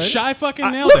shit I Man, said. Shy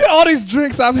fucking nailed Look it. at all these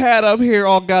drinks I've had up here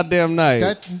all goddamn night.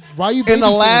 That why you in the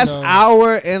babysitting, last though?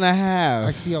 hour and a half.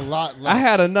 I see a lot. I Left.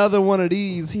 had another one of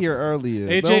these here earlier.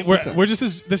 AJ, Don't we're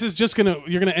just this is just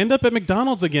you're gonna end up at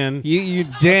McDonald's again. you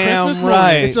damn Christmas right.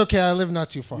 morning. It's okay. I live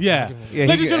not too far. Yeah. Give me- Yeah, he Ladies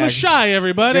and can gentlemen, act- Shy,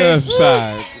 everybody. Good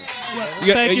Shy.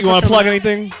 Thank you for want to coming plug out.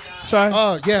 anything, Shy?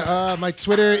 Oh yeah. My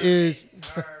Twitter is.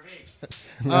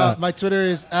 My Twitter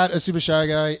is at a super shy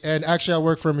guy, and actually I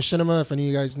work for Machinima. If any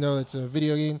of you guys know, it's a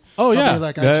video game. Oh yeah, company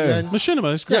like IGN.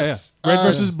 Machinima. It's great. Yes. Yeah. Red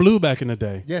versus blue back in the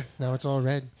day. Yeah, now it's all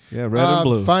red. Yeah, red and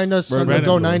blue. Find us on the red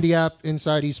Go and blue. 90 app,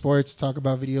 Inside Esports. Talk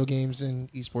about video games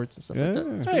and esports and stuff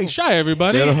like that. Hey, Shy,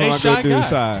 everybody. Beautiful, Hey, my Shy good dude, guy.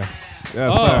 Shy.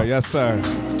 Yes, Oh. sir. Yes, sir.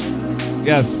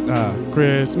 Yes.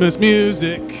 Christmas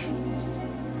music.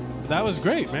 That was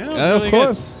great, man. That was Yeah, of really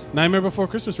course. Good. Nightmare Before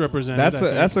Christmas represented.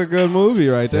 That's a good movie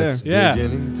right there. Yeah.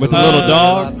 With the little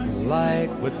dog,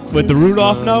 with the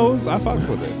Rudolph nose. I fucks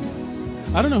with it.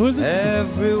 I don't know who is this.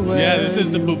 Yeah, this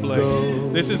is the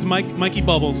Buble. This is Mikey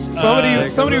Bubbles.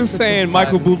 Somebody was saying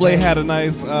Michael Bublé had a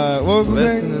nice. What was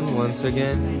his name? Once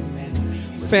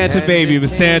again. Santa baby, but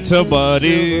Santa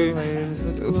buddy.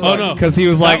 Oh no, Because he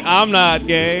was like, I'm not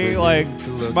gay. Like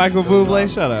Michael Bublé,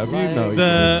 shut up. You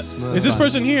know. is this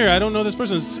person here? I don't know this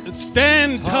person. It's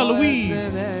Stan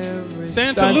Louise.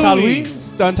 Stan Louise.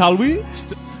 Louis.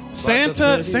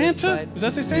 Santa? Does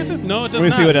that say Santa? No, it does Let me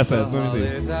not. see what that says. Let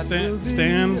me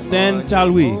see. Stan.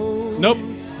 Louis. Nope.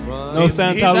 No He's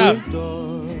Santa out.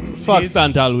 Louis. Fuck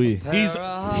Santa Louis.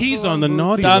 He's on the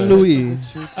naughty Stan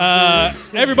list. Louis.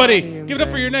 Everybody, give it up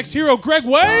for your next hero, Greg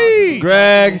Wade.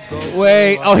 Greg,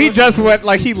 wait. Oh, he just went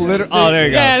like he literally. Oh, there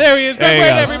you go. Yeah, there he is. Greg There you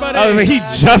Wade, go. everybody. I was like, he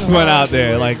just went out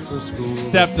there, like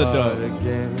stepped the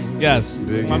door. Yes,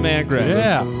 my man Greg.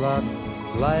 Yeah.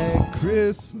 Like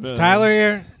Christmas. Is Tyler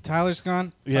here? Tyler's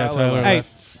gone? Yeah, Tyler Hey,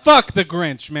 left. fuck the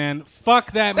Grinch, man.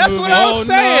 Fuck that That's movie. what I was Oh,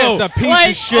 saying. no. It's a piece like,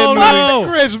 of shit oh, movie. not the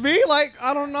Grinch, be like,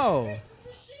 I don't know.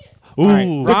 Ooh. right,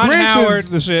 The Ron Grinch Howard. is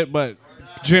the shit, but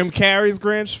Jim Carrey's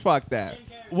Grinch, fuck that.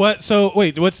 What? So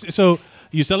wait. So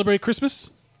you celebrate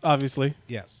Christmas? Obviously.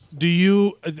 Yes. Do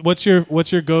you? What's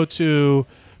your go-to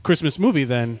Christmas movie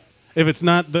then? If it's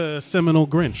not the seminal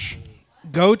Grinch.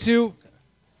 go to,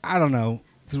 I don't know,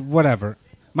 whatever.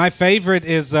 My favorite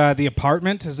is The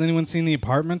Apartment. Has anyone seen The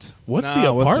Apartment? What's The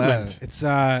Apartment? It's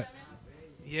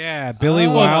yeah, Billy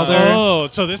Wilder. Oh,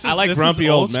 so this is I like this Grumpy is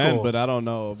Old school. Men, but I don't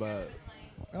know about.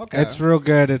 Okay. It's real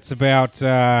good. It's about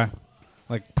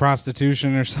like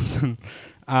prostitution or something.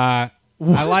 I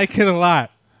like it a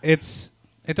lot.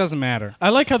 It doesn't matter. I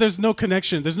like how there's no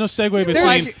connection. There's no segue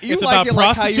between. You It's like about it like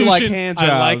how prostitution. you like hand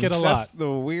I like jobs. it a lot. That's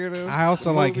the weirdest. I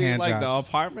also like movie, hand like The jobs.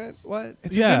 Apartment. What?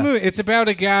 It's a good movie. It's about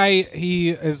a guy. He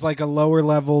is like a lower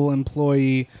level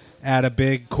employee at a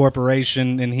big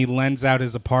corporation, and he lends out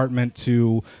his apartment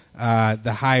to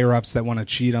the higher ups that want to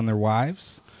cheat on their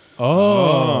wives.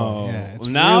 Oh. Yeah, it's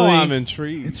Now really- I'm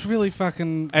intrigued. It's really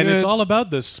fucking And good. it's all about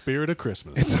the spirit of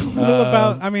Christmas. It's all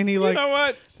about. I mean, he like. You know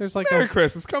what? There's like Merry a,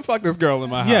 Christmas. Come fuck this girl in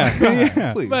my Yeah, house. Come on,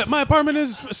 yeah. please. But my apartment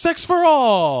is sex for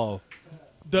all.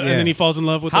 And Yeah. then he falls in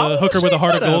love with How a old hooker is with she? a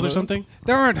heart of gold or Whatever. something.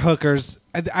 There aren't hookers.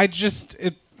 I just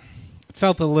it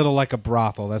felt a little like a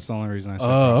brothel. That's the only reason I said.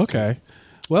 Oh, prostitute. okay.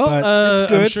 Well, But it's I'm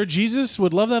good. sure Jesus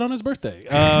would love that on his birthday.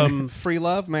 Free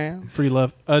love, man. Free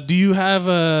love. Do you have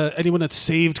anyone that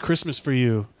saved Christmas for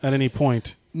you at any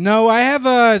point? No, I have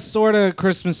a sort of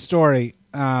Christmas story.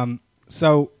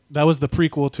 So That was the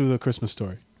prequel to the Christmas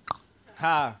story.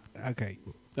 Ha. okay,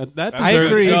 That I deserved-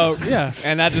 agree. Yeah.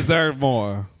 And I deserve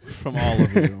more from all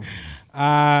of you.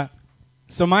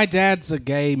 so my dad's a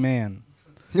gay man.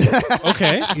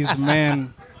 Okay. He's a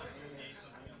man.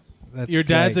 That's Your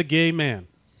dad's gay. a gay man.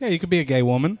 Yeah, you could be a gay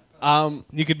woman.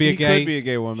 You could be a He gay. could be a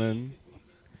gay woman.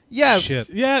 Yes. Shit.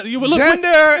 Yeah. You look. Gender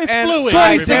it's and fluid.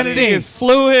 identity is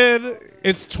fluid.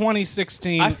 It's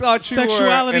 2016. I thought you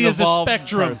Sexuality were an is a evolved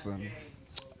spectrum. person.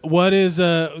 What is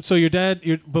so your dad?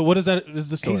 But what is that? Is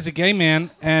the story? He's a gay man,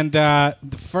 and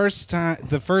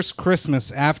the first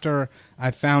Christmas after I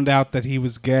found out that he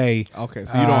was gay. Okay,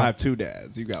 so you don't have two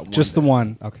dads. You got one. Just the dad.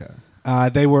 one. Okay.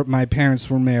 My parents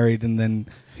were married, and then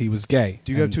he was gay.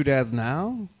 Do you have two dads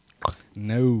now?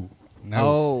 No.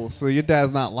 Oh, so your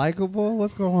dad's not likable?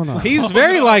 What's going on? He's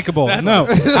very likable. No,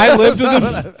 I lived with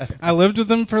him. I lived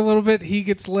with him for a little bit. He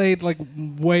gets laid like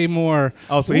way more.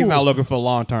 Oh, so he's not looking for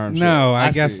long term. No, I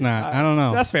guess not. I don't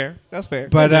know. That's fair. That's fair.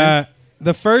 But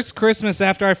the first Christmas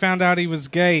after I found out he was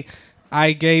gay,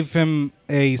 I gave him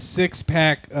a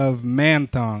 6-pack of man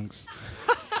thongs.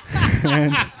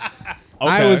 And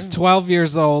I was 12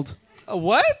 years old.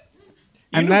 What?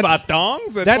 You And knew that's about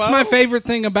thongs at That's my 12? favorite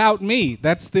thing about me.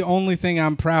 That's the only thing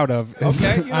I'm proud of. is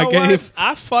Okay, you know I what? gave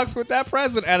I fucks with that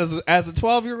present as a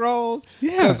 12-year-old.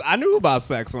 Yeah. Because I knew about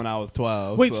sex when I was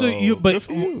 12. Wait, so you good but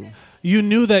for you. you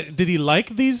knew that? Did he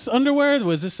like these underwear?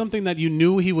 Was this something that you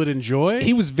knew he would enjoy?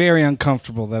 He was very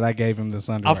uncomfortable that I gave him this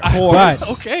underwear. Of course. But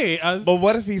Okay. But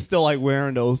what if he's still like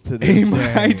wearing those to this he day?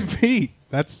 might be.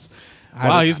 That's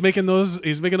wow, he's making those.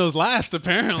 He's making those last.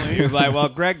 Apparently, He was like, well,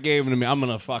 Greg gave them to me. I'm going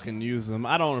to fucking use them.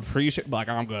 I don't appreciate but like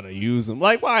I'm going to use them.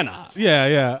 Like, why not? yeah,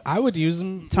 yeah. I would use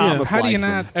them. Thomas How do you likes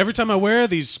not? them. Every time I wear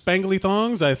these spangly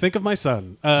thongs, I think of my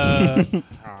son.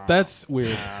 That's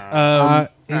weird.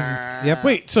 Yep.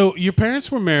 Wait, so your parents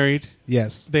were married?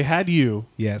 Yes. They had you,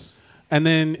 Yes. and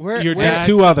then Where- your where- dad.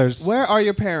 Two others. Where are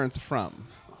your parents from?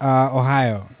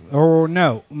 Ohio. Or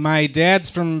no, my dad's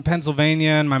from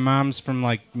Pennsylvania and my mom's from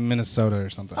like Minnesota or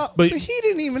something. Oh, But- so he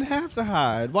didn't even have to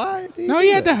hide. Why? Did No, do he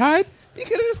had that? to hide. He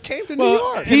could have just came to New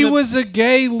Well, York. He was a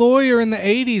gay lawyer in the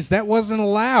 80s. That wasn't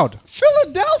allowed.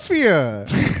 Philadelphia.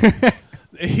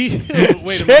 He, wait a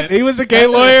Shit, minute. he was a gay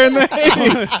lawyer in the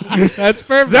 80s. That's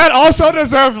perfect. That also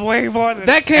deserves way more than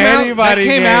That came out- anybody that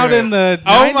came gave out it. in the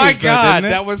Oh my 90s though, god, didn't it?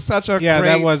 that was such a Yeah, great,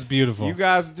 that was beautiful. You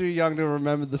guys are too young to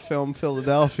remember the film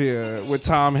Philadelphia with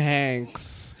Tom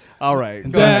Hanks. All right,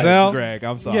 go Denzel? ahead, Greg.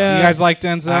 I'm sorry. Yeah. You guys like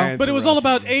Denzel? I- But it was all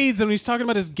about AIDS, and he's talking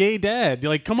about his gay dad. You're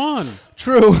like, come on.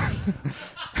 True.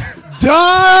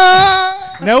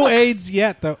 Duh! No AIDS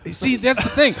yet, though. See, that's the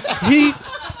thing.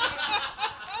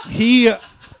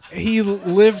 He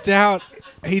lived out.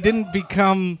 He didn't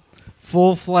become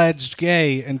full-fledged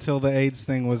gay until the AIDS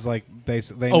thing was like they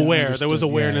Aware. understood. There was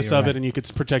awareness Yeah, you're of it, right. and you could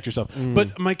protect yourself.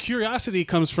 But my curiosity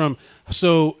comes from,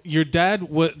 so your dad,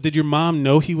 did your mom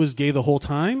know he was gay the whole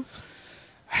time?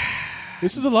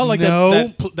 This is a lot like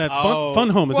No. that fun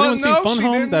Home. Has anyone seen Fun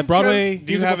Home? That Broadway Do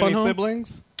you musical have Fun any Home?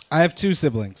 siblings? I have two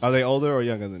siblings. Are they older or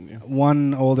younger than you?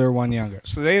 One older, one younger.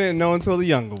 So they didn't know until the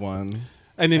younger one.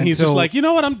 And then he's just Until- like, you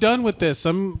know what? I'm done with this.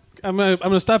 I'm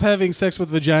gonna stop having sex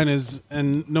with vaginas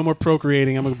and no more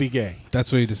procreating. I'm gonna be gay.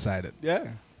 That's what he decided.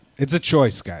 Yeah. It's a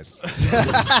choice, guys.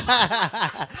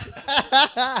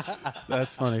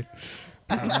 That's funny.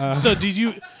 So did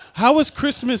you? How was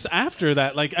Christmas after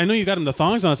that? Like, I know you got him the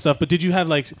thongs on and stuff, but did you have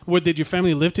like? Did your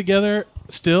family live together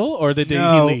still, or did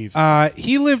No, he leave?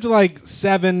 He lived like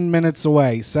 7 minutes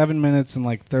away. 7 minutes and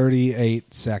like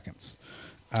 38 seconds.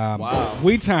 Wow.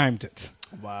 We timed it.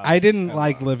 Wow. I didn't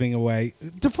like living away.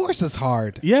 Divorce is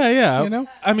hard. Yeah. You know?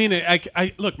 I mean,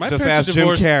 I look. My Just parents ask are Jim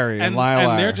divorced, Carrey and and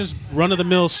Liar. they're just run of the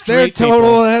mill They're straight. total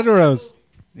people. heteros.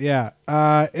 Yeah.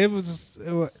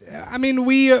 I mean,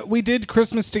 we did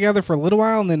Christmas together for a little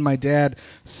while, and then my dad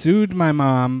sued my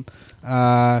mom,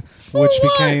 which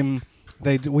became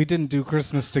we didn't do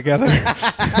Christmas together.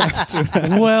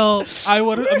 Well, I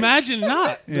would imagine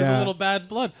not. There's a Yeah. little bad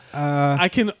blood. I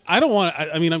don't want.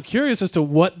 I mean, I'm curious as to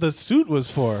what the suit was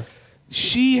for.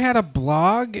 She had a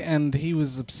blog, and he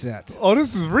was upset. Oh,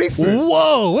 this is recent.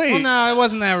 Whoa, wait. Well, no, it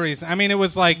wasn't that recent. I mean, it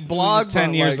was like Blog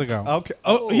 10 years like- ago. Okay.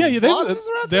 Oh, yeah. They had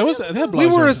blogs. We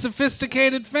were a around.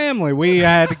 sophisticated family. We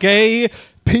had gay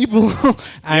people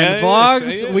and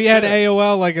blogs. We had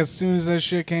AOL like as soon as that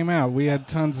shit came out. We had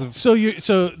tons of.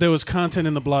 So there was content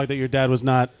in the blog that your dad was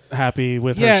not happy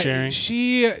with her sharing.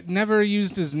 She never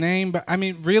used his name, but I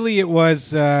mean, really, it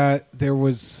was there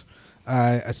was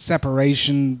a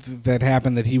separation that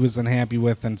happened that he was unhappy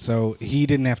with, and so he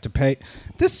didn't have to pay.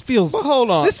 This feels. Well,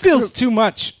 hold on. This feels too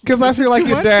much. Because I Is feel it like too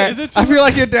your much? dad. Is it too I feel much?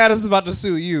 like your dad is about to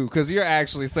sue you because you're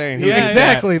actually saying he Yeah, did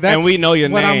exactly. that, and That's we know your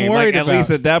what I'm name. worried At least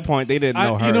about. at that point, they didn't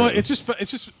know her. You know what? It's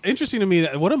just interesting to me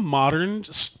that what a modern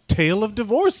tale of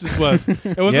divorce this was. It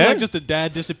wasn't Yeah. like just the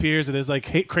dad disappears and there's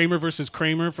like Kramer versus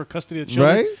Kramer for custody of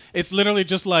children. Right? It's literally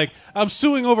just like I'm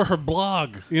suing over her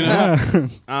blog. You know,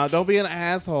 Don't be an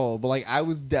asshole. But like, I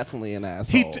was definitely an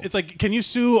asshole. it's like, can you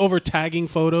sue over tagging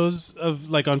photos of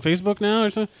like on Facebook now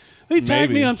or something? They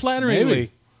tagged Maybe. me unflatteringly.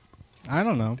 Maybe. I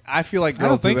don't know. I feel like I don't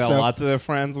girls do think that so. a lot to their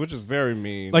friends, which is very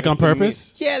mean. Like on It's the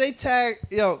purpose? Yeah, they tag.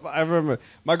 I remember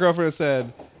my girlfriend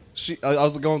said I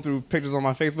was going through pictures on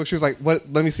my Facebook. She was like, "What?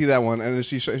 Let me see that one." And then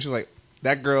she's like,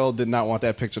 "That girl did not want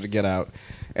that picture to get out,"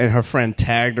 and her friend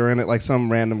tagged her in it, like some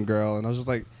random girl. And I was just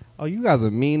like, "Oh, you guys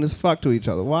are mean as fuck to each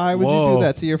other. Why would you Whoa. do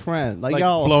that to your friend? Like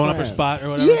y'all are blowing up her friends." spot or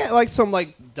whatever? Yeah, like some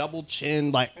like double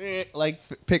chin, like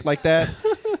pick like that.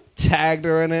 Tagged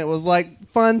her in it. Was like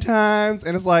fun times,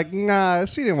 and it's like, nah,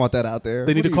 she didn't want that out there.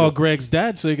 They need What to are you call doing? Greg's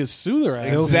dad so he can sue their ass.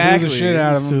 He'll Exactly. sue the shit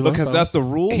out of him because that's the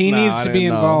rules. He now. needs I to be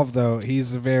didn't know. involved, though.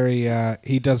 He's a very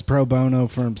he does pro bono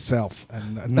for himself.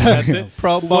 And That's it.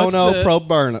 Pro bono, What's the- pro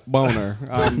boner.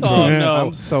 I'm Oh drunk. no,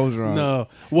 I'm so drunk. No.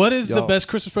 What is the Yo. best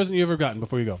Christmas present you ever gotten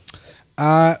before you go?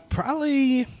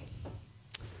 Probably.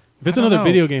 If it's I don't another know.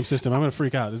 video game system, I'm gonna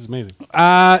freak out. This is amazing.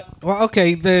 Well,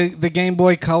 okay, the Game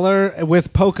Boy Color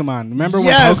with Pokemon. Remember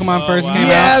Yes! when Pokemon first Oh, came wow.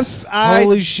 Yes, out? I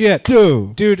Holy shit,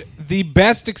 do. Dude, the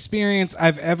best experience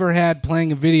I've ever had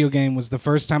playing a video game was the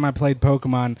first time I played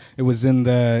Pokemon. It was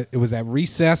at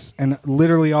recess, and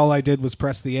literally all I did was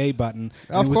press the A button.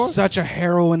 And Of it was course. such a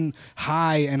heroin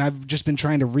high, and I've just been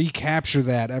trying to recapture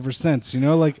that ever since. You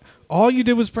know, like all you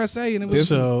did was press A, and it was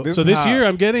This year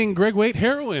I'm getting Greg Waite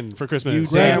heroin for Christmas. You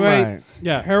Greg Damn Waite, right.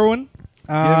 Yeah, heroin.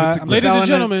 I'm Ladies selling and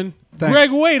it. gentlemen, Thanks.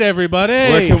 Greg Waite, everybody.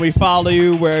 Where can we follow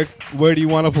you? Where do you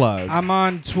want to plug? I'm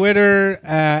on Twitter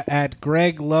at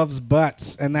Greg Loves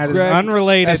Butts, and that is Greg-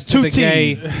 unrelated that's to two the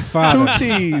gay T's. father. 2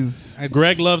 T's. It's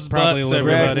Greg loves probably butts, a little-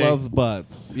 everybody. Greg loves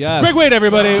butts. Yes. Greg Waite,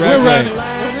 everybody. Greg We're Waite. running.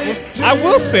 I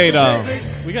will say though,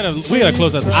 We gotta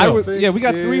close out the I show. would, yeah, we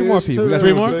got 3 more people. We got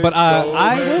Three more? But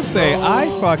I will say, I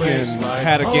fucking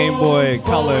had a Game Boy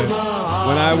Color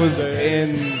when I was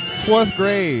in 4th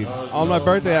grade. On my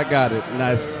birthday, I got it, and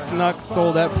I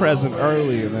stole that present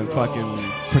early, and then fucking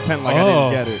pretend like I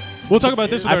didn't get it. We'll talk about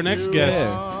this with our next guest.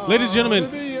 Yeah. Ladies and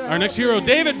gentlemen, our next hero,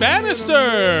 David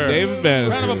Bannister. David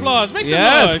Bannister. Round of applause. Make some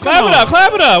Yes, noise. clap Come it on. up,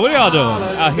 clap it up. What are y'all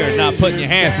doing out here not putting your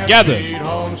hands together?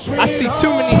 I see too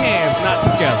many hands not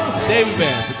together. David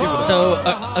Bannister, give it up. So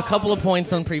a couple of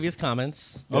points on previous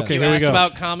comments. Okay, You here we asked go.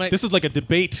 about comics. This is like a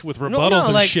debate with No, rebuttals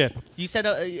and like, shit. You said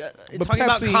But talking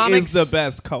about Pepsi comics. is the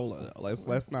best cola. Let's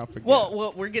not forget.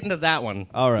 well, we're getting to that one.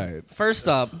 All right. First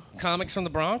up, comics from the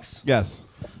Bronx. Yes.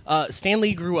 Stan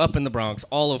Lee grew up in the Bronx.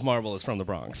 All of Marvel is from the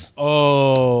Bronx.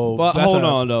 Oh, But that's hold a-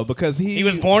 on though, because He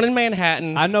was born in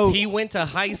Manhattan. I know- He went to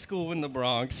high school in the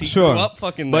Bronx. He Sure. grew up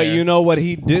fucking But there. you know what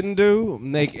he didn't do?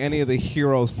 Make any of the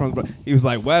heroes from the. He was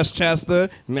like Westchester,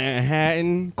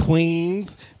 Manhattan,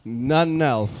 Queens, nothing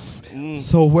else.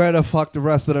 So where the fuck the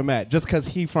rest of them at? Just because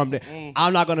he from there,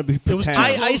 I'm not gonna be pretending.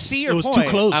 I see your It was point. too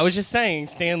close. I was just saying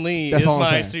Stan Lee That's is all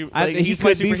my I'm saying. he's he my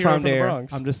could be superhero from the there.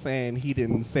 Bronx. I'm just saying he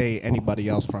didn't say anybody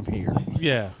else from here.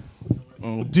 Yeah.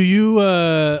 Do you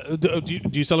do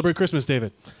you celebrate Christmas,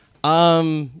 David?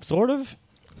 Sort of.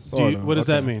 What does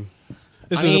that mean?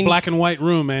 This I is a mean- black and white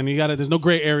room, man. There's no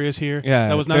gray areas here. Yeah,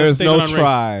 that was not there's a statement no on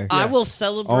try. race. I will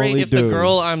celebrate Only if the dude.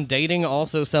 girl I'm dating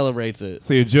also celebrates it.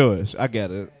 So you're Jewish. I get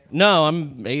it. No,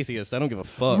 I'm atheist. I don't give a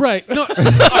fuck. Right. No. All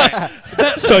right.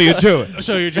 So you're Jewish.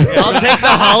 So you're Jewish. I'll take the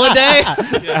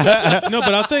holiday. No,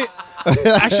 but I'll tell you.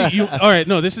 Actually, all right.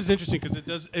 No, this is interesting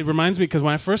because it reminds me because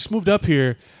when I first moved up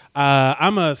here,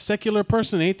 I'm a secular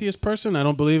person, atheist person. I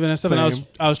don't believe in that stuff. And Same.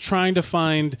 I was trying to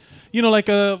find, like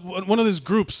one of those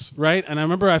groups, right? And I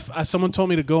remember someone told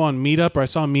me to go on Meetup, or I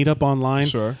saw Meetup online,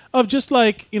 of just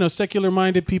like secular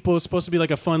minded people. It was supposed to be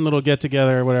like a fun little get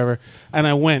together or whatever. And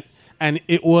I went, and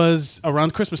it was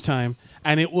around Christmas time,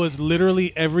 and it was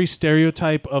literally every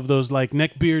stereotype of those like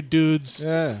neckbeard dudes.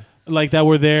 Yeah. Like that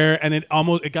were there, and it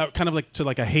got kind of like to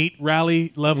like a hate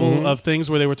rally level Mhm. of things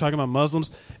where they were talking about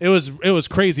Muslims. It was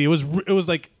crazy. It was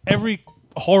like every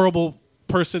horrible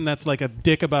person that's like a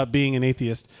dick about being an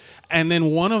atheist. And then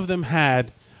one of them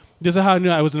had, this is how I knew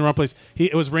I was in the wrong place.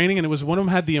 It was raining, and one of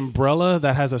them had the umbrella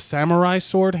that has a samurai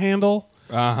sword handle.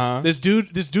 This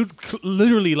dude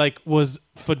literally like was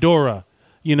fedora,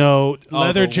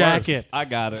 leather the jacket. worst. I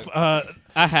got it.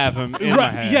 I have him in my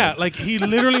Right, head. yeah, like he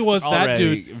literally was that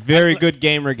Already. dude. Very good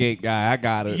Gamergate guy. I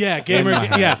got it. Yeah, gamer. In my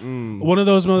head. Yeah, Mm. one of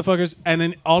those motherfuckers. And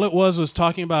then all it was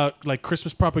talking about like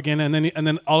Christmas propaganda. And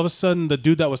then all of a sudden, the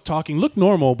dude that was talking looked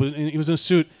normal, but he was in a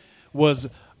suit, was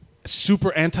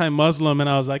super anti-Muslim. And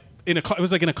I was like, it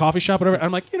was like in a coffee shop, or whatever.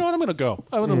 I'm like, you know what? I'm gonna go.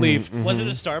 I'm gonna leave. Was it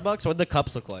a Starbucks? What did the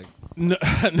cups look like? No,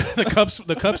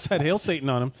 the cups had Hail Satan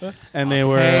on them, and they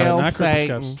were Hail not Christmas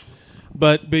Satan. cups.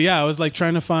 But yeah, I was like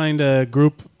trying to find a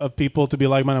group of people to be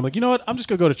like mine. I'm like, you know what? I'm just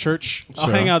gonna go to church. I'll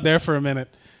Sure. hang out there for a minute.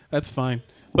 That's fine.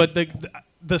 But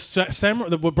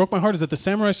what broke my heart is that the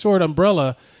samurai sword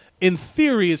umbrella, in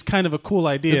theory, is kind of a cool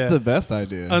idea. It's the best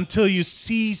idea. Until you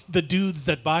see the dudes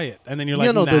that buy it, and then you're like,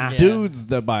 you know, nah. the dudes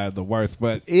that buy it the worst,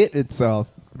 but it itself,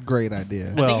 great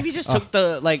idea. I think if you just took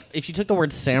if you took the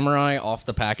word samurai off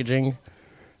the packaging,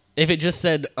 if it just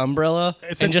said umbrella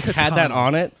It's and a just had that katana.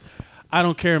 on it, I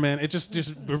don't care, man. It just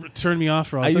turned me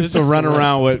off. I used to run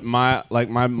around with my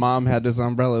mom had this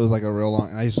umbrella. It was like a real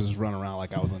long, and I used to just run around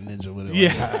like I was a ninja with it.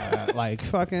 Yeah. Like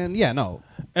fucking, yeah, no.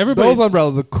 Everybody- Those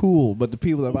umbrellas are cool, but the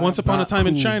people that buy Once them, upon a not time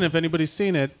in cool. China, if anybody's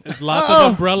seen it, lots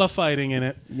of umbrella fighting in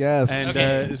it. Yes. And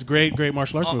Okay. it's great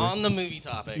martial arts movie. on the movie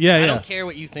topic, Yeah, I yeah. don't care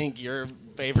what you think your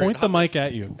favorite. Point the mic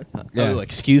at you. Yeah. Oh,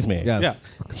 excuse me. Yes. Yeah.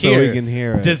 So Here. we can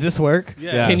hear it. Does this work?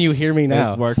 Yeah. Can you hear me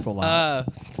now? It works a lot.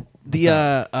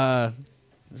 The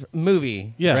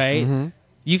movie, Yeah. right? Mm-hmm.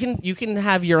 You can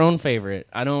have your own favorite.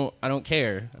 I don't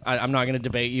care. I'm not going to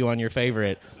debate you on your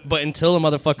favorite. But until a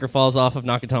motherfucker falls off of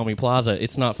Nakatomi Plaza,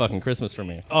 it's not fucking Christmas for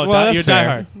me. Oh, Well, that's you're fair. Die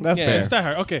Hard. That's Yeah. fair. It's Die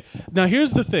Hard. Okay. Now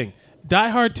here's the thing. Die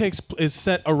Hard is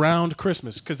set around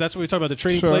Christmas because that's what we talk about. The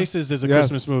Trading Sure. Places is a Yes.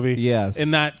 Christmas movie. Yes.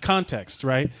 In that context,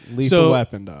 right? Lethal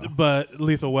Weapon, though. But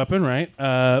Lethal Weapon, right?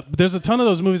 There's a ton of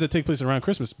those movies that take place around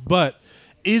Christmas. But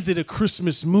is it a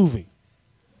Christmas movie?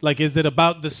 Like, is it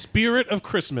about the spirit of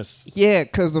Christmas? Yeah,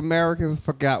 because Americans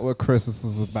forgot what Christmas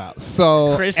is about.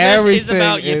 So Christmas is everything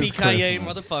about is yippee-ki-yay,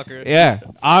 Christmas. motherfucker. Yeah,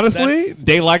 honestly, That's-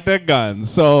 they like their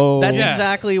guns. So That's Yeah.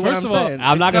 exactly what First I'm of all, saying.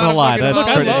 I'm not It's gonna a lie, fucking that's Look,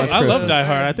 about pretty I love Christmas. Die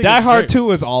Hard. I think Die it's Hard great.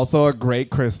 2 is also a great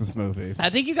Christmas movie, I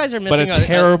think you guys are but missing a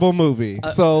terrible movie.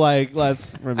 So like,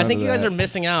 let's remember I think you guys that. are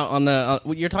missing out on the.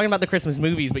 You're talking about the Christmas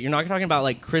movies, but you're not talking about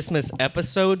like Christmas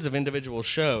episodes of individual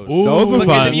shows. Ooh. Those are Because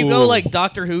fun. if you go like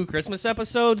Doctor Who Christmas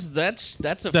episodes, that's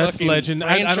a That's fucking legend.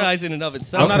 I don't- franchise in and of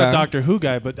itself. I'm not a Okay. Doctor Who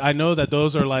guy, but I know that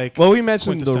those are like. Well, we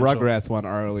mentioned the quintessential. Rugrats one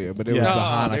earlier, but it Yeah. was the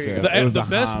Oh, there you Hanukkah. go. It was The the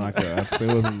best- Hanukkah episode.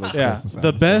 It wasn't the Yeah, Christmas the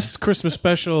episode. best Christmas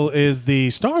special is the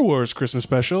Star Wars Christmas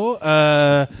special.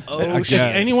 If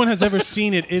anyone has ever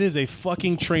seen it, it is a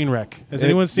fucking train wreck. Has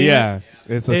anyone seen yeah, it?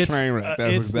 it's a train wreck.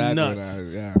 That's it's exactly nuts. what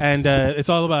yeah. And it's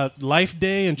all about Life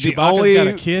Day, and The Chewbacca's only got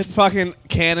a kid. fucking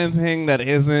canon thing that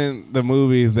isn't the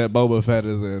movies that Boba Fett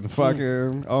is in.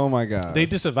 Fucking, oh my god. They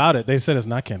disavowed it. They said it's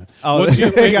not canon. Oh, what's your,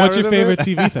 they got what's your rid of favorite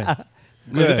it? TV thing?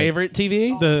 Was Good. it favorite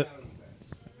TV? The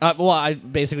Well, I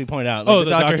basically point out like, Oh, the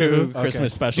Doctor Who Okay.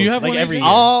 Christmas specials. Do you have like one, every AJ? year.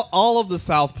 all of the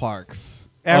South Parks.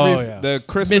 The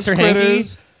Christmas Mr. Hanky?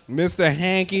 Critters, Mr.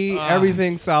 Hanky,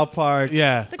 everything South Park.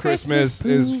 Yeah. Christmas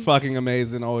is fucking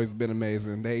amazing. Always been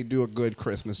amazing. They do a good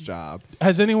Christmas job.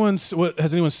 has anyone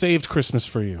saved Christmas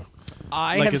for you?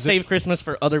 I Like, have is it- saved Christmas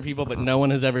for other people, but no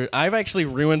one has ever. I've actually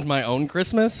ruined my own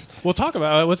Christmas. We'll talk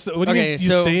about it. What do you Okay, mean? You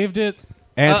so- saved it?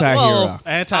 Anti-hero. Well,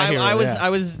 Anti-hero, I was yeah. I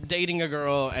was dating a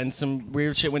girl, and some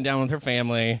weird shit went down with her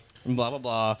family. and blah blah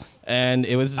blah. And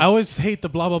it was. I always hate the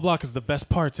blah blah blah because the best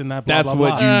parts in that blah That's blah what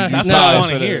blah. you. That's no, what I I want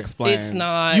to should've hear. explained. It's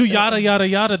not. You yada yada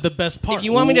yada. The best part. If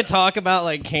you want me to talk about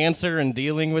like cancer and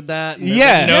dealing with that,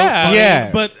 Yeah, no yeah, funny-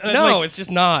 yeah. But no, like, it's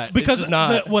just not because it's just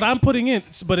not. what I'm putting in,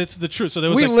 but it's the truth. So there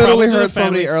was We like, literally problems with heard the family.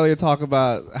 somebody earlier talk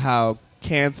about how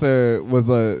cancer was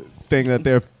a thing that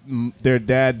their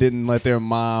dad didn't let their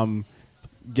mom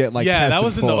get like Yeah, that tested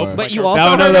was in the for. open But mic. you That also was-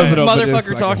 heard that was a an open- this is motherfucker like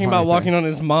a talking funny about walking thing. on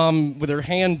his mom with her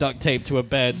hand duct taped to a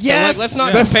bed. So, Yes, like, let's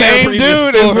not the compare same previous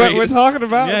dude is what we're stories. talking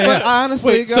about. Yeah, But yeah.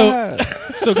 honestly, Wait, go so- ahead.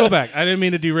 So go back. I didn't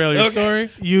mean to derail your Okay. story.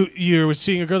 You were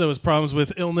seeing a girl that was problems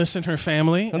with illness in her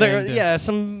family. There, and, yeah,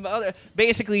 some other.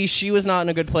 Basically, she was not in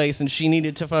a good place, and she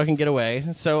needed to fucking get away.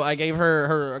 So I gave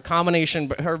her a combination.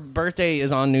 But her birthday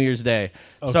is on New Year's Day,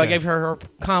 so I Okay. gave her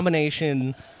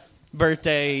combination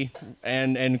birthday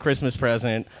and Christmas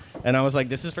present. And I was like,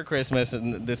 "This is for Christmas,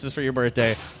 and this is for your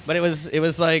birthday." But it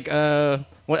was like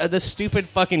the stupid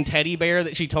fucking teddy bear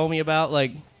that she told me about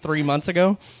like 3 months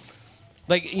ago.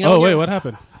 Like, you know. Oh wait, what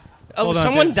happened? Oh, Hold on,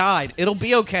 someone Dave. died. It'll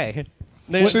be okay.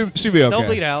 She'll be okay. They'll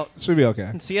bleed out. She'll be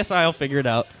okay. CSI will figure it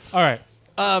out. All right.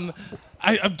 I'm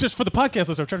just for the podcast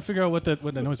list. I'm trying to figure out what the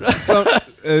noise was.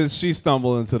 So, she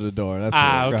stumbled into the door. That's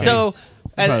Ah, it. Go okay. So,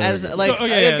 ahead. as like So,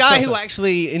 a guy so- who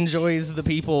actually enjoys the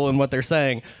people and what they're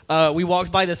saying, we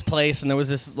walked by this place and there was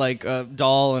this like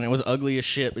doll and it was ugly as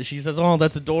shit. But she says, "Oh,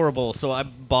 that's adorable." So I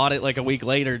bought it like a week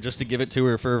later just to give it to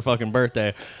her for her fucking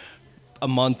birthday. A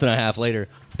month and a half later,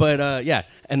 but yeah.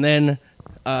 And then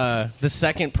the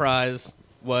second prize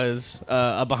was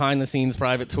a behind-the-scenes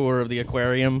private tour of the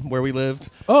aquarium where we lived.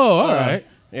 Oh, all right.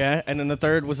 Yeah, and then the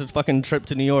third was a fucking trip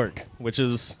to New York, which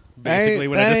is basically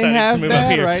when that I ain't decided half to move bad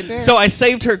up here. right there. So I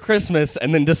saved her Christmas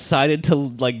and then decided to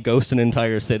like ghost an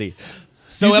entire city.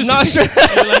 So You I'm just- not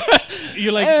sure.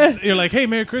 You're like, hey,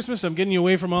 Merry Christmas. I'm getting you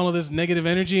away from all of this negative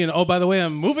energy, and oh, by the way,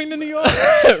 I'm moving to New York.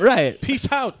 Right.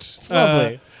 Peace out. It's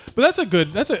lovely. But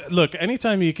that's a look.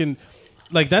 Anytime you can,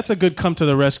 like, that's a good come to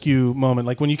the rescue moment.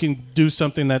 Like when you can do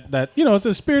something that it's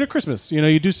the spirit of Christmas. You know,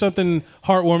 you do something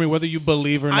heartwarming, whether you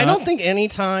believe or not. I don't think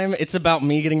anytime it's about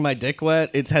me getting my dick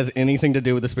wet, it has anything to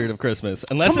do with the spirit of Christmas.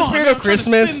 Unless Come the on, spirit man, of I'm trying to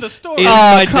spin Christmas the is story.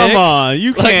 my come dick. on,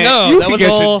 you Like, can't. no, you that can was get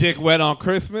all- your dick wet on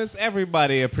Christmas.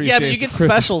 Everybody appreciates. Yeah, but you get the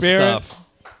Christmas special spirit. stuff.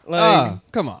 Like,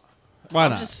 Come on, why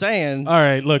I'm not? just saying. All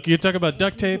right, look, you're talking about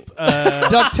duct tape.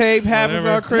 Duct tape happens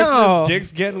whatever. on Christmas. No.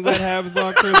 Dicks getting wet happens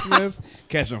on Christmas.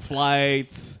 Catching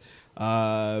flights.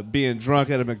 Being drunk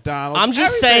at a McDonald's. I'm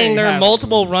just Everything saying there are happens.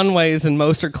 multiple runways and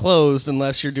most are closed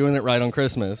unless you're doing it right on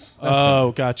Christmas.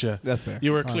 Oh, gotcha. That's fair.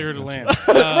 You were clear to land.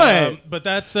 Right. But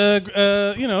that's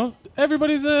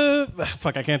everybody's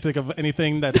fuck. I can't think of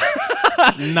anything that's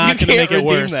not You going to can't make it redeem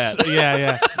worse. that.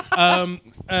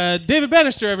 Yeah. David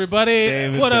Bannister, everybody.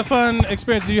 David what a fun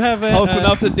experience. Do you have a Hosting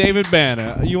up to David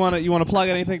Banner. You wanna plug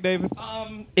anything, David?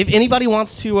 If anybody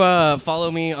wants to follow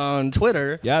me on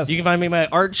Twitter, Yes. you can find me my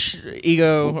arch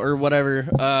ego or whatever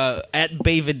at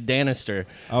David Danister.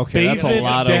 Okay, that's a David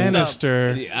lot of.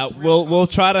 Bannister. Yeah, we'll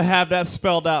try to have that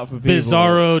spelled out for people.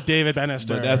 Bizarro David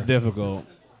Bannister. But that's difficult.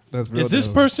 That's real Is this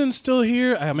difficult. person still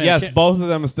here? I mean, I Yes, can't- both of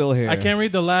them are still here. I can't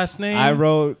read the last name. I didn't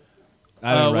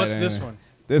write what's this anything. one?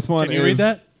 This one Can you is. read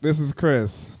that? This is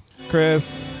Chris.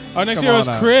 Chris. Our next come hero on is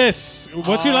up. Chris.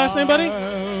 What's your last name, buddy?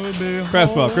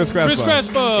 Crespo. Chris Crespo. Chris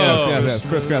Crespo. Yes.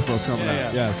 Chris Crespo's coming Yeah,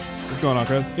 up. yeah. Yes. What's going on,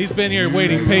 Chris? He's been here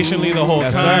waiting patiently the whole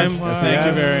Yes, sir. time. Yes, he Thank you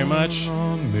has. very much.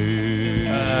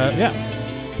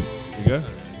 Yeah. You good?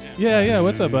 Yeah.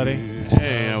 What's up, buddy?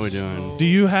 Hey, how we doing? Do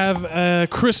you have a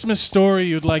Christmas story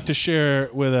you'd like to share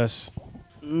with us?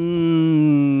 I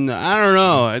don't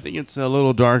know. I think it's a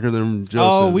little darker than Joseph's.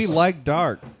 Oh, we like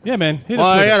dark. Yeah, man. Hit Well,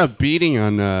 us I with got it. a beating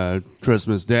on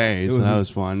Christmas Day, so was that a- was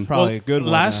fun. Probably a good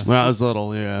one. last- When I was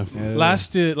little, yeah.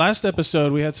 Last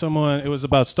episode, we had someone. It was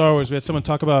about Star Wars. We had someone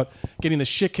talk about getting the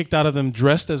shit kicked out of them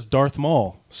dressed as Darth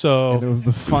Maul. And it So was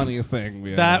the funniest thing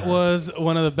we that ever heard. was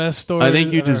one of the best stories. I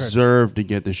think you I've ever heard. deserve to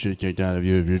get the shit kicked out of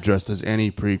you if you're dressed as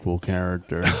any prequel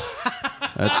character.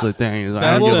 That's the thing. Is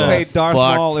I don't will give a say Darth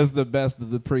fuck. Maul is the best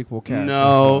of the prequel characters.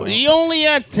 No, so. he only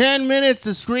had 10 minutes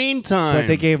of screen time. But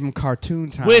they gave him cartoon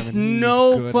time. with and he's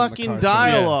no good in the fucking cartoon.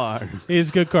 dialogue.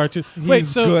 He's good cartoon. He's Wait,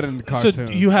 so good in the so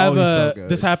cartoons. you have Oh, he's so good.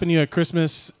 this happened to you at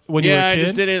Christmas when you were Yeah, a I kid?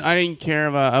 just didn't. I didn't care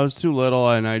about. I was too little,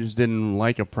 and I just didn't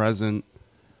like a present.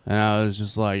 And I was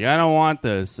just like, I don't want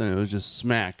this, and it was just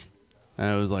smack.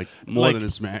 And it was like more Like- than a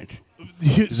smack. So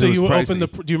It was you pricey. opened the.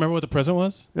 Do you remember what the present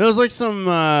was? It was like some,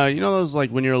 those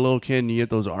like when you're a little kid and you get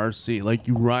those RC, like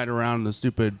you ride around the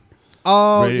stupid.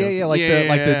 Oh radio. yeah,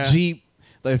 like the Jeep,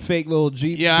 like fake little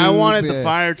Jeep. Yeah, I dudes, wanted yeah. the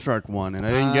fire truck one, and I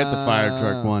didn't get the fire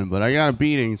truck one, but I got a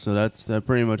beating, so that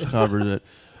pretty much covers it.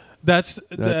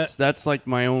 That's like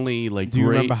my only like. Do you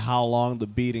great- remember how long the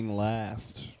beating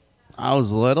lasts? I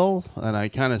was little and I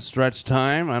kind of stretched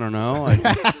time. I don't know.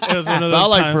 It was one of those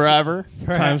felt like times- forever.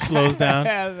 Time slows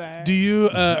down. Do you?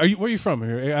 Where are you from?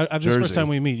 Here, this is the first time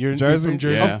we meet. You're from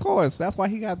Jersey. Of course. That's why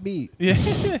he got beat.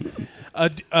 Yeah.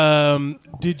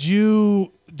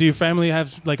 Do your family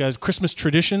have like a Christmas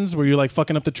traditions? Were you like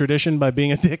fucking up the tradition by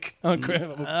being a dick on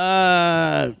Christmas?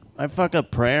 I fuck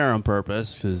up prayer on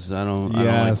purpose because I don't like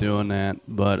Yes. doing that.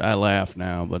 But I laugh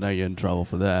now. But I get in trouble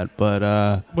for that. But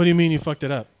What do you mean you fucked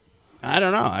it up? I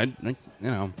don't know. I you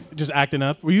know, Just acting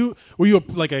up. Were you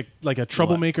like a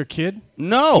troublemaker kid?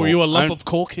 no. Were you a lump I'm- of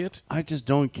coal kid? I just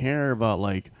don't care about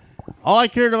like. All I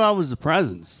cared about was the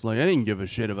presents. Like I didn't give a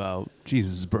shit about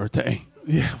Jesus' birthday.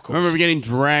 Yeah, of course. Remember getting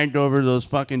dragged over those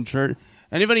fucking church.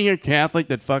 Anybody here Catholic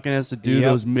that fucking has to do Yep.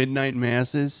 those midnight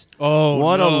masses? Oh,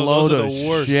 what no, a load those are of the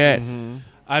worst. shit!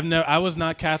 I was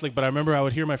not Catholic, but I remember I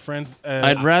would hear my friends.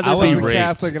 I'd rather I be wasn't raped.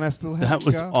 Catholic and I still have That to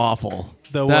was go. awful.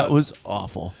 The that what? was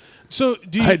awful. So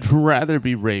do you? I'd rather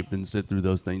be raped than sit through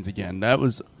those things again. That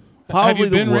was have probably you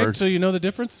been the raped worst. so you know the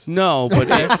difference? No,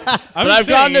 but I'm but just I've saying,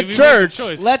 gone to if you make a church.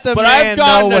 choice. Let the But man I've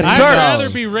gone know to what he church. I'd knows.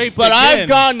 rather be raped But again. I've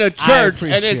gone to church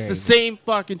and appreciate it's the it. same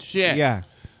fucking shit. Yeah.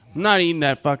 I'm not eating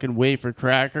that fucking wafer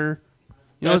cracker.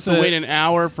 You know, That's it's to a- wait an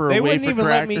hour for They a wouldn't wafer even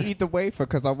cracker. let me eat the wafer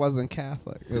because I wasn't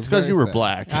Catholic. It's because you were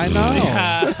black. I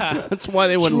know. That's why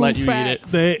they wouldn't True let you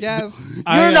facts. eat it. Yes.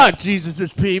 You're not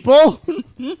Jesus' people.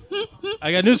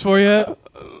 I got news for you.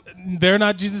 They're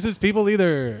not Jesus' people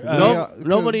either.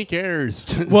 Nobody cares.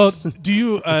 Well, do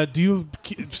you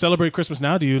celebrate Christmas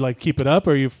now? Do you like keep it up,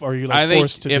 or are you like I think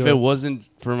forced to? if do it wasn't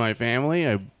for my family,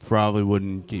 I probably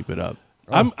wouldn't keep it up.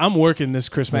 I'm working this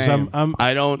Christmas. Same.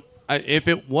 I don't. If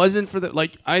it wasn't for the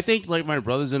I think like my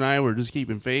brothers and I were just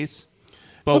keeping face.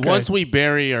 But Okay. once we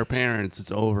bury our parents,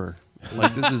 it's over.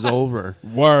 Like this is over.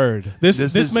 Word. This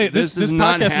is podcast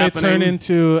not may turn happening.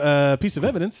 into a piece of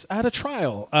evidence at a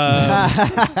trial.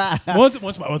 Once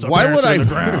our Why parents would are I- on the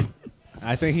ground.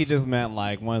 I think he just meant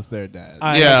like once they're dead.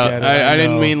 I get it, I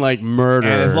didn't know. mean like murder.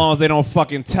 And as long as they don't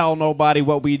fucking tell nobody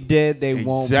what we did, they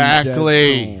won't be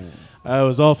Exactly. dead soon. I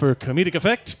was all for comedic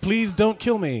effect. Please don't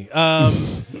kill me.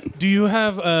 Do you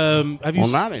have? Have you? Well,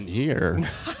 not in here.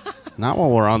 Not while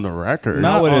we're on the record.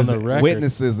 Not With on his the record.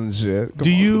 witnesses and shit. Come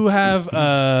Do on. you have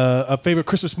a favorite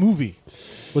Christmas movie?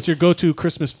 What's your go-to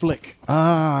Christmas flick?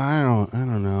 I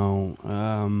don't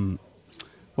know.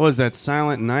 What was that?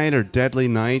 Silent Night or Deadly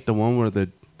Night? The one where the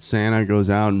Santa goes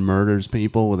out and murders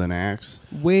people with an axe.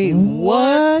 Wait,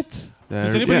 what?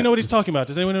 Does anybody know what he's talking about?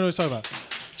 Does anyone know what he's talking about?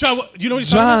 John, do you know what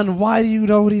he's talking John, why do you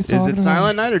know what he's Is talking it about?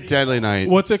 Silent Night or Deadly Night?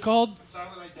 about? What's it called?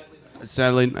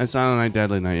 Silent Night,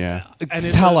 Deadly Night. Yeah. And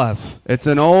it's Tell a- us. It's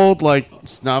an old like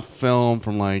snuff film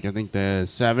from like I think the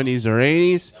 70s or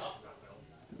 80s.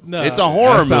 No, It's a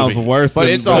horror That sounds movie, worse but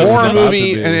than it's a what it's horror about to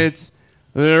movie, be. and it's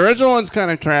the original one's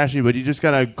kind of trashy, but you just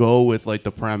gotta go with like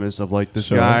the premise of like this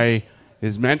Sure. guy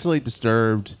is mentally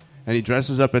disturbed and he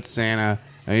dresses up as Santa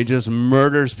and he just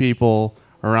murders people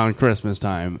around Christmas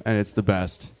time, and it's the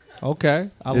best. Okay,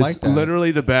 I It's like that.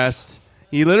 literally the best.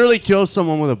 He literally kills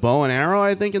someone with a bow and arrow,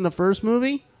 I think, in the first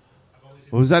movie.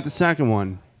 Or was that the second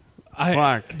one?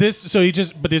 Fuck. So he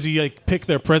just, but does he like pick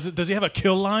their present? Does he have a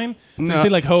kill line? Does No. he say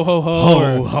like ho ho ho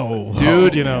Ho, or, ho,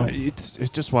 Dude, you know, it's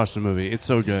just watch the movie. It's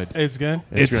so good. it's good.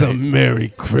 It's a great. Merry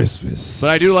Christmas. But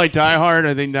I do like Die Hard.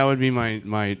 I think that would be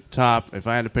my top. If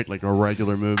I had to pick like a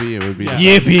regular movie, it would be.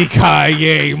 Yippee ki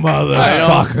yay,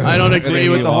 motherfucker! I don't agree And then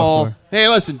with he the walks whole. away. Hey,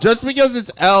 listen. Just because it's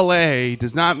L.A.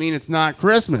 does not mean it's not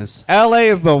Christmas. L.A.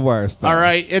 is the worst. Though. All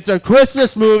right, it's a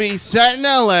Christmas movie set in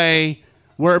L.A.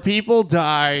 where people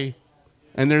die,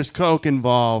 and there's coke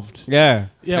involved. Yeah.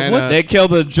 Yeah, And, what's- They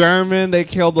killed the German. They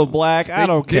killed the black. I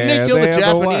don't care. Didn't they kill the They're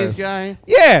Japanese worst. guy?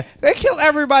 Yeah, they killed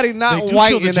everybody not They do white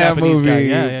kill the in that Japanese movie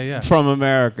guy. Yeah. from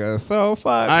America. So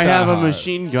fuck. I Die have a Hard.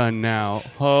 machine gun now.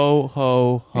 Ho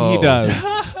ho ho. He does.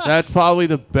 That's probably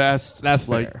the best. That's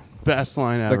like fair. best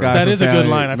line ever. The guy That from is a good Family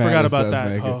line. I forgot Matters about does that.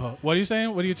 make Ho, it. ho. What are you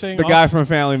saying? What are you saying? The Off? guy from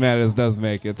Family Matters does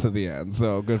make it to the end.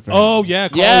 So good for him. Oh yeah,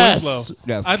 Carl Yes. Winslow.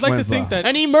 Yes, I'd like Winslow. to think that.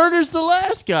 And he murders the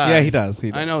last guy. Yeah, he does.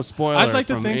 He does. I know. Spoiler. I'd like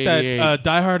to from think 88. that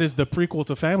Die Hard is the prequel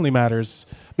to Family Matters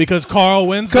because Carl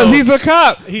Winslow. Because he's a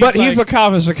cop, He's but he's like- a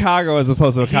cop in Chicago as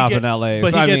opposed to a he cop get- in L.A.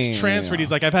 But So, he I gets mean, transferred. you know.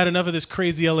 He's like, I've had enough of this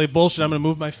crazy LA bullshit. I'm going to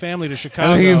move my family to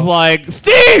Chicago. And he's like,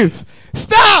 Steve,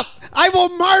 stop! I will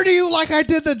murder you like I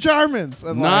did the Germans.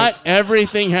 And not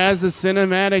everything has a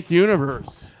cinematic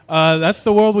universe. That's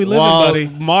the world we live well, in,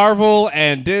 buddy. Marvel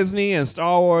and Disney and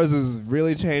Star Wars is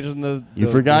really changing the. You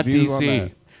the forgot views on DC.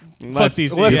 that. Fuck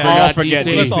DC. Let's Yeah. all forget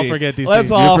DC. Let's all forget DC. Let's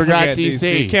You all forgot forget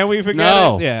DC. Can we forget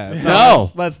No. it? Yeah.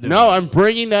 No. Let's do No, it. I'm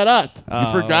bringing that up.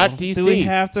 You forgot DC. Do we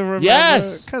have to remember?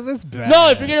 Yes. Because it's bad. No,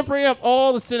 if you're going to bring up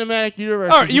all the cinematic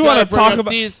universes, All right, you want wanna to talk up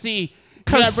about- DC.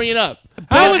 You got to bring it up. Ben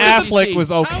How is Affleck DC?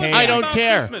 was okay. How is I it don't about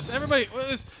care. Christmas? Everybody,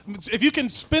 if you can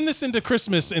spin this into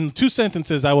Christmas in 2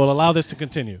 sentences, I will allow this to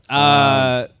continue.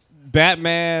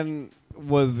 Batman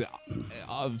was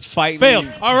fighting. Failed.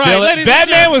 All right, ladies and Batman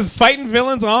gentlemen. was fighting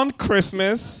villains on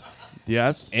Christmas.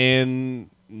 Yes. In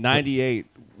 '98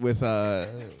 with that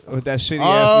shitty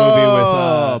ass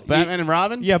movie with Batman and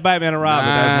Robin? Yeah, Batman and Robin.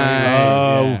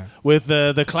 Oh, with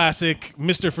the classic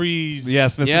Mr. Freeze.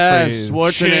 Yes, Mr. Yes, Freeze.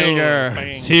 Schwarzenegger.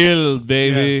 Bang. Chill,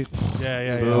 baby.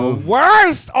 Yeah. The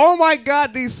worst. Oh my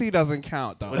God, DC doesn't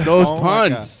count though. But those Oh my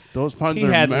God. puns. Those puns He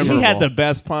are had memorable. the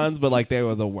best puns, but like they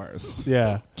were the worst.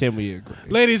 Yeah. Can we agree?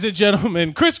 Ladies and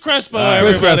gentlemen, Chris Crespo.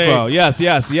 Chris everybody.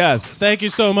 Crespo. Yes. Thank you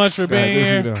so much for being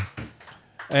here.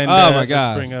 And Oh, my let's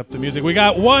God. bring up the music. We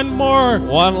got one more.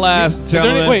 One last Is there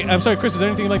gentleman. wait, I'm sorry, Chris. Is there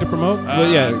anything you'd like to promote? Well,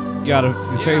 yeah, got a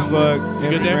Facebook, You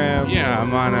good there? Instagram, Yeah,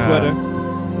 I'm on Twitter.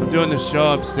 I'm doing the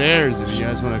show upstairs. If you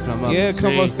guys want to come up, Yeah, and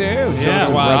come see. upstairs. Yeah.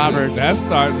 Wow, Roberts. that's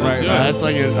starting Let's right do now. it. That's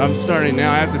like I'm starting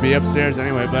now. I have to be upstairs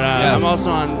anyway. But Yes. I'm also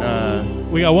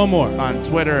on We got one more. on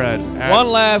Twitter at One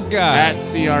last guy. at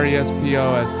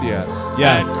CRESPOSTS.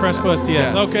 Yes. At Crespo STS.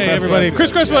 Yes. Okay, Crespo everybody. STS.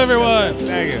 Chris Crespo, Yes, everyone. yes,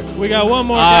 thank you. We got one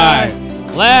more All guy. right.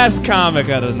 Last comic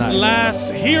of the night.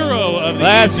 Last hero of the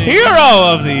Last evening. hero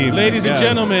of the evening. Ladies and Yes.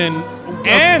 gentlemen, a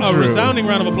Andrew. resounding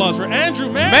round of applause for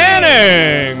Andrew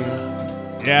Manning.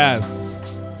 Manning. Yes.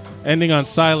 Ending on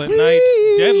Silent Night,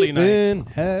 Deadly Night. In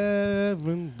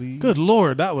heavenly. Good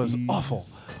Lord, that was awful.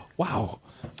 Wow.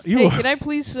 Hey, can I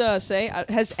please say,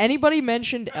 has anybody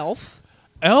mentioned Elf?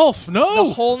 Elf, no.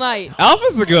 The whole night. Elf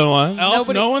is a good one. Elf,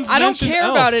 Nobody- no one's I don't mentioned care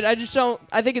Elf. about it. I just don't.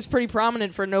 I think it's pretty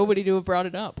prominent for nobody to have brought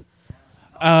it up.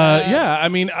 Yeah, I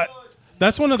mean,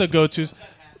 that's one of the go-tos.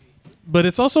 But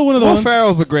it's also one of the Will ones.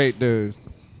 Ferrell's a great dude.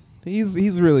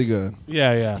 He's really good.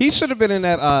 Yeah. He should have been in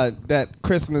that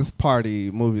Christmas party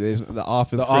movie, the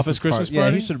Office. The Office Christmas Yeah,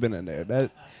 Party? he should have been in there.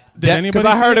 Did Because anybody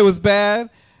I see heard it? it was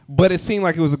bad, but it seemed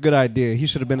like it was a good idea. He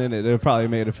should have been in it. It would probably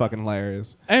made it fucking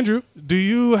hilarious. Andrew, do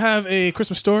you have a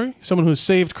Christmas story? Someone who's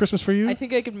saved Christmas for you? I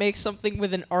think I could make something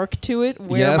with an arc to it,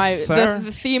 where Yes, sir.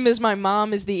 the theme is my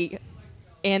mom is the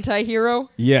anti-hero.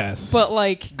 Yes. But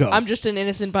like, Go. I'm just an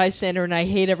innocent bystander, and I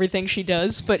hate everything she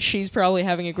does. But she's probably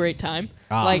having a great time,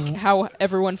 like how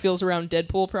everyone feels around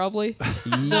Deadpool. Probably.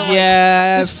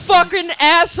 Yes. This fucking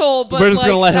asshole. But We're just like,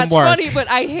 gonna let him that's work. funny. But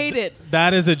I hate it.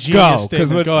 That is a genius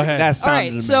statement. Go ahead. That All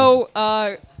right, sounded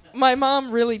so my mom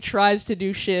really tries to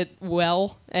do shit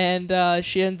well, and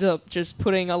she ends up just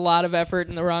putting a lot of effort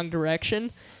in the wrong direction.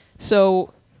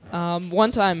 So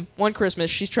one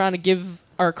Christmas, she's trying to give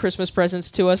our Christmas presents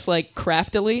to us like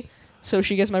craftily. So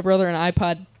she gets my brother an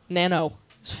iPod Nano,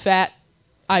 this fat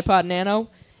iPod Nano,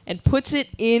 and puts it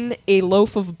in a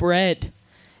loaf of bread,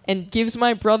 and gives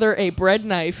my brother a bread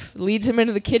knife, leads him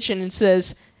into the kitchen, and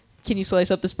says, "Can you slice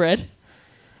up this bread?"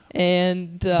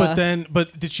 And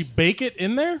but did she bake it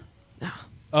in there? No.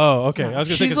 Oh, okay. I was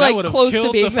gonna say She's 'cause that like would've close to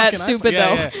killed being the that fucking stupid, iPod.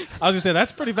 Yeah, though. yeah. I was gonna say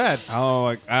that's pretty bad. I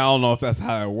don't know if that's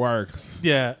how it works.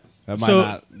 Yeah. That might So-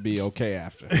 not be okay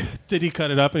after. Did he cut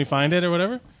it up and he find it or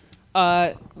whatever?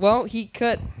 well, he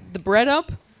cut the bread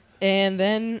up, and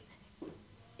then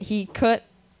he cut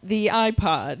the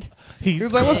iPod. He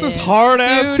was like, "What's this hard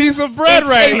ass Dude, piece of bread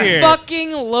it's right a here?"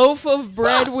 fucking loaf of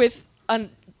bread with a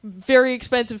very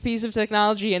expensive piece of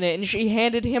technology in it, and she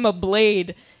handed him a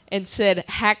blade and said,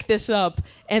 "Hack this up."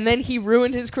 And then he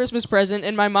ruined his Christmas present,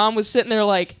 and my mom was sitting there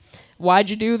like, "Why'd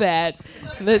you do that?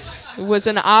 This was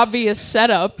an obvious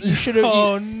setup. You should have."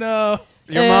 Oh no!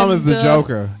 Your mom is the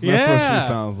Joker. That's what Yeah. she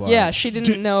sounds like. Yeah, she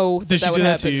didn't know Did she that would do that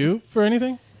happen. to you for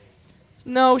anything?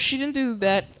 No, she didn't do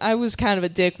that. I was kind of a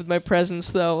dick with my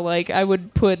presents, though. Like, I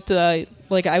would put, I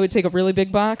would take a really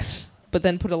big box, but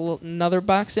then put another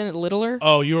box in it, littler.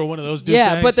 Oh, you were one of those douchebags?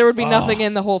 Yeah, but there would be Oh. nothing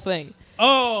in the whole thing.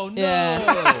 Oh no!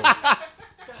 Yeah.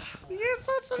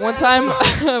 One time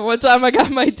I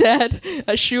got my dad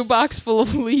a shoebox full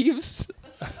of leaves.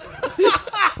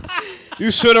 You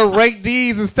should have raked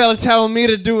these instead of telling me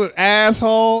to do it,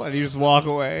 asshole. And you just walk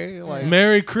away. Like,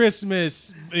 Merry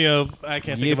Christmas. You know, I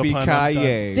can't think of a pun. I'm done.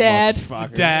 Yippee-ki-yay, Dad.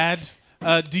 motherfucker.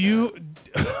 Dad. Do you?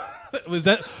 Was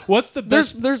that? What's the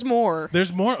best? There's more.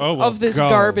 There's more. Oh, well, of this go.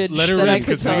 garbage Let her that in, I could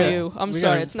 'cause we tell got- you. I'm we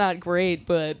sorry, gotta- it's not great,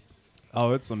 but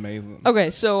Oh, it's amazing. okay.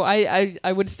 So I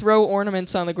would throw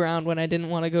ornaments on the ground when I didn't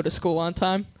want to go to school on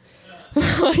time.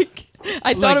 Like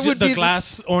I thought Like it would the be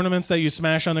glass ornaments that you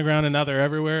smash on the ground and now they're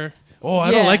everywhere. Oh,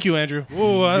 I don't like you, Andrew.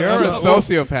 Ooh, You're a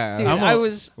sociopath.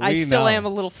 Dude, I still am a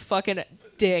little fucking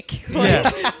dick.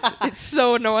 Like, it's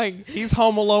so annoying. He's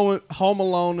home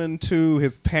alone into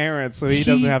his parents, so he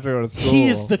doesn't have to go to school. He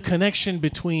is the connection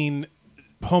between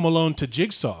Home Alone to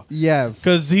Jigsaw. Yes.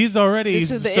 Because he's already This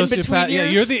is the sociopath. in-between Yeah,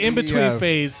 years? you're the in-between Yes.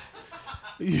 phase.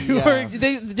 You Yes.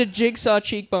 are The jigsaw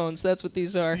cheekbones. That's what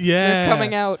these are. Yeah. They're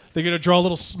coming out. They're gonna draw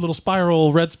little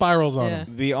red spirals on Yeah.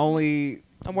 him. The only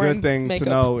I'm wearing good thing makeup. to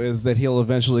know is that he'll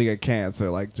eventually get cancer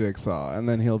like Jigsaw, and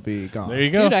then he'll be gone. There you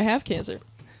go. Dude, I have cancer.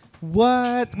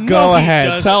 What? No, Go he ahead.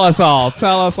 doesn't. Tell us all.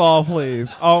 Tell us all,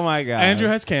 please. Oh my God. Andrew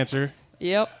has cancer.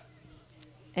 Yep.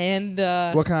 And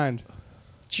What kind?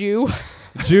 Jew.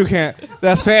 Jew can't.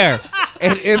 That's fair.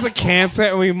 It is a cancer,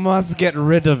 and we must get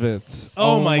rid of it.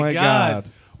 Oh my God.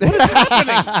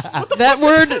 That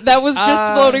word that was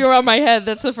just floating around my head.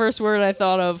 That's the first word I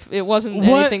thought of. It wasn't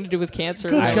What? anything to do with cancer.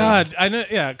 Good God. I know.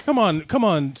 Yeah. Come on,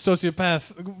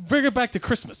 sociopath. Bring it back to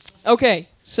Christmas. Okay,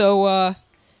 so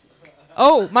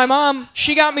my mom,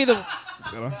 she got me the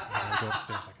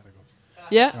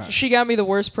she got me the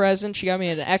worst present. She got me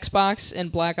an Xbox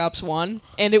and Black Ops 1,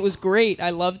 and it was great.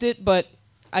 I loved it, but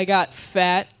I got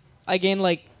fat. I gained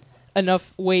like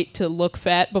enough weight to look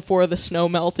fat before the snow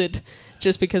melted,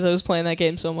 just because I was playing that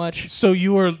game so much. So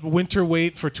you were winter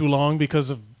weight for too long because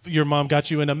of your mom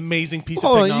got you an amazing piece of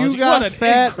Oh, technology. you got what an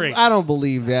fat? ingrate. I don't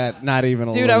believe that. Not even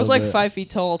a Dude, little I was like bit. 5 feet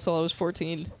tall till I was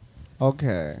 14.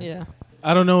 Okay. Yeah.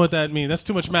 I don't know what that means. That's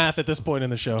too much math at this point in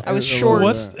the show. I was short.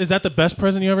 Is that the best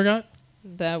present you ever got?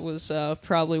 That was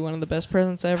probably one of the best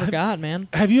presents I ever got, man.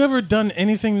 Have you ever done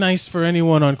anything nice for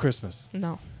anyone on Christmas?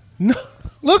 No. No.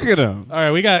 Look at him. All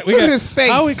right, we got Look at his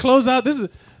face. How we close out?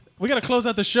 We got to close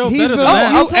out the show He's better a, than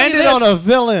that. I'll you tell you ended this. on a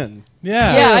villain.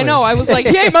 Yeah. Yeah, I know. I was like,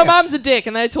 "Yay, my mom's a dick,"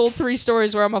 and then I told 3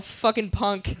 stories where I'm a fucking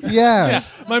punk. Yeah.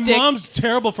 Yes. My dick. mom's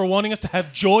terrible for wanting us to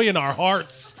have joy in our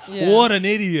hearts. Yeah. What an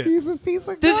idiot. He's a piece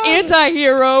of This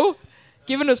anti-hero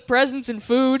giving us presents and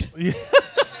food.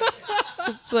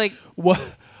 It's like, What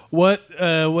was?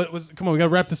 Come on, we got to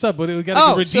wrap this up. But we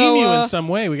got to redeem you in some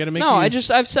way. We got to make. No, you,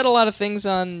 I've said a lot of things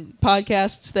on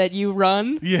podcasts that you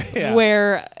run. Yeah.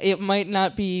 Where it might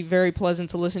not be very pleasant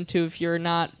to listen to if you're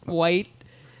not white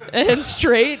and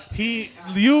straight.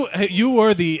 You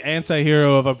were the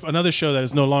anti-hero of another show that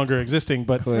is no longer existing.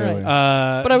 But Clearly.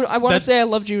 But I want to say I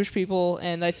love Jewish people,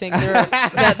 and I think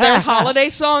that their holiday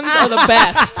songs are the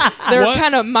best. They're What?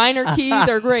 kind of minor key.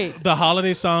 They're great. the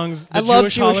holiday songs. The I love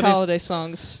Jewish Jewish holidays. holiday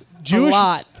songs Jewish- a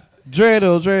lot.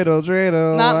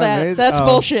 Dreidel. Not that. That's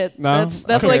bullshit. No? That's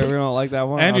Okay, like- we don't like that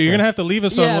one. Andrew, you're Okay. gonna have to leave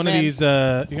us on Yeah, one of man. these.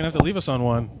 You're gonna have to leave us on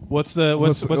one. What's the one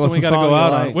what's we the got to song go you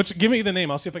out like? on? Which? Give me the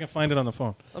name. I'll see if I can find it on the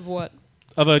phone. Of what?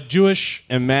 Of a Jewish.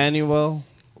 Emmanuel.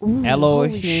 Ooh,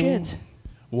 Elohim. holy shit.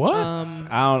 What?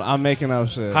 I'm making up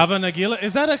shit. Hava Nagila.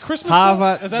 Is that a Christmas song?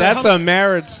 Hava. Is that That's a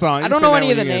marriage song. I You don't say know that any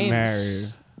when of the you get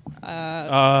names.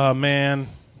 married. Man.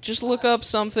 Just look up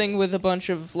something with a bunch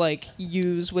of like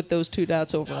U's with those 2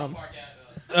 dots over them.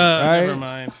 Right. Never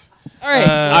mind. All right.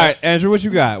 All right, Andrew, what you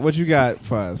got? What you got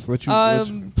for us? What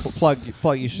you plug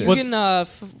your shit? You can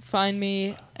find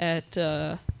me at.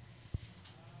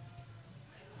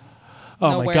 Oh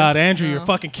my nowhere. God, Andrew, No. you're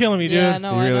fucking killing me, dude. Yeah,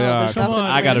 no, I really know. are. There's Come nothing on.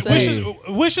 for I me gotta to say. pee.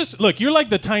 Wish us. Look, you're like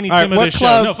the Tiny All right, Tim of what this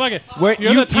club? show. No, fuck it. Where,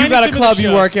 You're you the Tiny got a Tim of club this you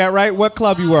show. work at, right? What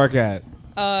club you work at?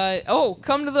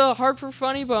 Come to the Hartford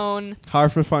Funny Bone.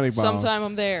 Hartford Funny Bone. Sometime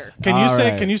I'm there. Can you All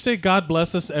say? right. Can you say God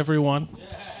bless us, everyone?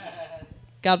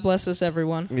 God bless us,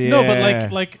 everyone. Yeah. No,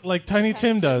 but like Tiny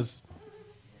Tim does.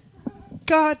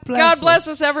 God bless. God bless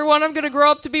us, everyone. I'm gonna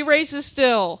grow up to be racist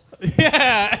still.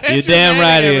 Yeah, You're Andrew damn Manning,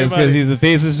 right he is, because everybody. he's a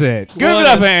piece of shit. Give What it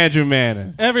up a- for Andrew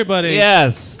Manning. Everybody.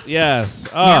 Yes. Oh,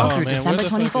 Now through man, December where the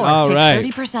fuck 24th, All take right.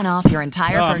 30% off your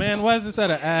entire Oh purchase. man, why is this at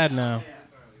an ad now?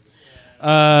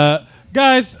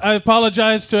 Guys, I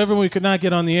apologize to everyone we could not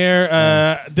get on the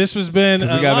air. This has been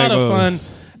 'Cause a we gotta lot make of fun,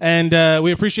 moves. and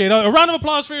we appreciate it. A round of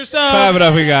applause for yourself. Clap it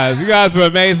up, you guys. You guys were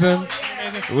amazing.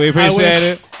 We appreciate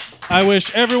it. I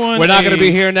wish everyone. We're not going to a-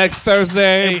 be here next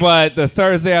Thursday, but the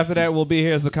Thursday after that we'll be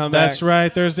here. So come back. That's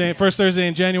right. First Thursday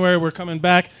in January, we're coming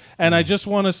back, and I just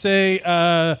want to say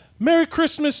Merry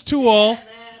Christmas to all,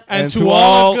 and to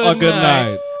all a good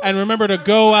night. And remember to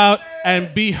go out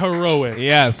and be heroic.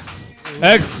 Yes.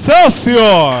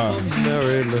 Excelsior!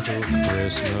 Merry little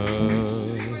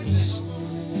Christmas.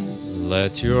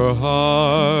 Let your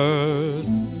heart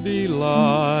be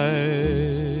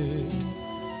light.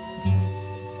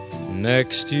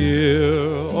 Next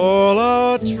year, all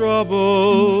our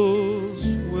troubles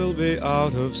will be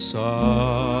out of sight.